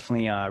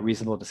definitely a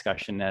reasonable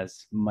discussion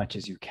as much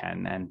as you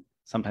can. And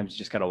sometimes you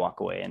just got to walk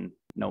away and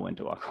know when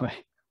to walk away.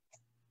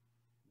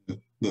 Yeah,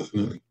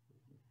 definitely.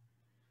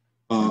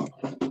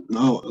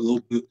 Now a little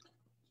bit,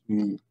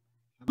 kind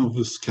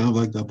of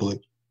like that, but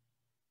like,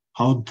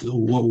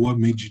 what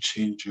made you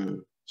change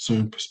your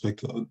certain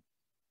perspective?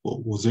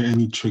 Was there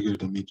any trigger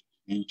that made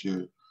you change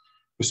your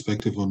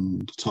perspective on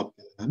the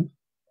topic at hand?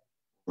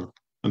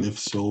 And if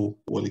so,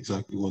 what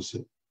exactly was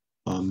it?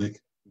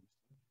 Nick?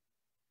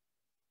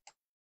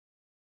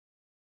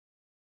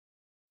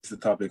 It's the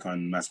topic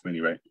on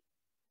masculinity, right?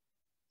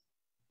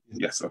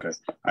 Yes, okay.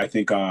 I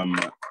think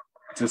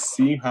just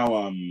seeing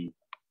how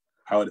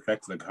how it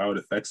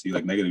affects you,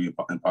 like negatively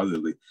and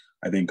positively.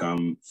 I think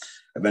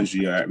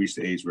eventually I reached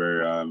the age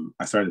where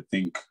I started to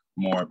think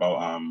more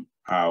about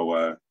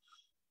how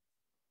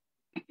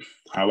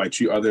I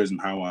treat others, and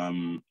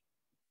how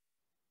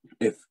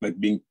if like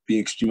being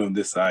extreme on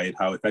this side,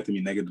 how it affected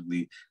me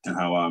negatively, and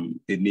how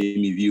it made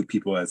me view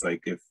people as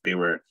like if they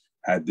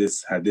had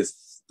this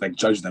like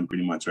judge them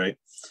pretty much, right?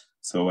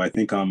 So I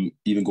think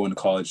even going to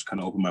college kind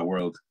of opened my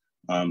world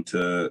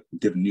to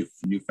different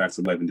new facts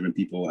of life and different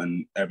people,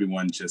 and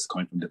everyone just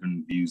coming from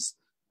different views,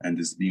 and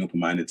just being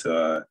open-minded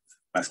to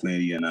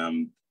masculinity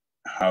and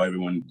how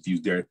everyone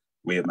views their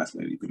way of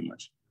masculinity pretty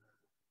much.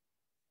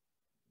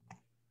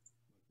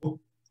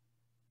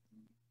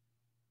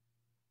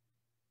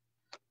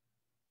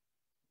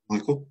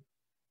 Michael?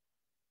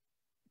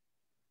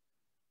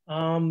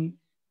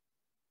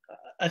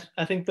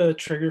 I think the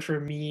trigger for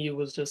me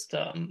was just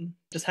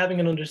having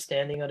an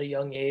understanding at a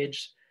young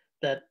age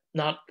that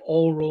not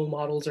all role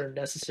models are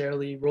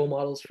necessarily role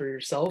models for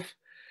yourself,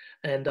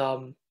 and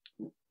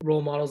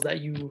role models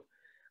that you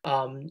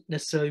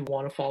necessarily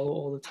want to follow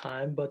all the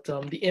time. But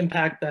the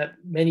impact that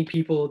many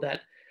people that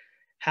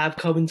have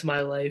come into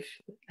my life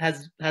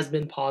has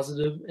been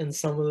positive, and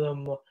some of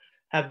them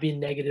have been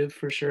negative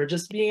for sure.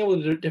 Just being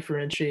able to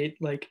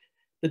differentiate like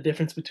the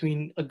difference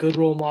between a good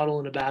role model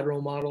and a bad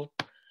role model,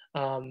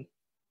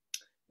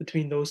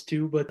 between those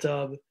two. But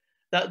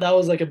that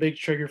was like a big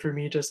trigger for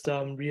me, just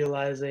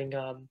realizing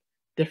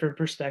different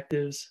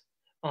perspectives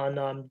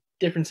on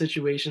different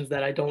situations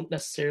that I don't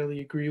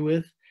necessarily agree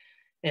with,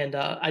 and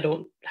I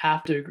don't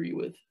have to agree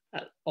with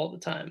all the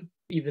time,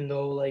 even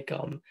though like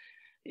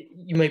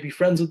you might be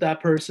friends with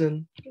that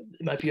person,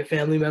 it might be a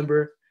family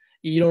member,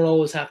 you don't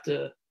always have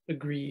to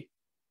agree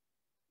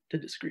to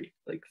disagree,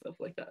 like stuff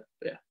like that.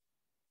 But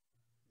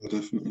yeah.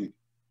 Definitely.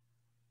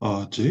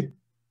 Jay?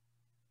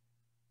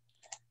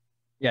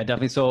 Yeah,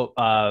 definitely. So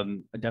I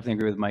definitely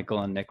agree with Michael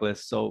and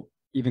Nicholas. So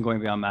even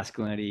going beyond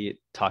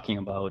masculinity, talking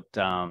about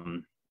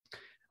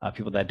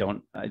people that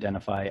don't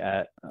identify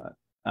at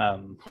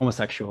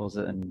homosexuals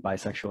and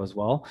bisexual as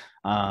well.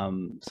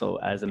 So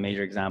as a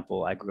major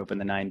example, I grew up in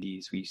the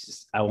 90s. We used to,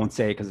 I won't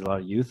say it because a lot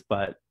of youth,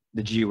 but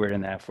the G word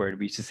and the F word,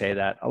 we used to say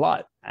that a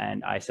lot.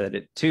 And I said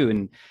it too.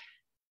 And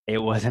it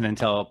wasn't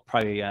until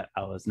probably I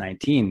was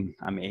 19,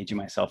 I'm aging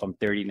myself, I'm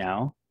 30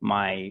 now.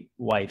 My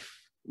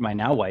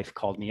now wife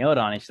called me out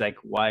on it. She's like,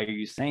 why are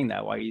you saying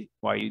that? Why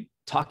are you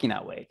talking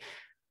that way?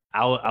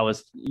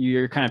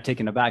 You're kind of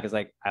taken aback. It's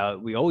like,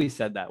 we always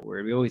said that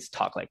word. We always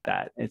talk like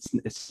that.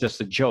 It's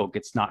just a joke.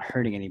 It's not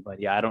hurting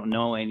anybody. I don't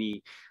know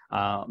any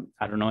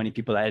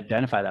people that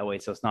identify that way.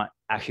 So it's not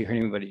actually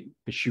hurting anybody.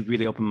 But she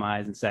really opened my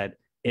eyes and said,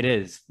 it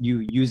is you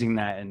using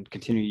that and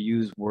continue to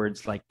use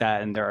words like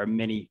that. And there are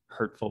many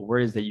hurtful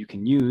words that you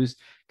can use,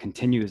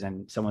 continues.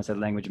 And someone said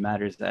language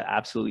matters. That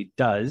absolutely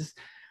does.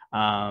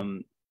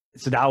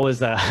 So that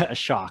was a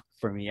shock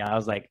for me. I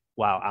was like,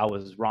 wow, I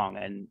was wrong.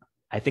 And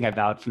I think I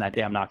vowed from that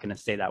day, I'm not going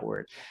to say that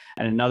word.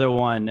 And another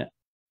one,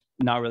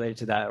 not related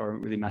to that or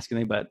really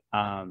masculinity, but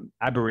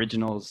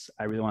Aboriginals,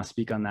 I really want to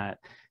speak on that.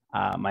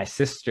 My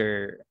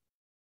sister,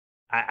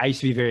 I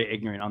used to be very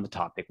ignorant on the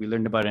topic. We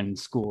learned about it in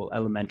school,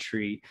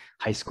 elementary,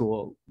 high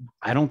school.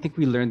 I don't think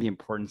we learned the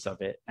importance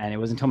of it. And it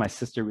wasn't until my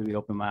sister really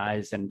opened my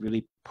eyes and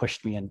really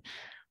pushed me and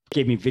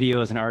gave me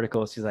videos and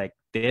articles. She's like,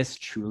 this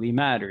truly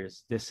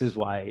matters. This is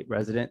why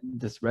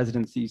this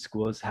residency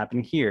school is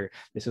happening here.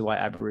 This is why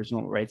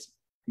Aboriginal rights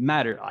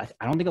matter. I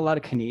don't think a lot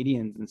of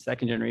Canadians in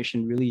second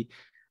generation really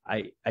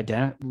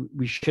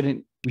we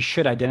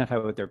should identify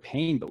with their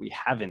pain, but we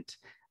haven't.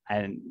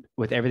 And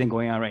with everything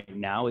going on right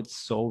now, it's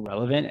so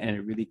relevant, and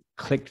it really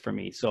clicked for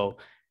me. So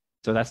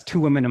that's two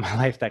women in my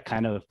life that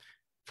kind of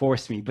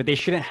forced me, but they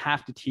shouldn't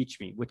have to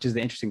teach me, which is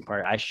the interesting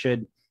part. I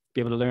should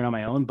be able to learn on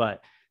my own,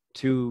 but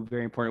two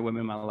very important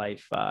women in my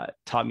life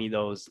taught me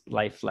those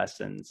life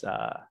lessons.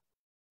 I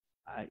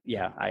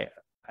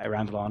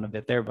rambled on a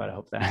bit there, but I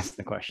hope that answers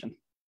the question.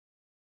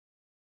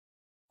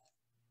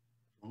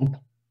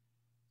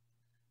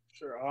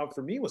 Sure.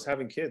 For me, it was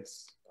having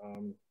kids,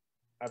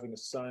 having a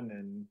son,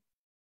 and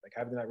like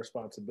having that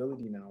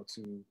responsibility now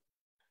to,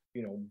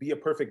 be a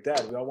perfect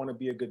dad. We all want to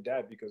be a good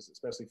dad, because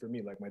especially for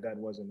me, like my dad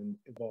wasn't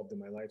involved in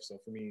my life. So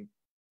for me,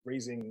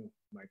 raising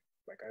I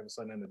have a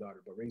son and a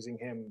daughter, but raising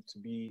him to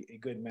be a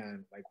good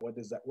man, like what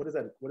does that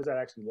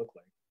actually look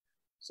like?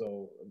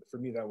 So for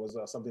me, that was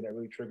something that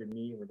really triggered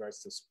me in regards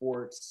to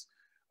sports,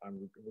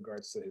 in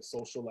regards to his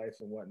social life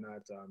and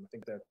whatnot. I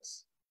think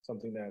that's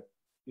something that,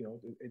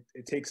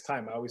 it takes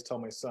time. I always tell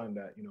my son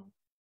that,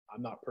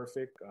 I'm not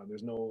perfect.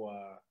 There's no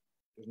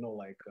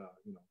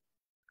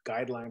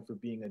guideline for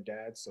being a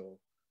dad. So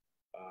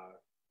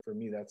for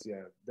me, that's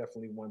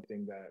definitely one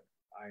thing that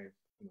I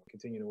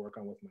continue to work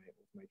on with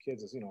my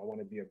kids is, I want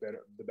to be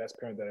the best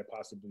parent that I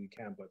possibly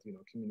can, but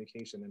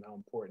communication and how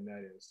important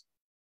that is,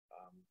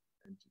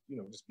 and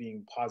just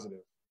being positive.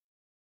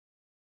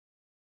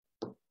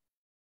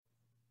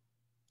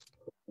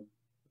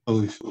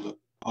 Oh, feel that.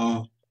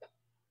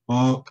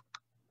 Well,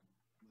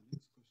 my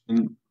next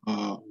question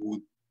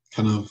would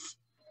kind of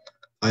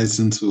ties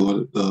into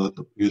what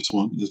the previous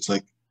one. It's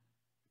like,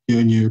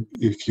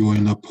 if you were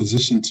in a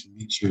position to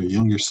meet your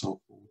younger self,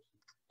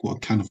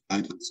 what kind of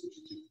guidance would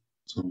you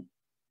give?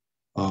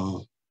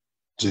 So,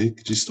 Jake,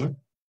 could you start?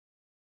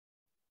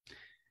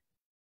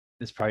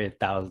 There's probably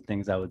 1,000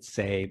 things I would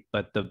say,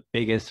 but the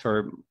biggest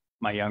for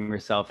my younger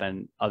self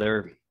and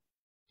other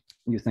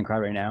youth in the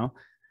crowd right now,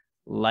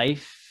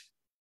 life,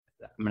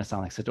 I'm gonna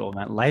sound like such an old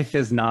man, life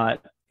is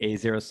not a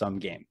zero-sum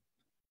game.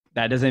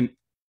 That doesn't,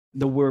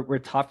 we're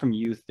taught from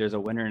youth, there's a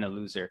winner and a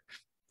loser.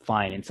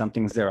 Fine, in some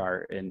things there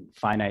are in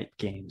finite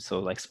games, so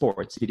like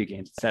sports, video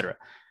games, etc.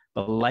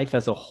 But life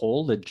as a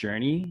whole, the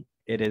journey,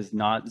 it is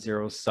not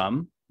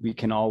zero-sum. We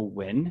can all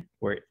win.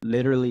 We're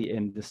literally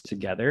in this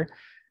together.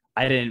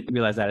 I didn't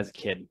realize that as a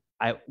kid.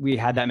 We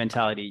had that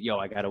mentality, yo,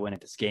 I got to win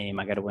at this game.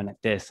 I got to win at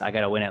this. I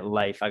got to win at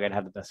life. I got to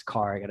have the best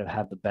car. I got to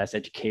have the best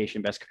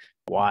education,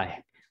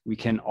 why? We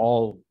can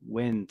all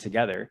win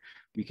together.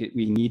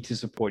 We need to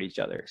support each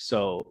other.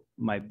 So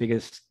my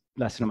biggest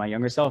lesson to my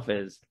younger self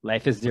is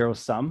life is zero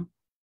sum.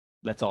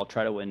 Let's all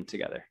try to win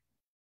together.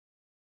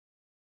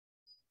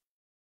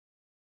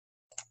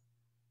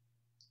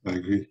 I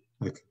agree.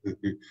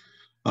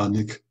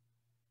 Nick?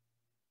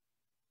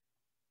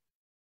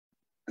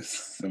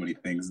 So many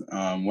things.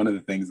 One of the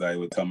things I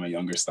would tell my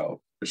younger self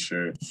for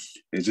sure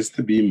is just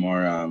to be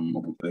more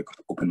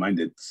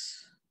open-minded.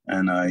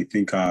 And I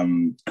think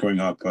growing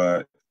up,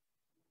 I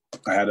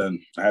had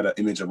an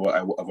image of what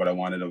I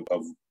wanted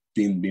of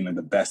being like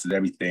the best at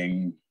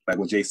everything. Like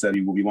what Jay said,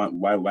 we want.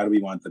 Why do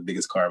we want the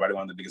biggest car? Why do we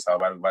want the biggest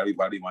house? Why do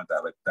we want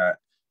that? Like that?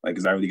 Like,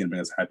 is that really gonna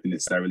bring us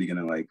happiness? Is that really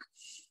gonna like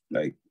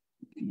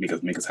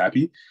make us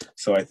happy?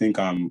 So I think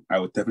I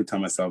would definitely tell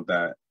myself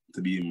that,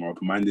 to be more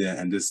open-minded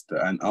and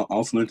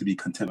also learn to be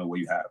content with what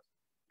you have,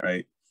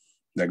 right?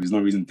 Like there's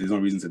no reason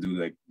to do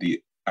like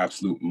the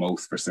absolute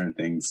most for certain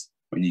things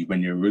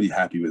when you're really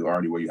happy with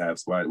already what you have.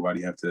 So why do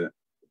you have to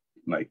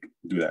like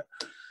do that?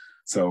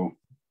 So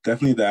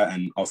definitely that,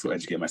 and also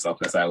educate myself.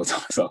 That's what I would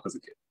tell myself as a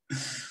kid.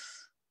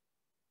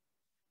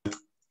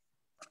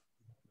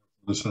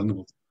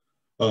 Understandable.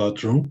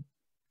 Jerome?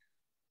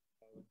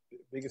 The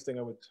biggest thing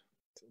I would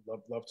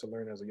love to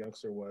learn as a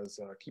youngster was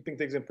keeping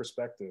things in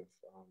perspective.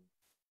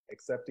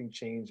 Accepting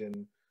change,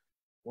 and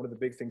one of the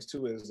big things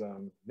too is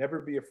never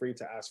be afraid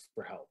to ask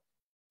for help,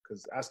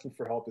 because asking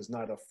for help is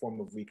not a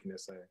form of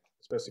weakness.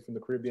 Especially from the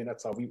Caribbean,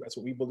 that's what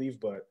we believe,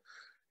 but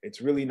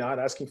it's really not.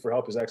 Asking for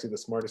help is actually the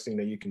smartest thing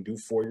that you can do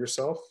for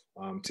yourself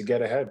to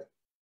get ahead.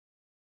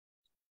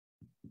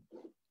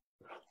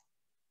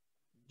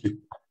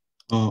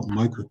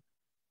 Michael?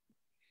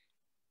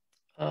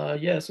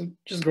 Yeah, so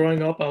just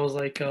growing up, I was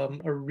like a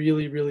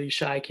really, really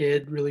shy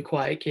kid, really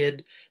quiet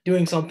kid.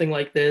 Doing something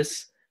like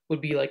this would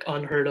be like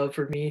unheard of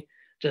for me,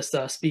 just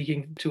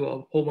speaking to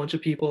a whole bunch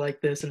of people like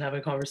this and having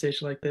a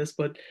conversation like this.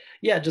 But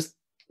yeah, just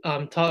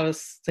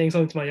saying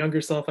something to my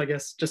younger self, I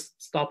guess,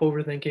 just stop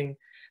overthinking,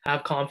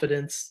 have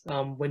confidence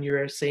when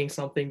you're saying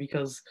something,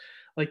 because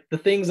like the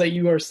things that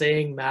you are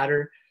saying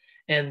matter,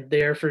 and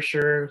they're for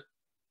sure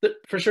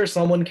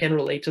someone can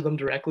relate to them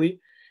directly.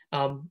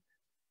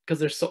 Because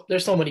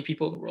there's so many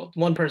people in the world.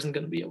 One person's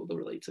going to be able to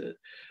relate to it.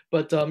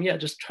 But yeah,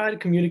 just try to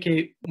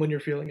communicate when you're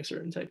feeling a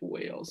certain type of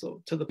way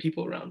also to the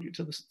people around you,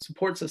 to the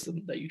support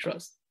system that you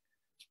trust.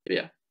 But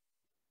yeah.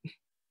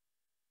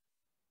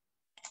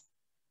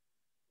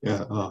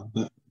 Yeah.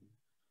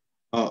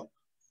 I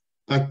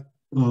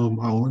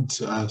want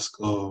to ask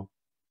all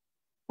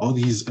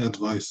these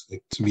advice,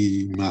 like, to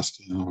be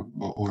masculine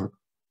or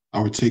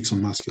our takes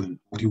on masculine.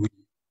 How do we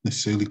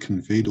necessarily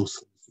convey those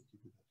things to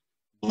people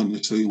that don't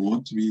necessarily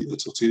want to be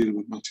associated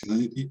with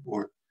masculinity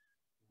or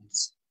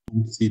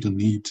don't see the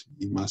need to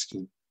be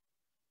masculine?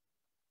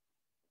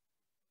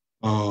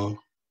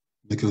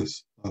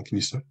 Nicholas, can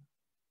you start?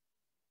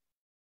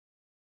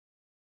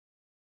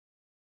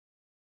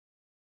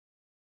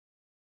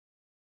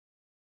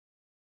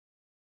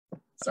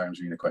 Sorry, I'm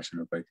just reading the question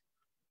real quick.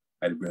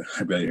 I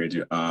barely heard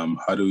you.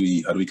 How do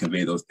we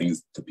convey those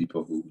things to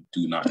people who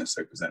do not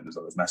necessarily present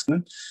themselves as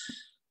masculine?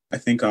 I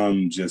think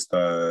just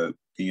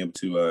being able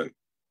to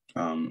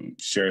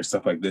share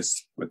stuff like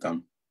this with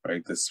them,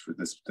 right? This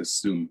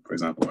Zoom, for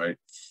example, right?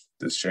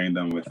 Just sharing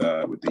them with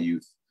the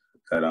youth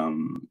that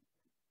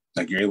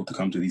like you're able to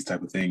come to these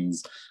type of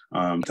things,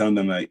 telling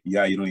them like,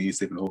 yeah, you don't need to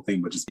say for the whole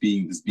thing, but just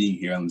being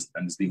here and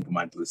just being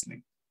open-minded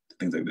listening to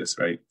things like this,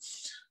 right?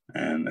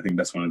 And I think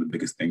that's one of the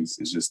biggest things,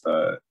 is just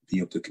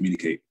being able to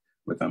communicate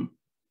with them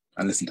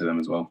and listen to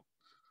them as well.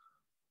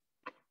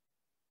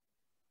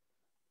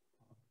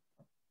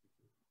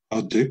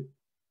 Dick?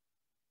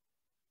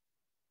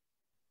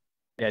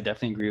 Yeah, I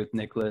definitely agree with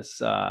Nicholas.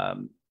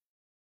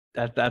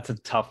 That's a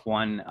tough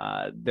one.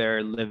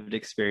 Their lived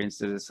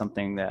experiences is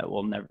something that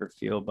we'll never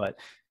feel, but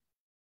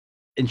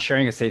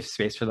ensuring a safe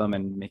space for them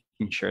and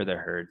making sure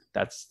they're heard.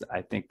 That's,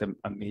 I think,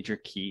 a major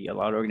key. A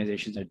lot of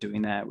organizations are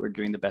doing that. We're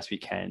doing the best we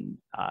can.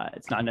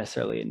 It's not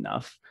necessarily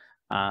enough.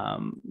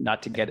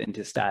 Not to get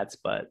into stats,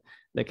 but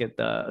look at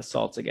the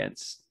assaults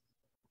against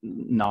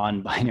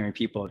non-binary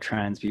people,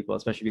 trans people,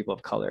 especially people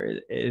of color.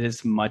 It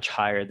is much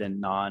higher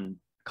than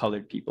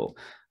non-colored people.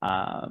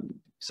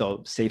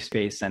 So safe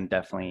space and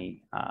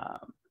definitely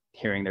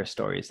hearing their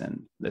stories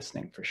and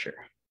listening for sure.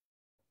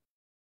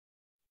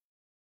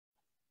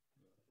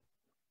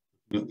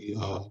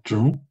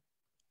 Jerome?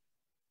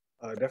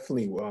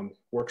 Definitely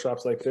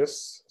workshops like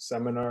this,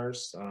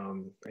 seminars,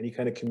 any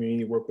kind of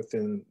community work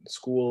within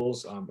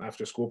schools,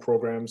 after school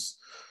programs,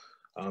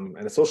 and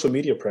a social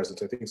media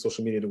presence. I think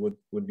social media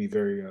would be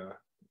very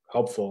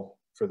helpful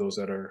for those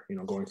that are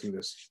going through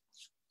this.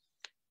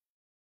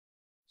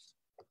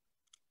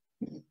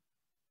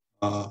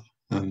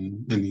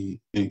 And any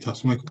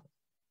thoughts, Michael?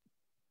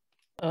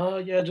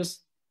 Yeah,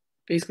 just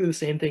basically the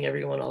same thing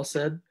everyone else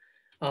said.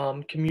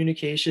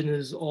 Communication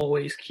is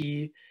always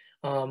key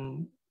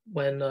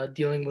when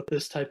dealing with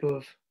this type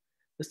of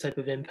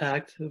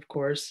impact. Of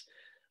course,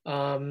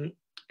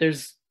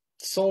 there's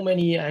so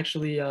many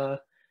actually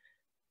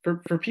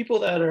for people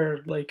that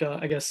are like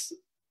I guess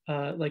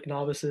like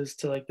novices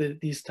to like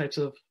these types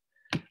of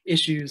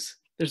issues.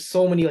 There's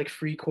so many like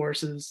free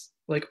courses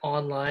like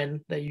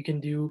online that you can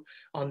do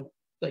on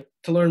like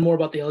to learn more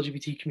about the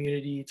LGBT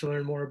community, to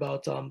learn more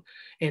about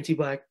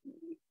anti-Black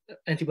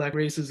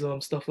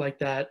racism, stuff like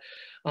that.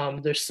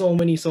 There's so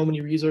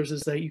many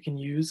resources that you can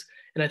use,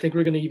 and I think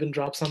we're going to even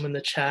drop some in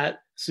the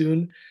chat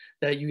soon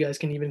that you guys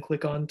can even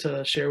click on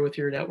to share with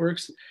your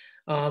networks.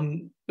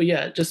 But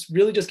yeah, just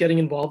getting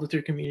involved with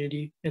your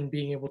community and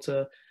being able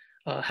to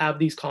have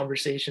these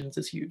conversations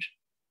is huge.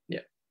 Yeah.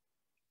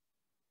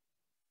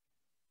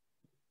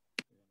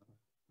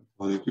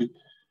 I agree.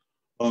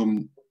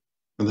 And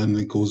then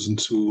it goes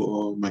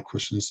into my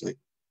question is like,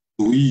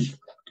 do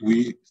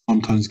we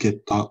sometimes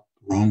get taught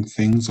wrong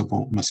things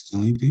about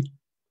masculinity?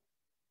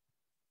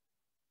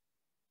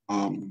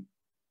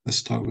 Let's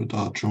start with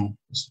Jerome.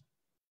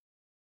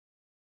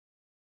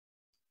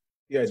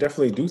 Yeah, I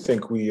definitely do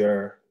think we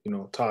are,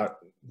 taught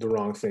the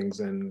wrong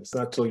things, and it's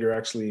not till you're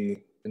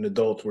actually an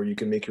adult where you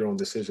can make your own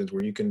decisions,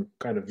 where you can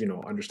kind of,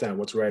 understand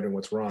what's right and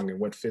what's wrong and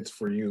what fits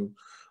for you.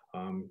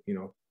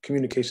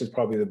 Communication is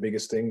probably the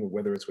biggest thing,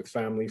 whether it's with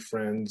family,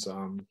 friends,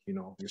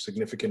 your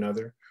significant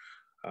other.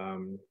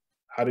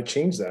 How to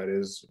change that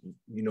is,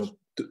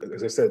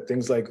 as I said,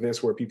 things like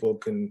this where people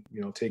can,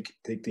 take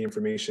the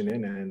information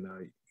in and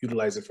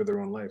utilize it for their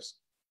own lives.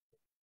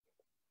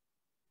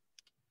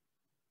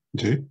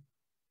 Okay.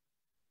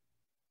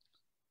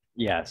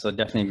 Yeah, so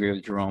definitely agree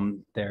with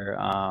Jerome there.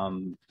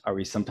 Are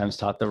we sometimes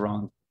taught the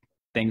wrong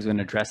things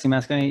when addressing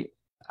masculinity?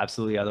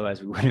 Absolutely,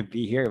 otherwise we wouldn't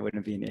be here. It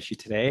wouldn't be an issue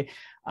today.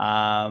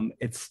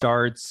 It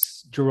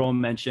starts,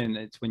 Jerome mentioned,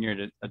 it's when you're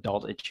an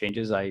adult, it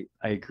changes. I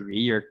agree.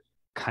 You're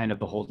kind of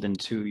beholden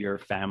to your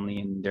family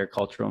and their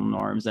cultural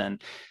norms, and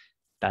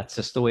that's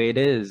just the way it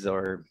is.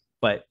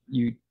 But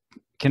you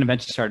can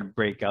eventually start to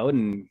break out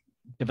and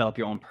develop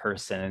your own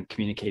person and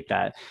communicate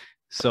that.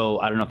 So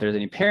I don't know if there's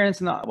any parents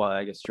in the, well,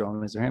 I guess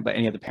Jerome is there, but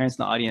any other parents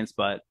in the audience,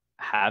 but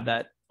have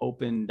that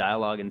open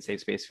dialogue and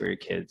safe space for your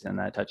kids, and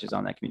that touches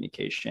on that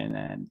communication,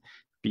 and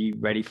be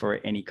ready for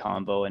any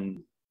convo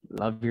and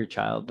love your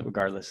child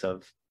regardless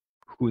of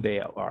who they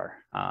are.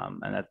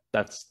 And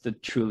that's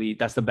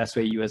the best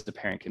way you as the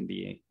parent can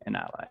be an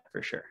ally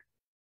for sure.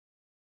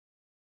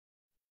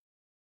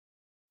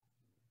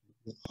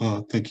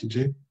 Thank you,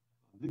 Jay.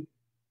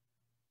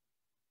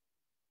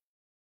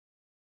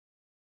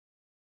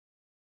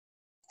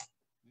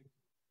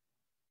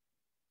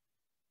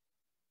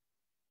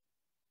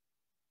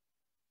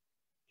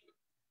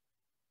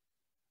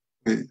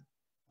 Wait,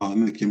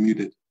 Nick, you're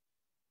muted.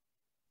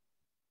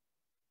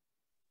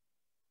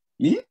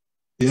 Me?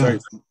 Yeah. Sorry.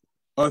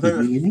 Oh,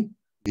 Can you hear me?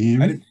 Can you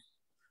hear me?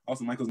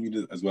 Also, Michael's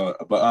muted as well.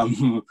 But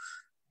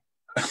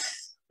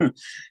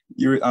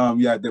you're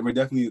yeah, we're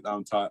definitely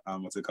taught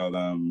what's it called,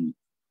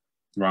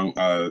 wrong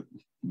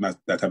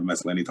that type of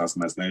masculinity,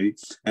 toxic masculinity.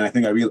 And I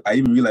think I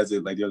even realized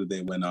it like the other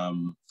day when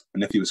my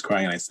nephew was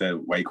crying. I said,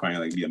 "Why are you crying?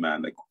 Like, be a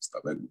man, like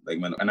stuff like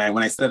when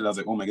I said it, I was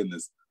like, oh my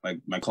goodness, like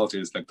my culture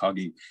is like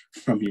talking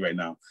from me right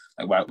now.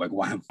 Like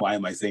why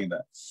am I saying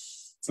that?"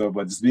 So,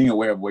 but just being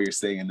aware of what you're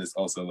saying, and this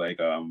also like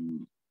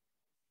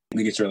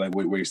making sure like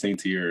what you're saying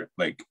to your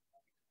like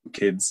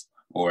kids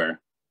or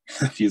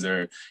nephews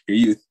or your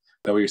youth,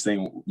 that what you're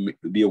saying,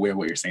 be aware of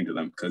what you're saying to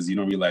them, because you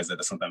don't realize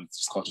that sometimes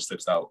just culture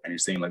slips out and you're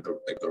saying like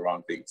the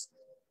wrong things,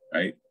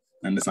 right?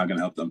 And it's not going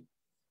to help them.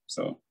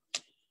 So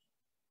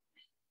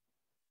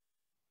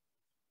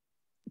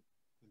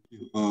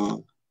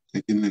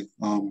Thank you, Nick.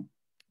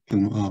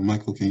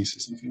 Michael, can you say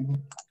something?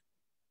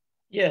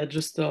 Yeah,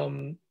 just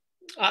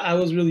I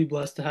was really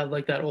blessed to have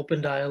like that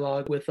open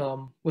dialogue with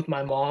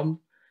my mom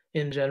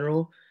in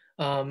general,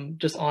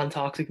 just on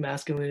toxic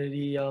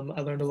masculinity. I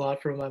learned a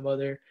lot from my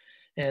mother,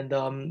 and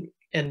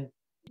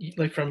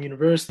like from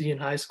university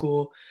and high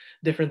school,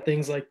 different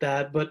things like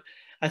that. But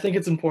I think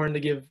it's important to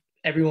give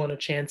everyone a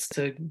chance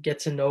to get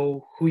to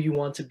know who you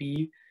want to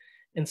be,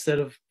 instead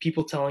of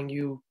people telling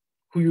you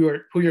who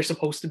you're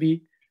supposed to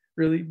be,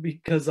 really,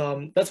 because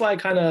that's why I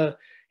kind of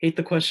hate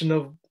the question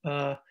of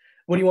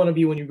what do you want to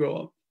be when you grow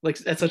up, like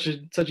at such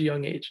a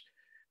young age.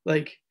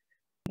 Like,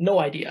 no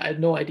idea. I had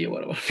no idea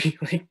what I want to be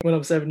like when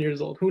I'm 7 years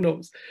old. Who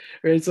knows,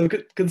 right? So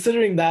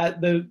considering that,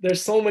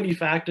 there's so many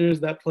factors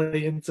that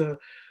play into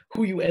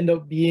who you end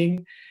up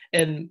being,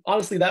 And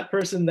honestly, that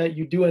person that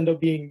you do end up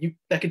being,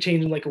 that could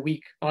change in like a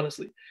week,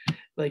 honestly.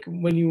 Like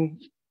when you,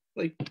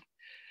 like,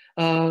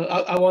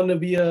 I wanted to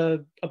be a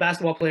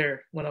basketball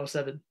player when I was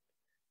 7.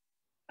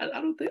 I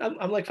don't think,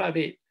 I'm like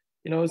 5'8",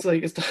 you know, it's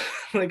like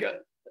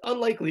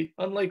unlikely.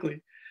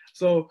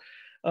 So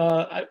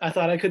I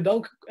thought I could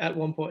dunk at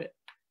one point.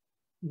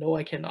 No,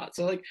 I cannot.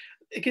 So like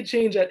it could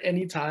change at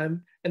any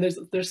time. And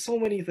there's so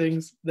many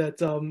things that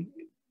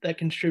that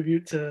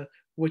contribute to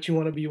what you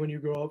want to be when you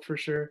grow up, for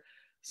sure.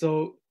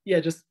 So yeah,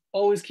 just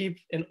always keep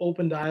an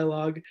open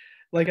dialogue.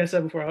 Like I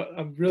said before,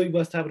 I'm really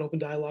blessed to have an open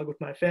dialogue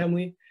with my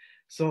family.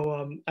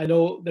 So I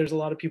know there's a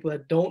lot of people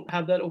that don't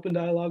have that open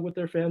dialogue with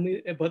their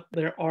family, but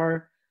there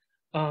are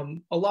a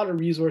lot of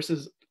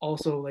resources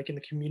also like in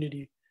the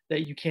community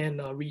that you can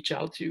reach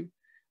out to.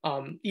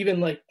 Even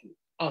like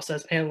us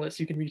as panelists,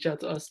 you can reach out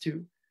to us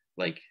too,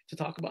 like to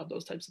talk about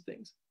those types of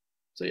things.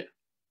 So yeah.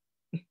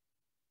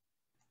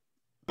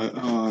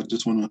 I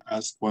just want to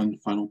ask one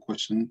final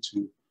question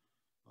to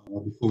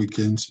before we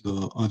get into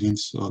the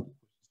audience from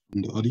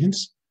the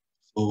audience.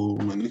 So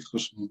my next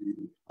question will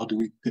be: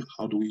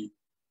 how do we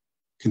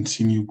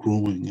continue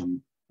growing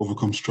and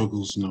overcome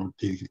struggles in our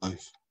daily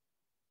life?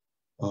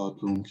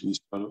 Jerome, can you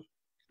start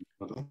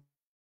off?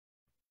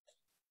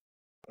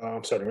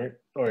 I'm starting, right?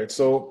 All right.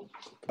 So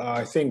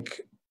I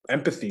think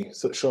empathy,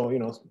 so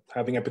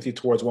having empathy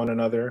towards one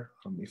another,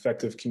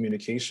 effective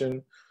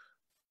communication,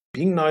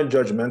 being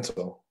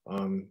non-judgmental.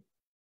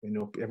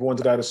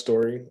 Everyone's got a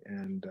story,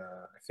 and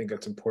I think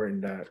that's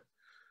important that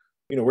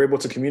we're able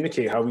to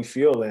communicate how we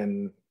feel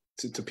and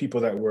to people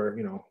that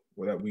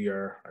that we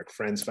are like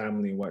friends,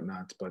 family, and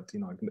whatnot. But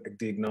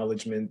the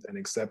acknowledgement and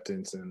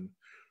acceptance, and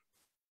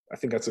I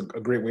think that's a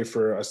great way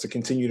for us to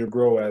continue to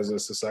grow as a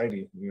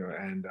society.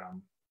 And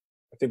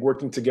I think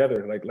working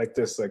together like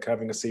this, like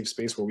having a safe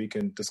space where we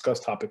can discuss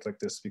topics like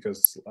this,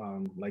 because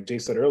like Jay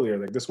said earlier,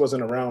 like this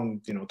wasn't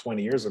around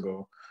 20 years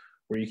ago,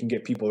 where you can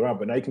get people around,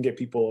 but now you can get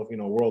people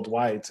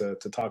worldwide to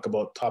talk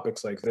about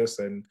topics like this,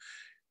 and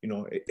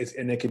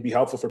it can be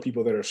helpful for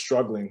people that are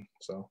struggling.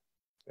 So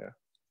yeah.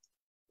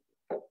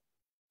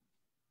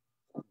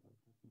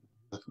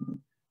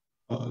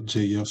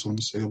 Jay, you have something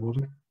to say about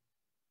it?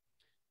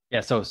 Yeah,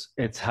 so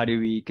it's how do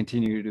we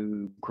continue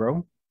to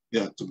grow?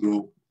 Yeah, to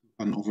grow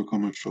and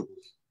overcome our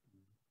struggles.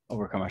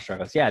 Overcome our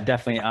struggles. Yeah,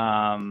 definitely.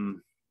 I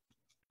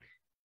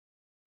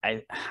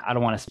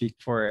don't want to speak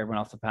for everyone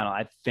else on the panel.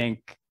 I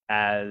think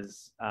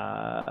as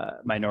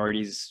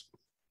minorities,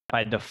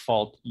 by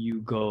default, we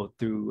go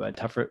through a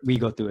tougher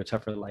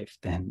life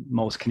than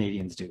most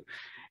Canadians do.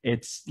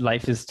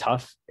 Life is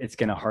tough. It's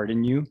going to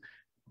harden you,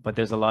 but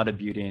there's a lot of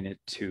beauty in it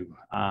too.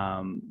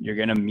 You're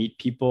going to meet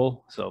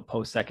people, so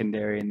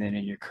post-secondary and then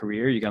in your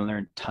career, you're going to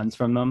learn tons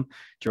from them.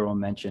 Jerome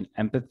mentioned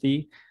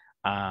empathy.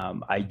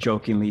 I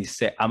jokingly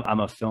say I'm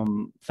a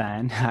film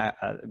fan.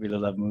 I really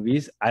love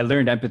movies. I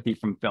learned empathy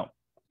from film.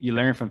 You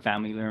learn from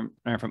family, learn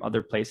from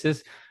other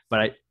places,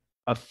 but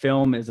a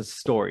film is a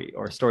story,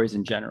 or stories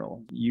in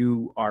general.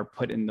 You are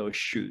put in those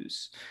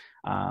shoes,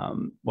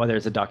 whether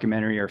it's a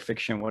documentary or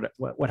fiction,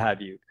 what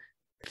have you.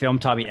 Film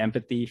taught me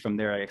empathy. From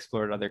there, I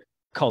explored other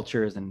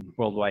cultures and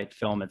worldwide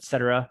film,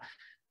 etc.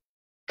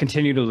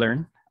 Continue to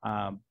learn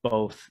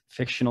both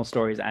fictional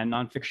stories and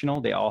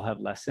non-fictional. They all have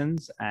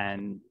lessons,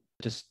 and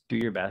just do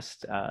your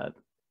best.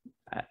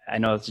 I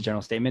know it's a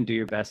general statement. Do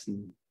your best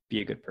and be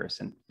a good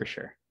person, for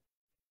sure.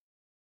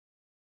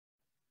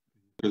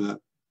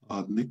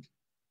 Nick?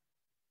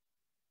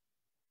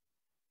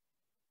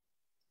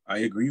 I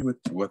agree with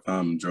what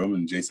Jerome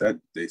and Jay said.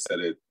 They said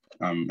it.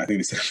 I think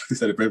they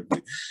said it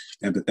perfectly.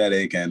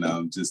 Empathetic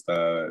and just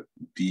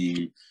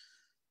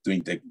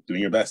doing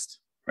your best,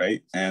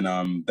 right?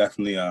 And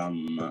definitely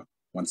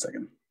 1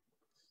 second.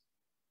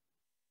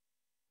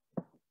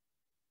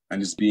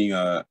 And just being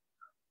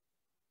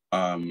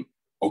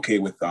okay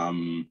with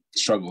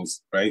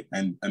struggles, right?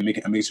 And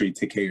make sure you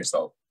take care of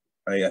yourself,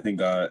 right? I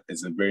think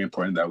it's very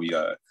important that we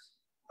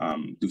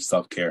do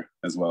self-care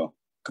as well.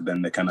 Cause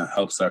then it kind of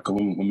helps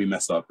when we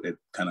mess up, it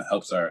kind of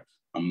helps our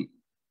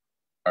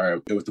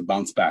able to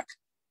bounce back,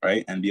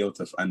 right? And be able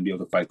to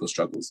fight those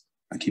struggles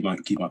and keep on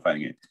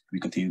fighting it. We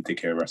continue to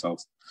take care of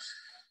ourselves.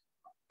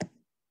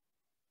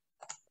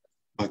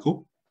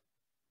 Michael?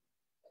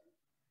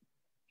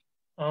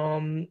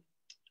 I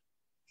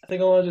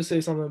think I want to just say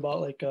something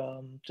about like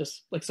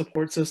just like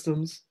support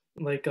systems,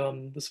 like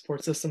the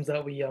support systems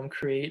that we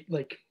create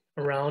like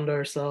around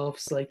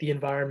ourselves, like the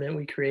environment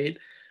we create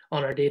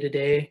on our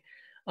day-to-day.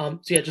 So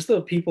yeah, just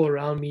the people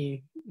around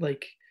me,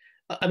 like,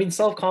 I mean,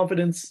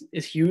 self-confidence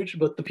is huge,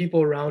 but the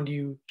people around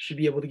you should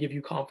be able to give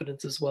you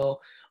confidence as well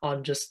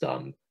on just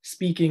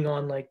speaking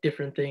on like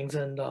different things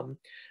and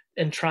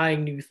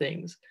trying new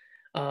things.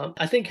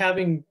 I think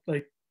having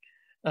like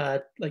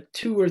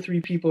 2 or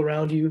 3 people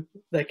around you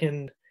that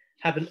can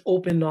have an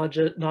open,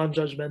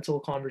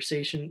 non-judgmental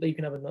conversation, that you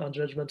can have a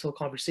non-judgmental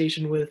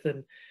conversation with,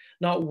 and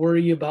not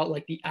worry about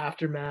like the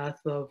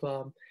aftermath of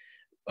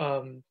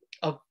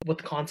what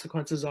the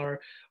consequences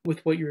are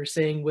with what you're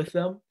saying with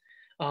them,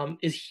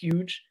 is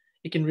huge.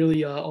 It can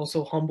really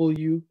also humble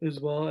you as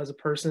well as a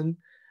person.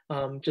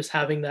 just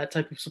having that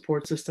type of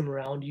support system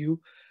around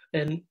you,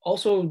 and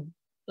also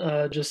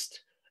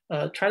just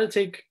try to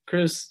take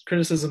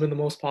criticism in the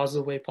most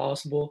positive way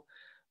possible.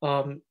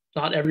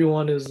 Not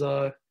everyone is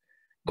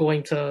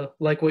going to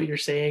like what you're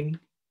saying,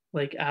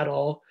 like at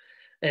all.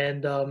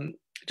 And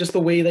just the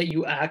way that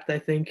you act, I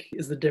think,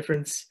 is the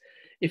difference.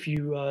 If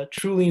you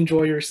truly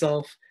enjoy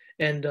yourself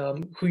and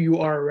who you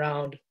are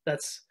around,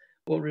 that's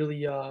what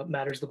really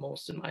matters the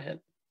most in my head.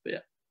 But yeah.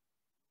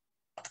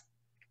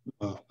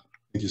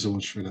 Thank you so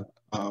much for that.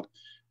 We're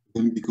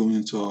going to be going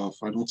into our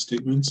final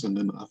statements, and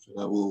then after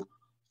that, we'll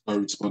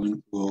start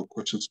responding to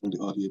questions from the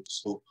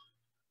audience. So,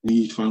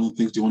 any final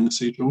things you want to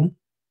say, Jerome?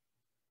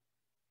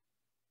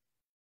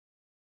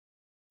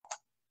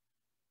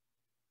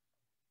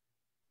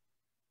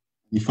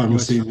 Any final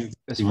statements?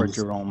 It's for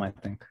Jerome, I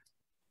think.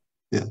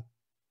 Yeah.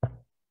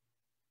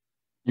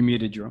 You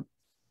muted, Jerome.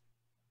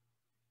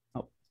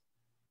 Oh.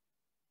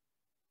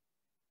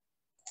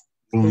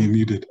 Jerome, you're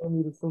muted.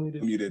 Still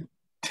muted.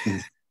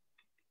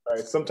 All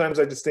right. Sometimes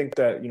I just think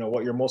that,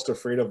 what you're most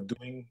afraid of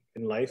doing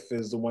in life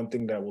is the one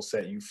thing that will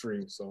set you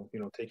free. So,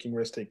 taking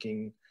risks,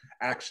 taking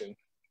action.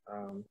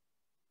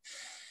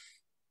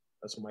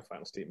 That's what my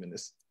final statement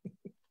is.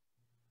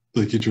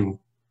 Thank you, Jerome.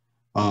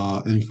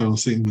 Any final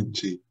statement,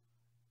 G?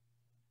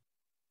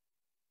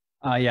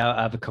 Yeah,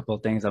 I have a couple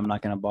of things. I'm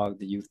not going to bog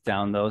the youth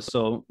down, though.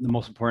 So the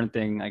most important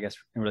thing, I guess,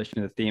 in relation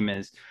to the theme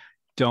is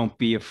don't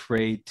be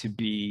afraid to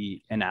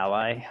be an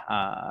ally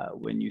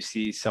when you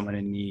see someone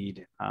in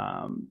need.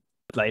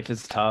 Life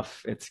is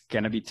tough. It's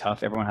going to be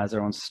tough. Everyone has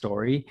their own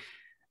story,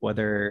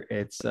 whether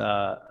it's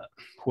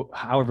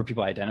however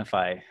people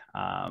identify.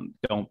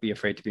 Don't be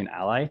afraid to be an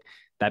ally.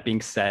 That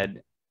being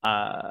said,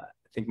 I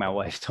think my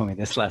wife told me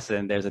this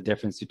lesson. There's a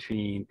difference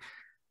between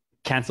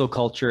cancel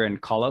culture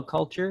and call out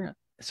culture.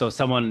 So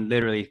someone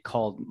literally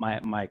called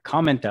my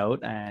comment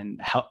out,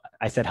 and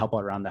I said help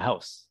out around the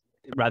house.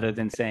 Rather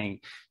than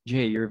saying,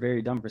 Jay, you're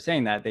very dumb for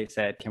saying that, they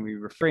said, can we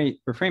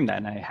reframe that?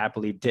 And I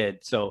happily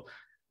did. So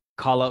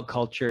call out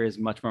culture is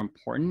much more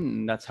important,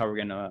 and that's how we're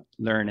going to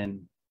learn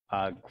and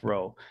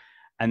grow.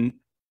 And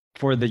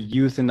for the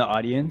youth in the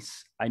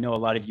audience, I know a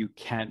lot of you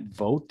can't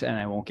vote, and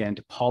I won't get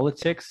into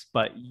politics,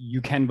 but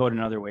you can vote in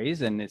other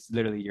ways, and it's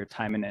literally your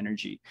time and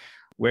energy.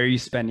 Where are you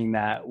spending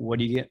that? What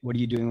are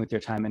you doing with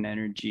your time and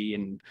energy,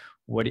 and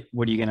what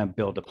are you going to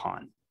build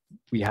upon?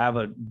 We have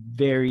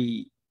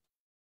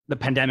the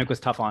pandemic was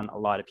tough on a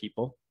lot of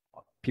people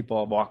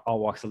all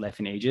walks of life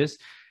and ages.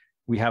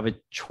 We have a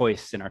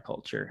choice in our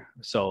culture.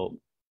 So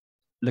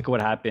look at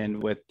what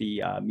happened with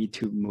the Me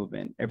Too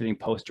movement, everything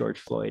post George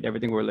Floyd,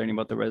 everything we're learning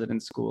about the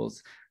resident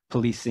schools,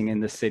 policing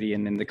in the city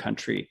and in the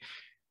country.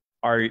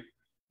 Where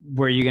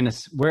are you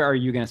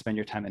gonna spend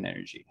your time and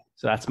energy?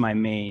 So that's my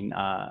main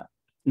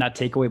not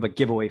takeaway, but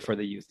giveaway for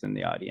the youth in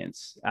the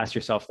audience. Ask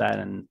yourself that,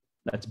 and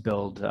let's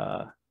build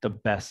the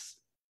best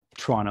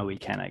Toronto we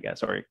can, I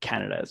guess, or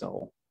Canada as a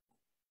whole.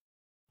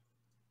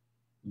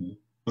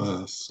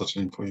 Such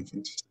an important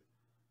thing to say.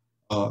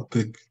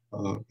 Pick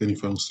any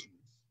final statements.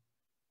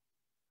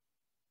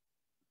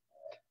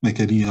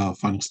 Make any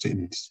final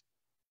statements.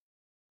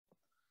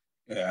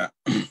 Yeah,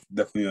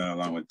 definitely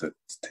along with the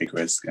take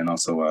risk, and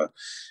also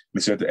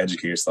make sure to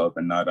educate yourself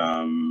and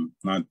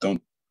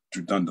don't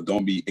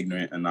be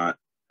ignorant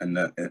and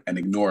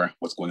ignore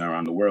what's going on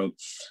around the world,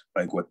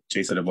 like what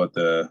Jay said about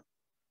the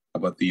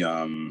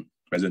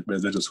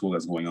residential school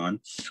that's going on.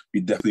 We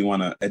definitely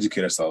want to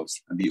educate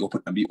ourselves and be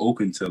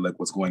open to like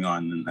what's going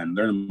on and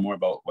learn more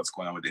about what's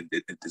going on with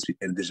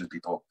indigenous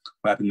people,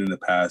 what happened in the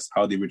past,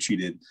 how they were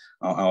treated,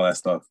 all that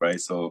stuff, right?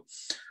 So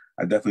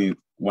I definitely,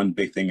 one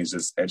big thing is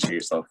just educate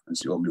yourself and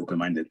so be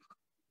open-minded.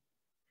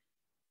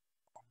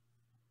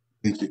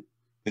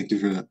 Thank you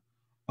for that.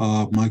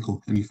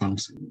 Michael, any final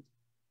statement?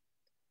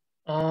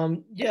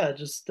 Yeah,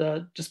 just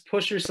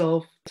push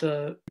yourself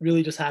to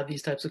really just have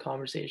these types of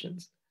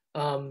conversations.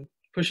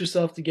 Push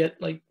yourself to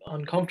get like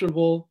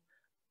uncomfortable.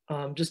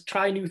 Just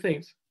try new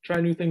things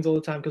all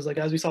the time, because like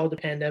as we saw with the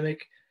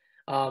pandemic,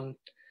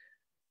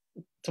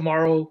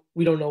 tomorrow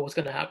we don't know what's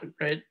going to happen,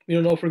 right? We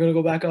don't know if we're going to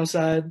go back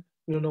outside.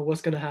 We don't know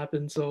what's going to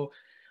happen. So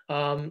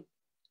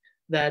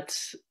that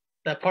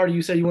party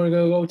you said you want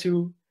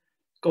to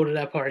go to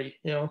that party,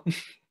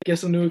 get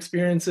some new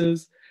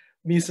experiences,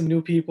 meet some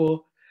new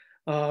people.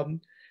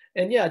 And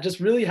yeah, just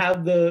really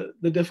have the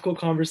difficult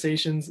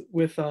conversations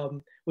with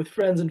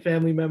friends and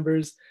family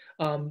members,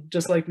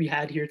 just like we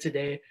had here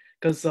today.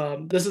 Because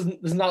this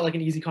is not like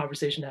an easy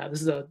conversation to have.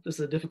 This is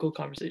a difficult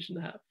conversation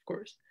to have, of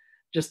course.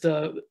 Just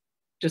to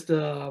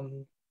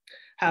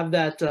have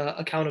that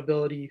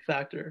accountability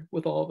factor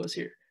with all of us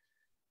here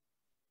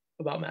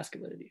about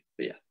masculinity.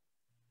 But yeah.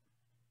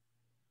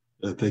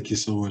 Thank you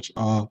so much.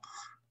 I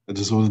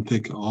just want to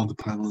thank all the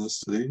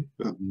panelists today.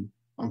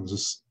 I'm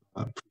just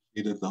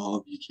appreciated that all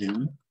of you came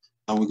in.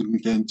 Now we're going to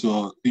get into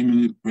a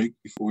 3-minute break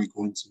before we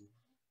go into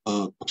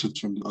questions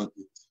from the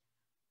audience.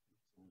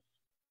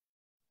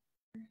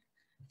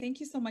 Thank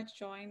you so much,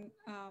 John.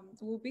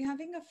 We'll be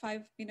having a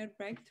 5-minute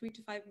break, 3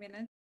 to 5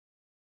 minutes.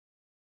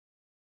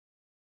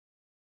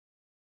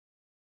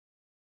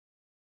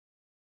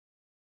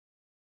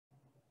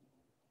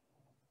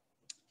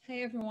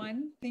 Hey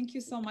everyone, thank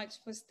you so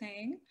much for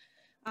staying.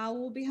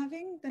 We'll be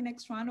having the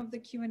next round of the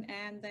Q&A,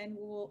 and then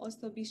we will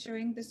also be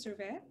sharing the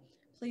survey.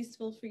 Please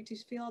feel free to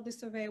fill out the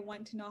survey,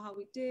 want to know how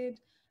we did,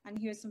 and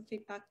here's some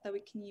feedback that we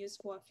can use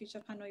for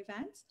future panel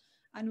events.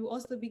 And we'll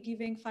also be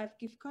giving 5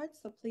 gift cards,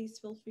 so please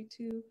feel free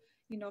to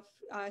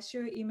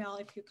share your email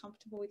if you're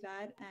comfortable with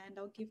that, and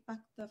I'll give back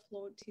the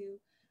floor to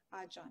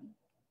John.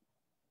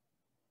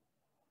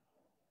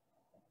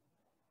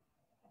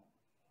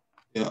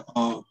 Yeah,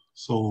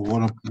 so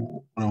what I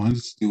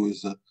wanted to do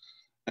is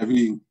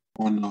every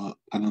one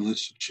panelist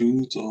should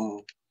choose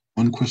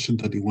one question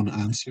that they want to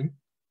answer,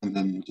 and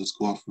then just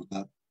go off with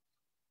that.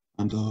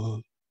 And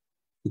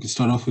we can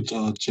start off with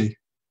Jay.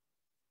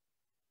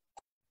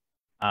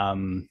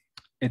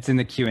 It's in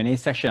the Q&A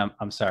section.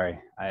 I'm sorry,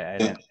 I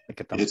didn't look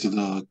at them. It's in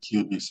the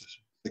Q&A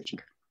section.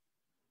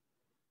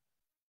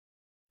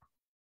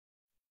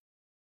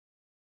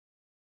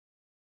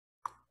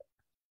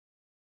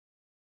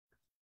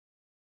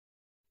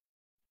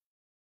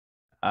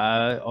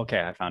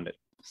 Okay, I found it.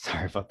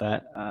 Sorry about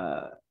that.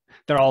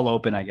 They're all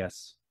open, I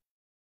guess.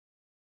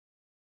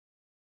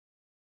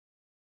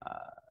 A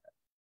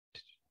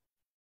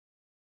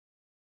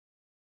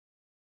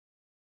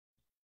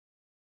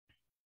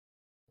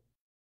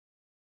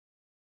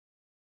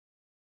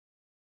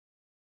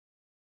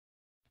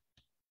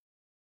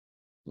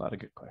lot of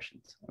good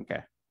questions. Okay.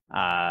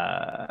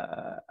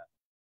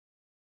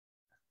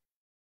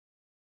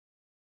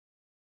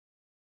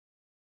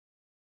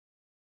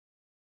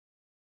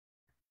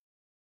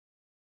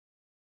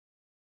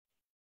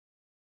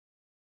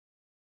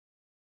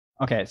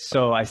 Okay,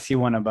 so I see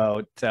one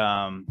about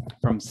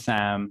from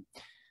Sam.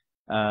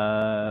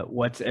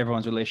 What's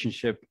everyone's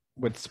relationship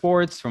with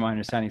sports? From my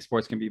understanding,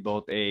 sports can be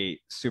both a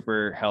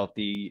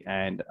healthy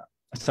and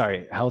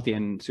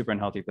super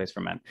unhealthy place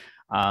for men.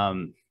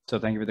 So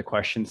thank you for the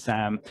question,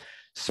 Sam.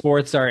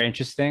 Sports are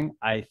interesting.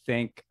 I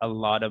think a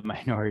lot of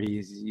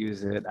minorities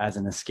use it as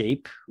an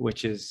escape,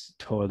 which is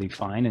totally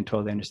fine and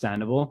totally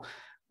understandable.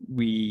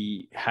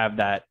 We have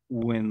that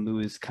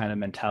win-lose kind of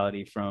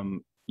mentality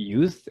from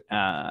youth,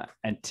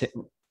 and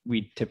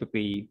we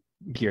typically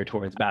gear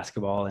towards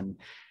basketball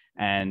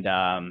and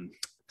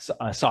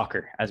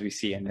soccer, as we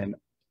see, and then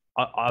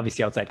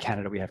obviously outside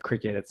Canada we have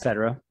cricket,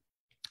 etc.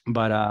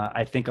 But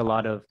I think a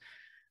lot of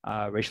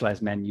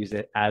racialized men use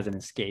it as an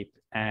escape.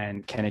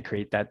 And can it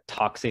create that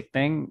toxic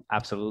thing?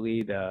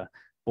 Absolutely. The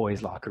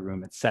boys' locker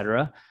room,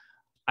 etc.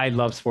 I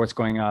love sports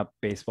growing up,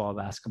 baseball,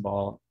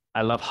 basketball.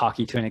 I love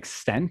hockey to an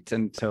extent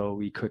until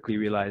we quickly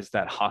realized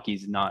that hockey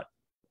is not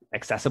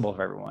accessible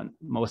for everyone.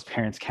 Most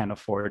parents can't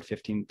afford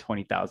 $15,000,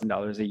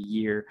 $20,000 a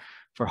year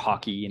for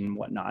hockey and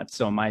whatnot.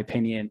 So in my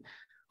opinion,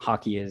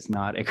 hockey is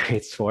not a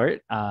great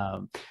sport.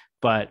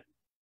 But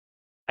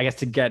I guess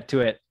to get to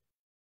it,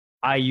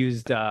 I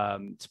used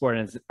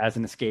sport as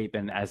an escape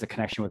and as a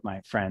connection with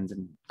my friends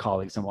and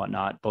colleagues and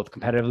whatnot, both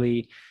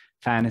competitively,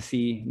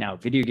 fantasy, now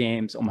video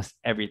games, almost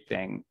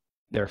everything.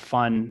 They're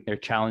fun, they're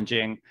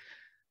challenging.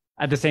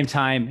 At the same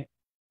time,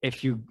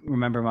 if you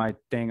remember my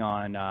thing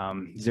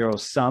on zero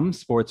sum,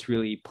 sports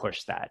really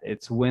push that.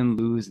 It's win,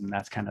 lose, and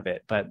that's kind of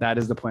it. But that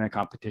is the point of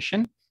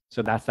competition.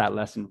 So that's that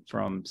lesson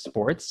from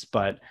sports.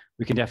 But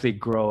we can definitely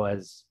grow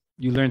as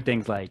you learn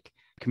things like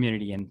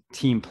community and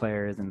team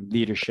players, and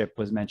leadership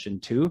was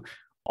mentioned too.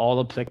 All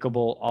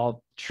applicable,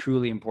 all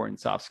truly important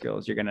soft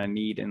skills you're going to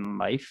need in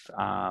life.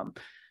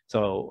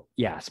 So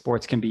yeah,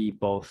 sports can be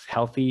both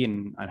healthy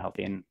and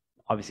unhealthy, and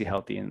obviously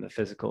healthy in the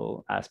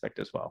physical aspect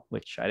as well,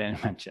 which I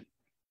didn't mention.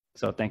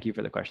 So thank you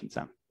for the question,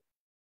 Sam.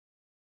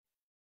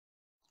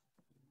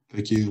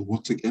 Thank you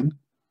once again.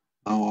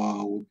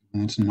 Now we'll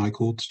move to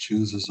Michael to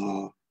choose his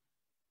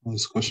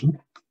question.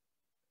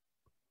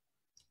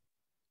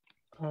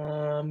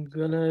 I'm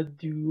gonna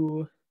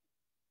do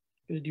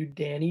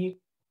Danny,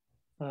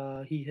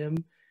 he,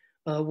 him.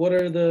 What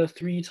are the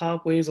 3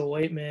 top ways a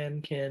white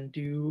man can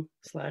do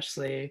 /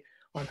 say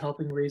on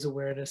helping raise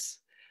awareness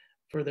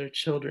for their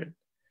children?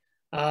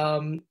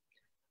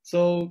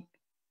 So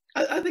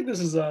I think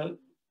this is a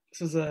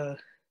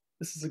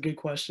good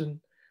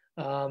question.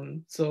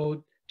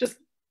 So just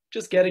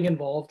getting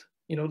involved,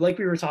 like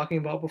we were talking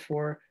about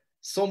before,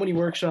 so many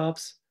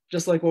workshops,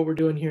 just like what we're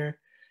doing here,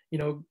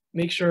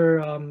 make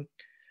sure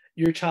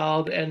your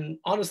child, and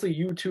honestly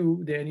you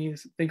too, Danny,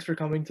 thanks for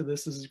coming to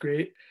this is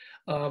great,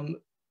 would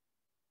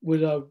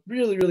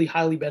really, really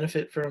highly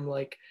benefit from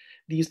like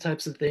these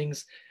types of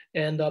things.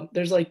 And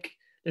there's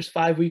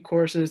 5-week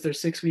courses, there's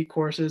 6-week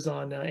courses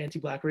on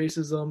anti-Black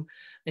racism,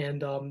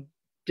 and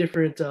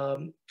different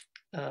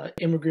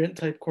immigrant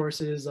type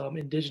courses,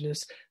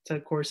 indigenous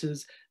type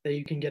courses that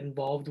you can get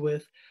involved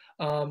with.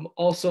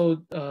 Also,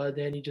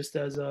 Danny, just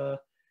as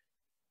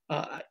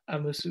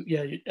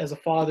as a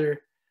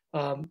father,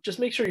 just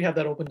make sure you have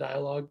that open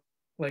dialogue,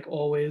 like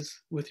always,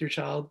 with your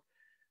child,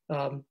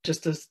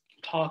 just to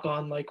talk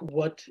on like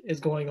what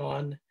is going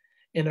on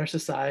in our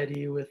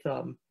society with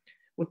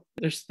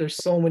there's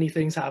so many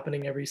things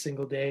happening every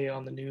single day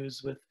on the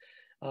news with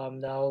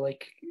now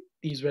like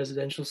these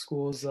residential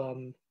schools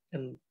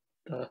and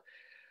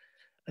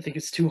I think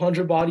it's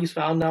 200 bodies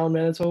found now in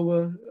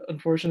Manitoba,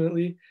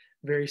 unfortunately.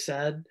 Very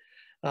sad.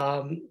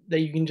 That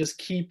you can just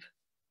keep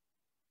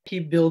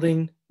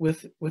building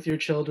with your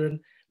children,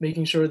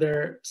 making sure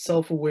they're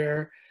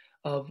self-aware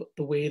of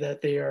the way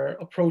that they are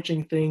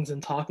approaching things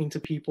and talking to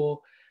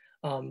people,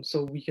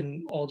 so we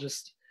can all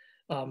just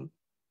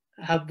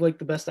have like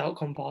the best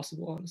outcome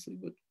possible, honestly.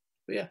 But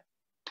yeah,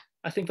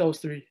 I think that was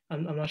 3.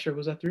 I'm not sure.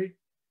 Was that 3?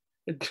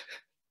 I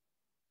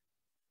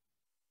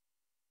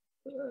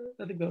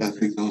think that was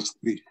 3. that was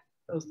 3.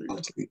 That was 3. That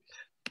was 3.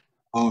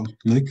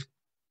 Nick?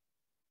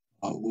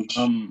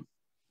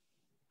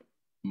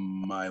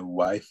 My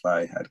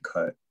Wi-Fi had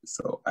cut,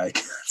 so I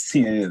can't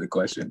see any of the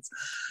questions.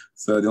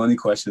 So the only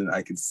question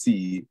I could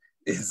see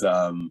is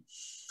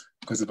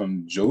question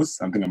from Jose.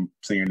 I think I'm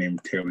saying your name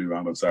terribly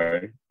wrong. I'm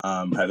sorry.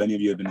 Have any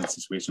of you been in a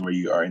situation where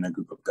you are in a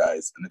group of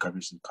guys and the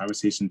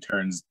conversation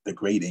turns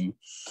degrading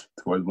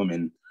towards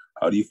women?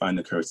 How do you find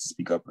the courage to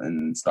speak up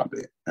and stop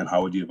it? And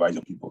how would you advise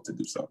young people to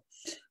do so?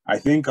 I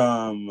think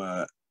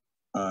one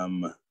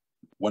of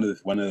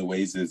the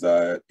ways is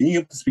being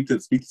able to speak to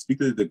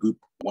the group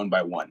one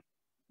by one.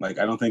 Like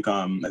I think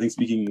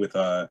speaking with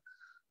in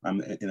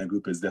a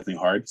group is definitely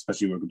hard,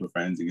 especially with a group of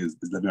friends. It's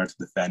definitely hard to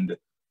defend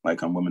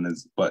women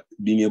but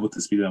being able to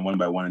speak to them one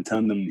by one and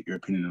telling them your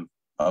opinion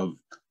of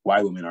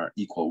why women are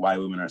equal, why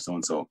women are so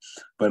and so.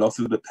 But it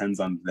also depends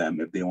on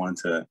them if they want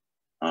to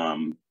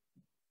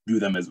view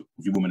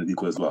women as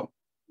equal as well.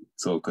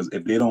 So because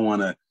if they don't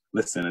want to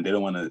listen and they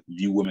don't want to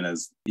view women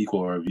as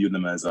equal or view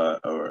them as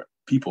or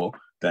people,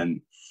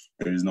 then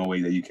there's no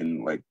way that you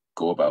can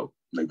go about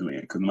doing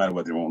it, because no matter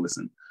what, they won't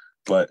listen.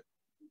 But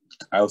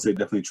I would say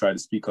definitely try to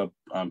speak up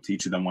to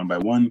each of them one by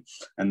one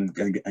and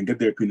get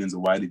their opinions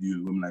of why they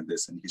view women like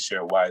this, and you can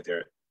share why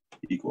they're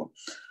equal.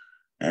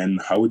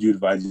 And how would you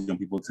advise young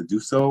people to do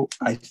so?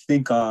 I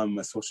think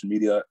social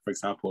media, for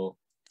example,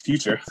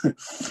 Future,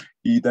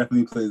 he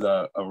definitely plays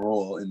a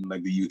role in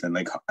the youth and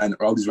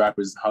all these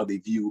rappers, how they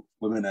view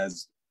women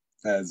as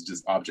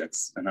just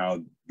objects, and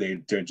how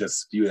they're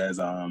just viewed as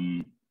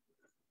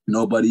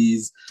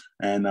nobodies.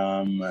 And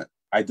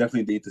I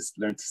definitely need to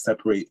learn to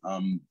separate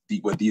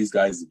what these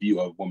guys' view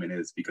of women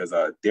is, because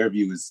their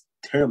view is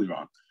terribly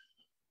wrong,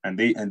 and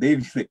they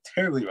view it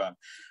terribly wrong.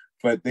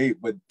 But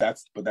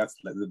that's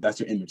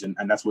your image, and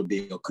that's what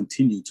they'll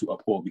continue to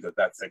uphold, because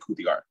that's who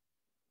they are,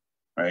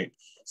 right?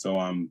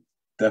 So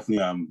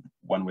definitely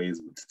one way is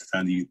to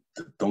tell you,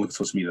 don't look at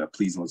social media.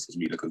 Please don't look at social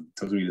media, because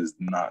social media is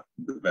not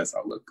the best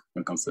outlook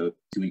when it comes to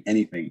doing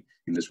anything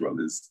in this world.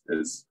 is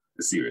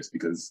serious,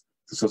 because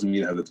social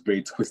media has a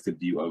very twisted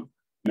view of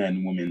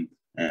men, women,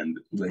 and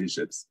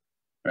relationships,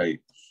 right?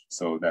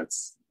 So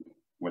that's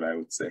what I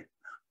would say.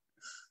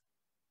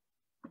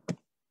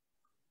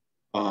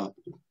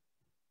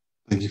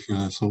 Thank you for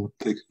that.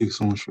 Thank you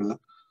so much for that.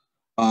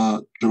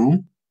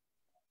 Jerome,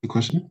 the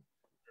question?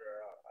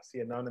 I see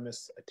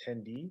anonymous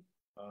attendee.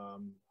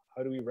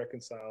 How do we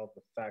reconcile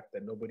the fact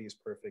that nobody is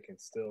perfect and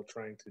still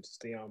trying to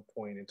stay on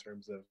point in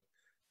terms of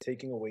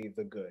taking away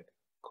the good?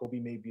 Kobe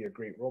may be a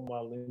great role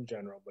model in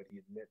general, but he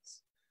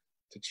admits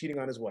to cheating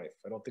on his wife.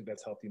 I don't think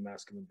that's healthy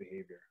masculine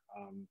behavior.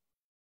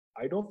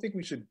 I don't think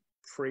we should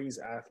praise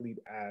athlete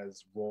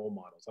as role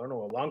models. I don't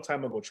know, a long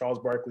time ago, Charles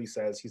Barkley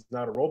says he's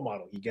not a role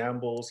model. He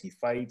gambles, he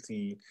fights,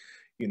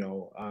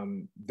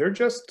 they're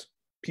just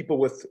people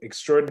with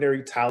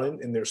extraordinary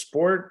talent in their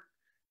sport,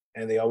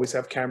 and they always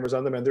have cameras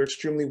on them, and they're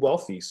extremely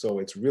wealthy. So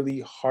it's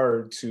really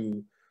hard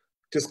to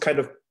just kind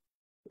of,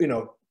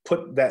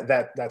 put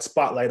that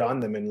spotlight on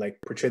them and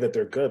portray that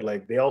they're good.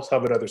 They also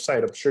have another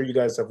side. I'm sure you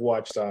guys have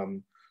watched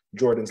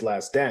Jordan's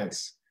Last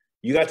Dance.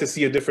 You got to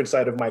see a different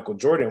side of Michael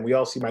Jordan. We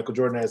all see Michael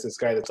Jordan as this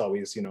guy that's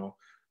always,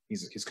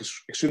 he's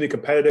extremely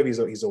competitive.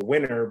 He's a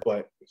winner,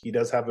 but he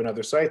does have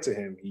another side to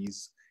him.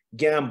 He's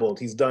gambled.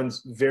 He's done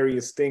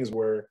various things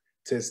to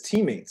his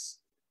teammates,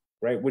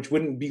 right? Which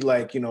wouldn't be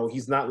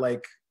he's not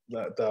like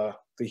the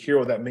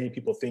hero that many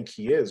people think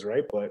he is,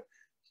 right? But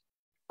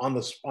on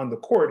the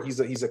court, he's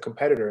a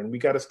competitor, and we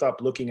got to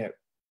stop looking at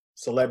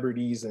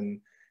celebrities and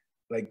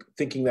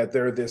thinking that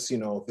they're this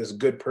this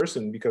good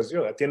person, because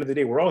at the end of the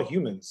day, we're all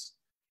humans.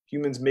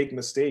 Humans make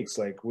mistakes.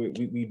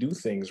 We do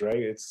things,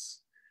 right?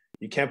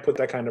 You can't put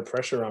that kind of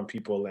pressure on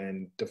people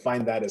and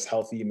define that as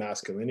healthy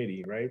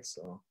masculinity, right?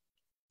 So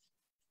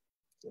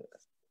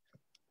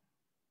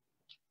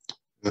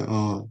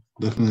yeah,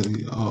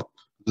 definitely.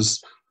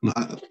 Just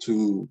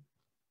to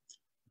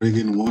bring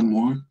in one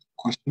more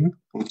question,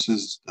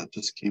 that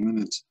just came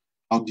in. It's,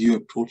 how do you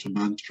approach a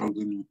man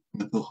struggling with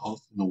mental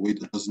health in a way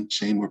that doesn't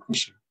shame or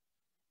pressure?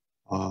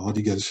 How do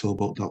you guys feel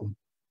about that one?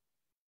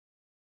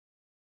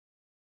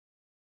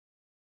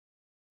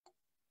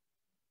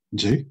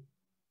 Jay?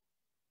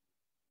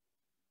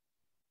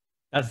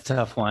 That's a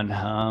tough one.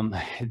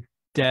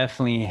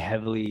 Definitely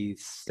heavily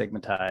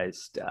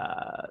stigmatized.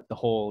 The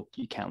whole,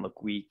 you can't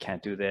look weak,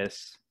 can't do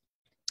this.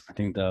 I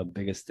think the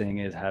biggest thing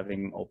is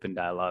having open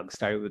dialogue.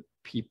 Start with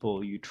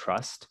people you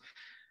trust.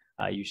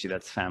 Usually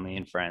that's family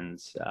and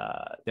friends.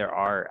 There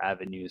are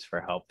avenues for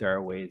help. There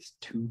are ways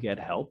to get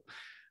help.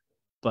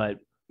 But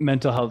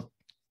mental health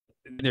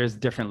there's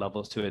different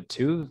levels to it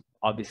too.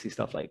 Obviously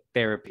stuff like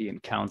therapy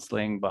and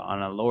counseling, but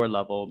on a lower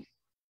level,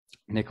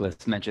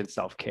 Nicholas mentioned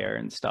self-care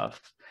and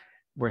stuff.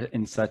 We're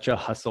in such a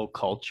hustle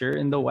culture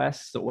in the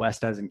West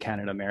as in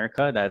Canada,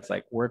 America, that's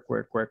like work,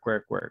 work, work,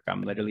 work, work.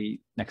 I'm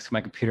literally next to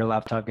my computer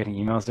laptop getting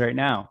emails right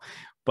now.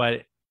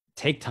 But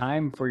take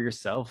time for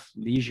yourself,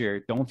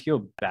 leisure. Don't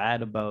feel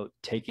bad about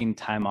taking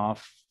time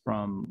off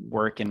from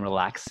work and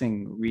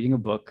relaxing, reading a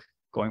book,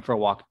 going for a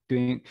walk,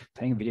 playing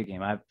a video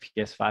game. I have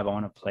PS5, I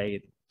want to play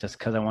it just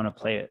because I want to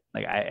play it.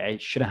 Like I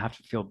shouldn't have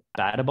to feel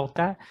bad about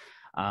that.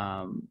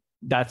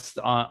 That's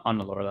on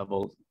the lower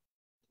level,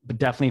 but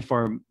definitely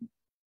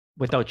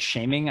without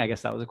shaming, I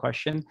guess that was a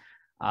question,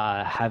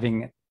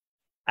 having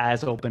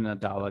as open a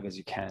dialogue as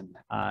you can.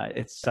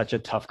 It's such a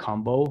tough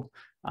combo,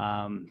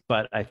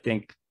 but I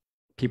think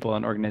people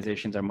and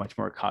organizations are much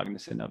more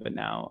cognizant of it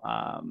now,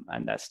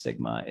 and that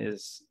stigma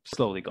is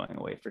slowly going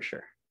away for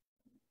sure.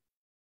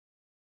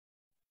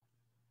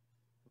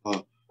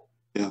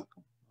 Yeah.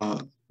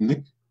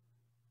 Nick?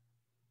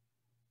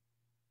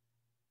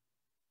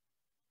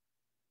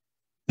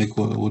 Nick,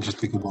 what do you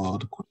think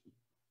about the question?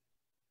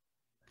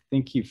 I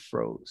think he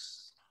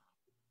froze.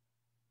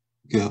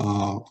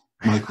 Yeah,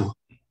 Michael.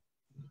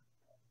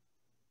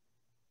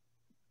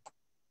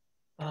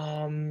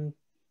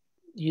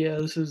 Yeah,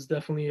 this is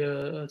definitely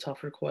a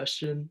tougher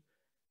question.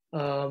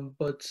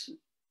 But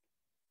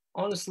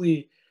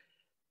honestly,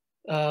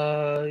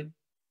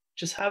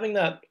 just having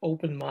that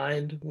open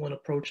mind when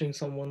approaching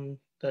someone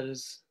that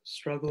is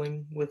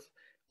struggling with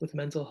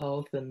mental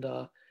health, and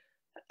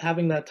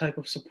having that type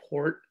of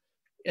support,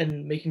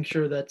 and making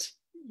sure that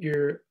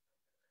you're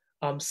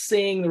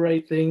saying the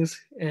right things,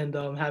 and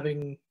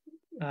having,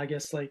 I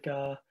guess, like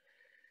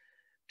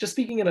just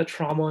speaking in a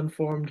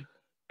trauma-informed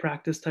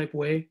practice type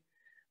way.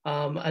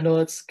 I know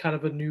that's kind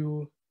of a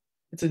new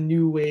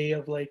way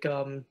of like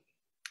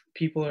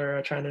people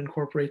are trying to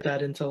incorporate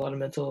that into a lot of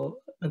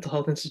mental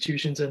health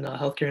institutions and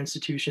healthcare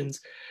institutions,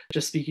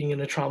 just speaking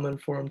in a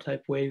trauma-informed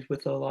type way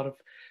with a lot of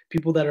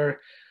people that are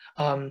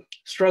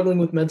struggling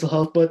with mental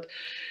health. But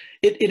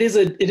it is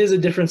a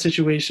different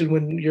situation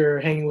when you're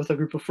hanging with a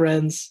group of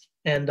friends,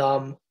 and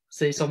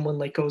say someone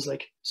like goes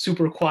like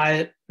super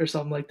quiet or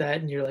something like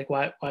that, and you're like,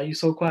 why are you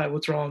so quiet?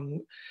 What's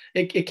wrong?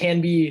 It can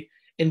be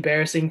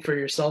embarrassing for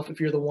yourself if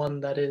you're the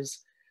one that is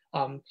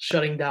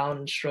shutting down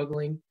and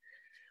struggling,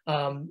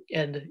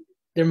 and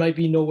there might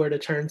be nowhere to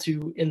turn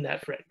to in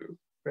that friend group,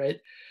 right?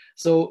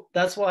 So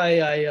that's why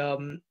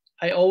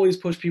I always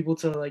push people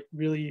to like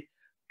really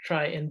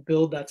try and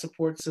build that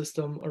support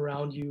system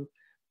around you,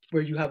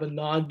 where you have a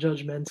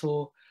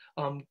non-judgmental,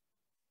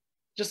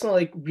 just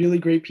like really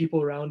great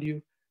people around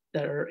you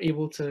that are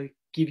able to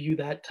give you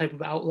that type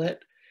of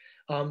outlet,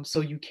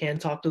 so you can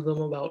talk to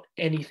them about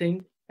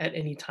anything at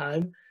any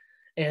time.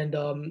 And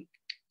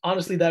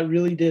honestly, that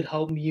really did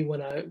help me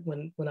when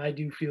I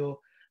do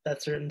feel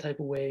that certain type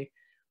of way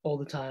all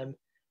the time.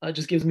 It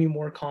just gives me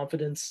more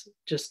confidence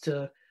just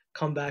to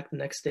come back the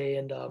next day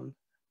and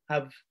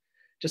have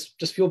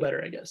just feel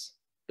better, I guess.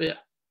 But yeah.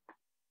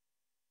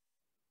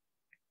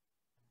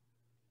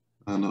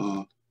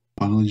 And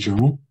finally,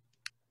 Jerome?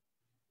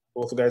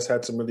 Both of you guys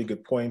had some really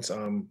good points.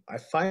 I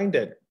find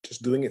that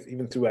just doing it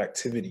even through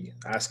activity,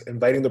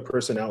 inviting the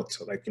person out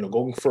to, like,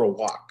 going for a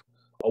walk.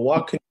 A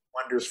walk can do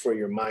wonders for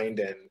your mind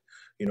and,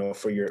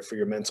 for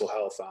your mental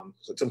health.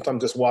 So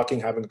sometimes just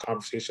walking, having a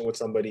conversation with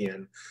somebody,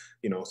 and,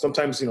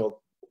 sometimes,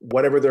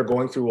 whatever they're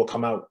going through will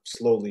come out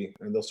slowly,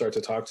 and they'll start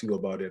to talk to you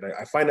about it.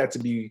 I find that to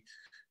be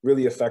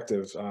really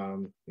effective.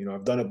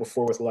 I've done it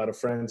before with a lot of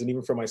friends, and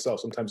even for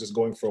myself, sometimes just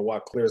going for a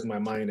walk clears my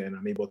mind, and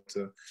I'm able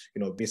to,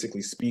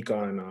 basically speak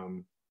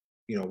on,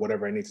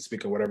 whatever I need to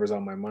speak, or whatever's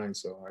on my mind.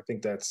 So I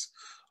think that's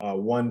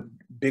one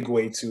big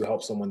way to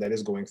help someone that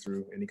is going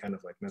through any kind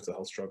of like mental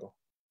health struggle.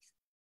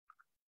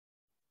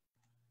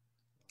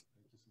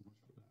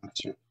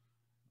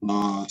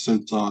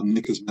 Since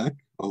Nick is back,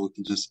 we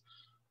can just,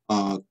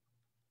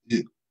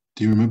 do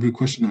you remember the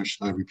question, or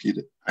should I repeat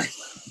it?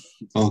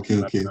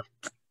 Okay.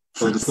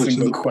 So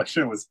the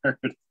question was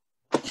heard.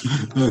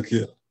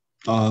 Okay.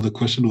 The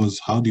question was,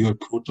 how do you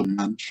approach a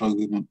man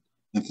struggling with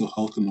mental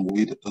health in a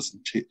way that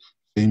doesn't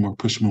shame or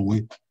push him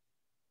away?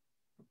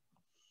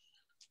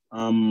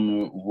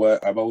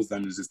 What I've always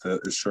done is just to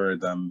assure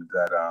them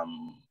that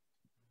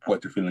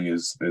what they're feeling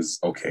is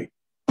okay,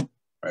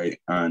 right?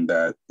 And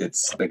that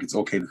it's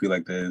okay to feel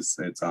like this.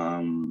 It's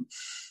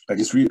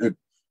just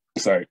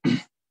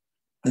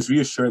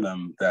reassure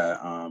them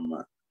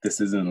that this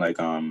isn't like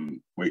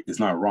it's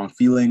not a wrong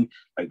feeling.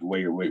 Like the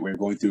way you're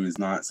going through is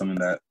not something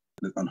that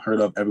is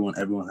unheard of.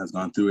 Everyone has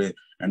gone through it,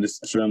 and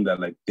just assure them that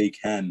like they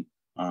can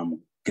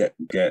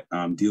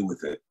deal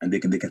with it, and they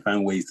can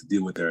find ways to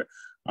deal with their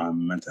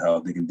mental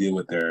health. They can deal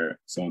with their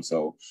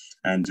so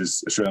and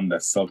just assure them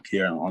that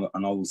self-care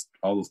and all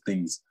those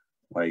things,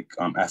 like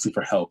asking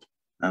for help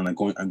and like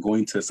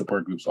going to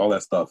support groups, all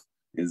that stuff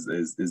is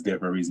there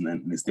for a reason,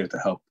 and it's there to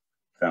help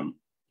them,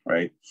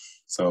 right?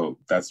 So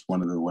that's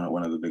one of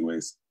the big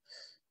ways.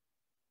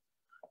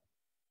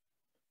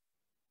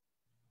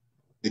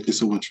 Thank you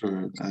so much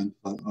for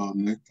that,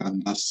 Nick.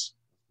 And that's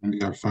going to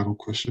be our final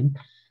question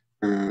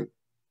for,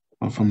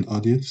 from the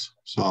audience.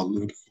 So I'll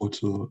leave the floor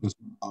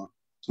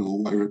to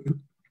White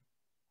Ribbon.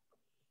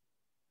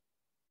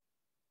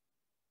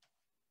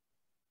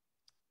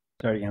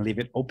 Sorry, you're gonna leave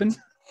it open?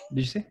 Did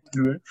you say?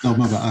 No,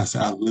 my bad. I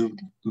said I'll leave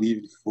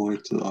the floor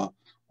to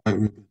White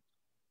Ribbon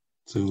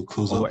to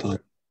close out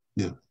the,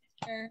 yeah.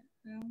 Sure.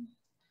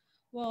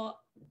 Well,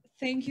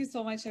 thank you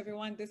so much,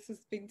 everyone. This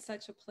has been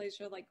such a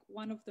pleasure, like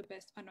one of the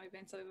best panel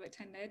events I've ever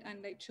attended.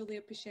 And I truly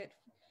appreciate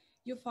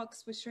you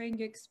folks for sharing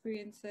your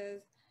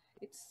experiences.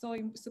 It's so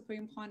super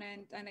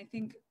important. And I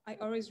think I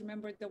always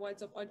remember the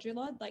words of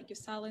Oyelade, like your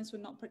silence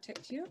will not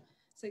protect you.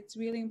 So it's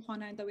really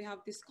important that we have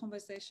these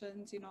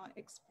conversations, you know,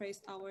 express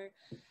our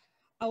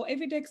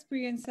everyday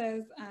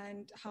experiences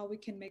and how we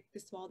can make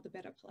this world a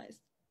better place.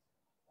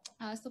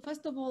 So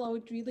first of all, I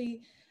would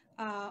really,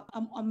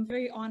 I'm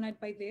very honored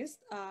by this,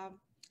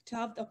 to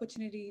have the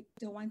opportunity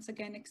to once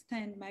again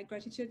extend my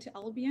gratitude to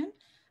Albion,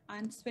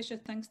 and special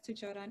thanks to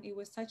Jordan. It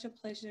was such a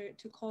pleasure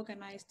to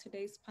co-organize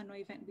today's panel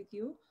event with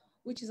you,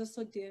 which is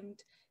also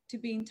deemed to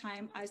be in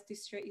time as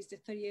this year is the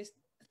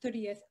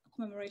 30th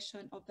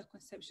commemoration of the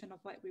conception of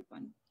White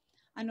Ribbon.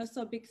 And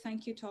also a big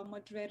thank you to our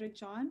moderator,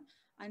 John,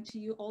 and to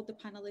you, all the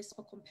panelists,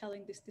 for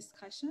compelling this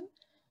discussion,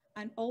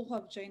 and all who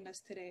have joined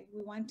us today.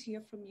 We want to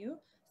hear from you.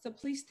 So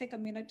please take a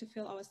minute to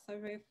fill our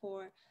survey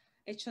for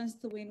a chance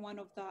to win one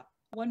of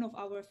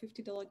our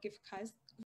 $50 gift cards